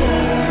you,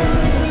 girl.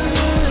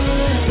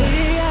 Say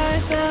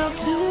eyes out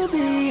to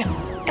be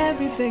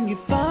everything you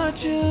thought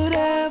you'd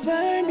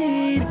ever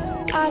need.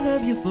 I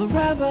love you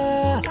forever.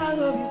 I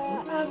love you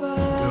forever.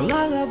 Girl, I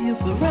love you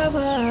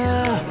forever.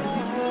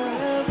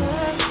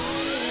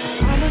 I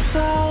promise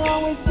I'll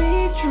always be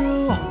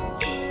true.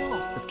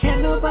 'Cause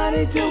can't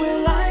nobody do it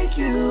like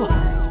you.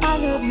 I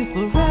love you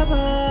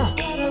forever.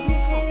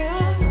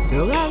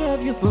 Girl, I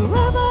love you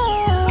forever.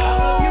 I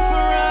love you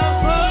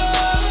forever.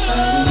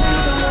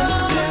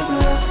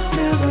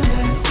 Never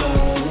let go.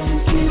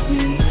 Give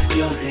me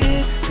your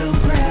hand, come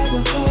grab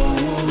a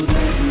hold.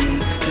 Let me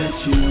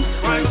touch you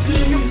right to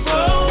your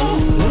soul.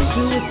 Let's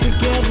do it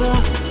together,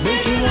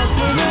 make it last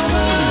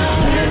forever.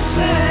 Let's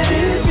let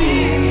it be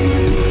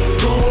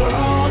for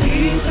all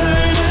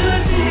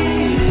eternity.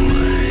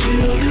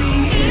 Till the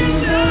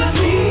end of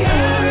the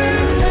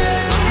earth,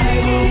 I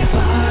will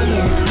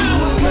follow you,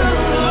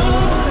 girl.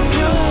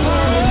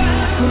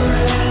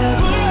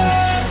 Forever,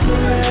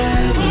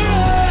 forever,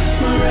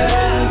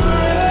 forever.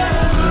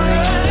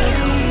 Till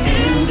the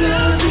end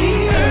of the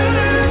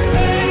earth,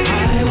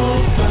 I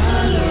will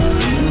follow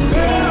you,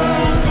 girl.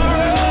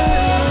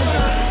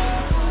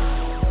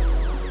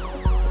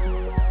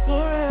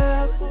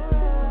 Forever.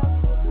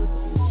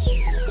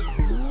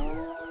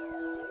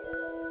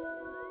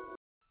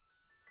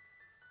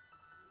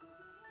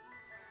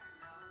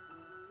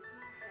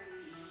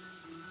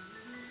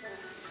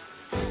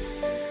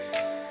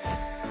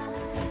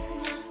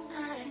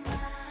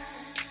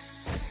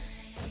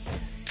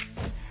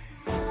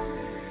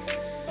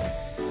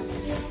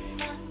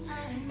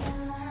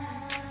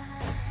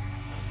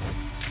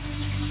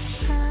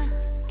 I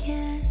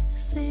can't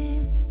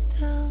seem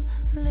to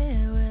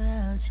live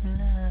without your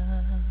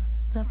love.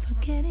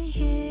 Suffocating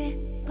here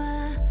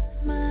by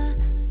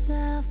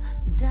myself,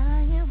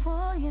 dying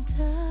for your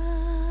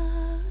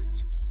touch.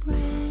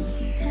 Bring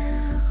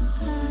down,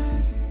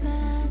 turn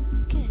back,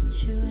 get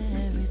you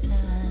every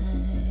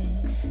time.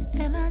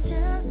 And I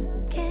just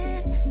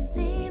can't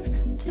seem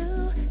to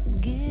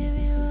give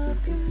you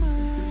up your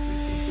mind.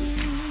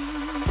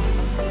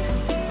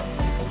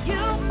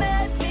 You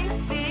made me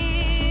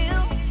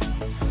feel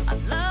our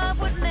love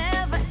would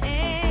never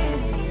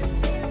end.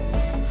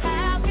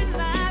 How can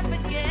I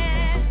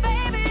forget,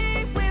 baby,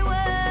 we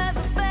were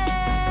the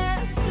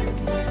best.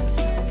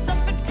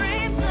 Such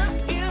dreams of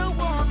you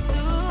all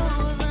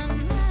through the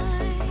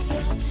night.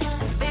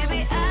 Baby,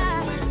 I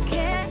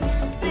can't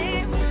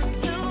seem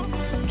to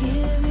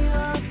give you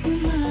up your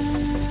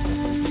mind.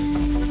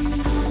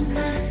 I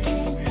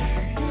can't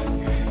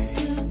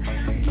seem to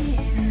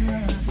give you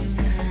up your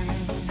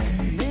mind.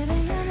 Baby,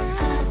 you're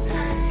my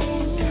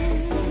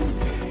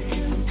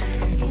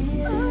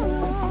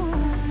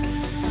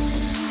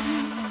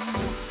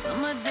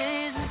summer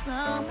days and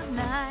summer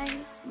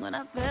nights when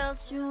I felt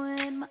you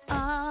in my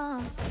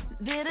arms.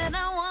 Didn't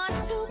I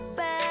want you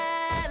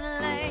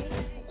badly?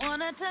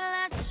 Wanted to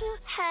let you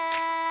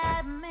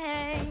have me.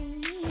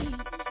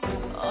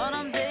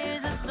 Autumn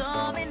days and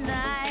stormy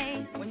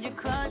nights when you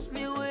crushed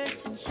me with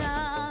your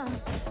charms.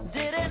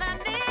 Didn't I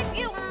need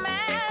you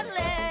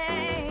madly?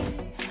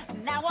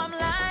 Now I'm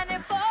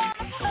lining for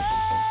my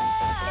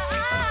heart.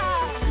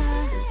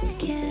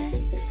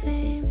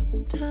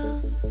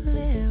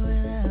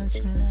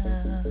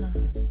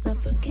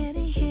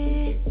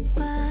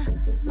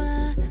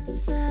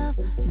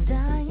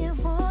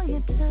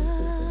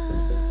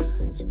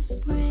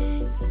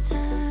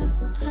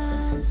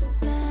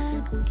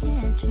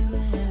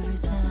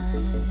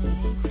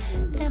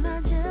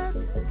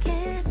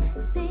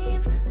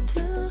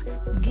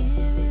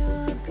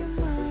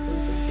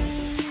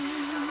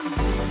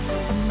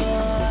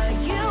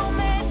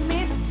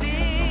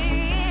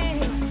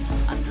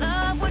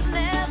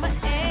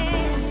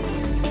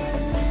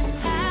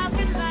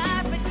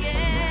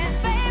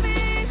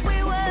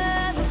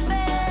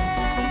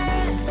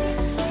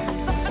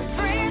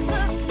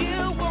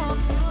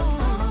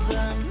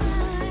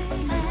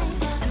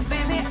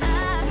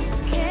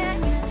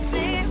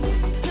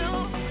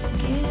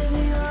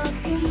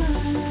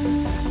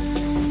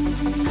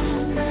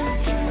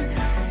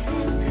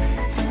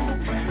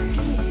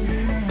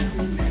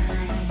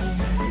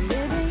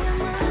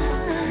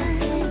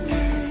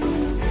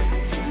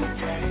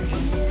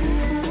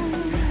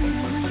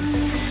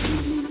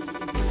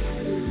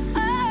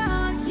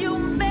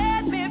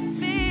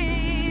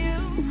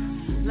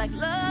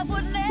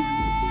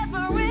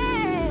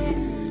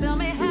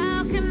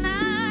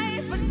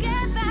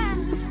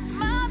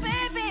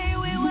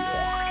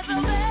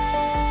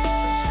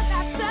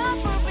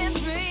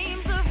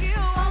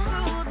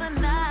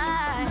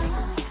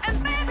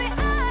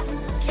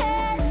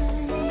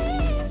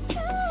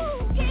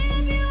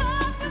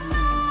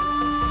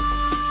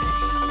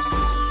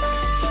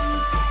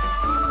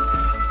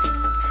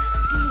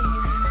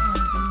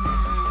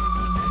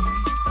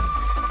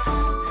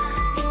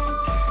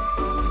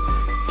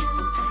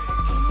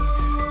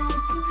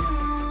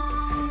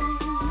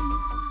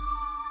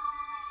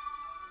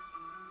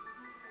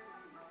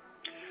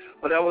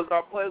 But that was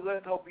our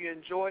playlist. Hope you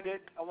enjoyed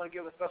it. I want to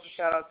give a special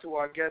shout-out to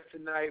our guests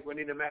tonight,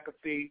 Renita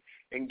McAfee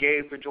and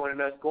Gabe, for joining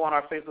us. Go on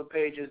our Facebook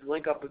pages,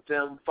 link up with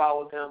them,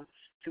 follow them,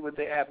 see what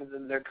happens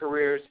in their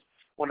careers. I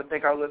want to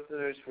thank our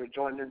listeners for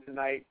joining in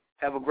tonight.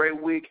 Have a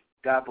great week.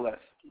 God bless.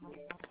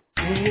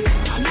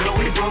 I know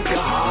we broke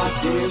your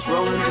heart, tears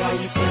rolling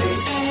down your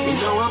face. You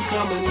know I'm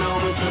coming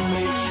over to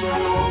make sure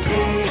you're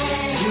okay.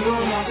 You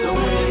don't have to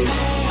wait,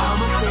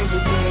 I'ma save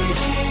the day.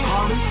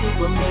 Call me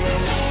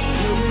Superman,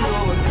 you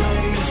know what's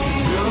right.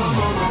 Girl, I'm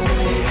on my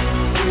way.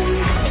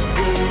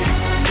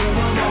 Girl,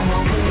 I'm on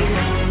my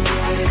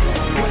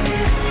way.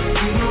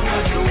 You don't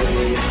have to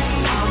wait,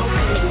 I'ma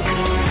save the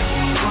day.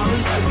 Call me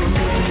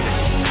Superman,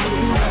 you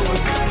know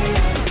what's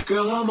right.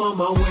 Girl, I'm on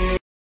my way.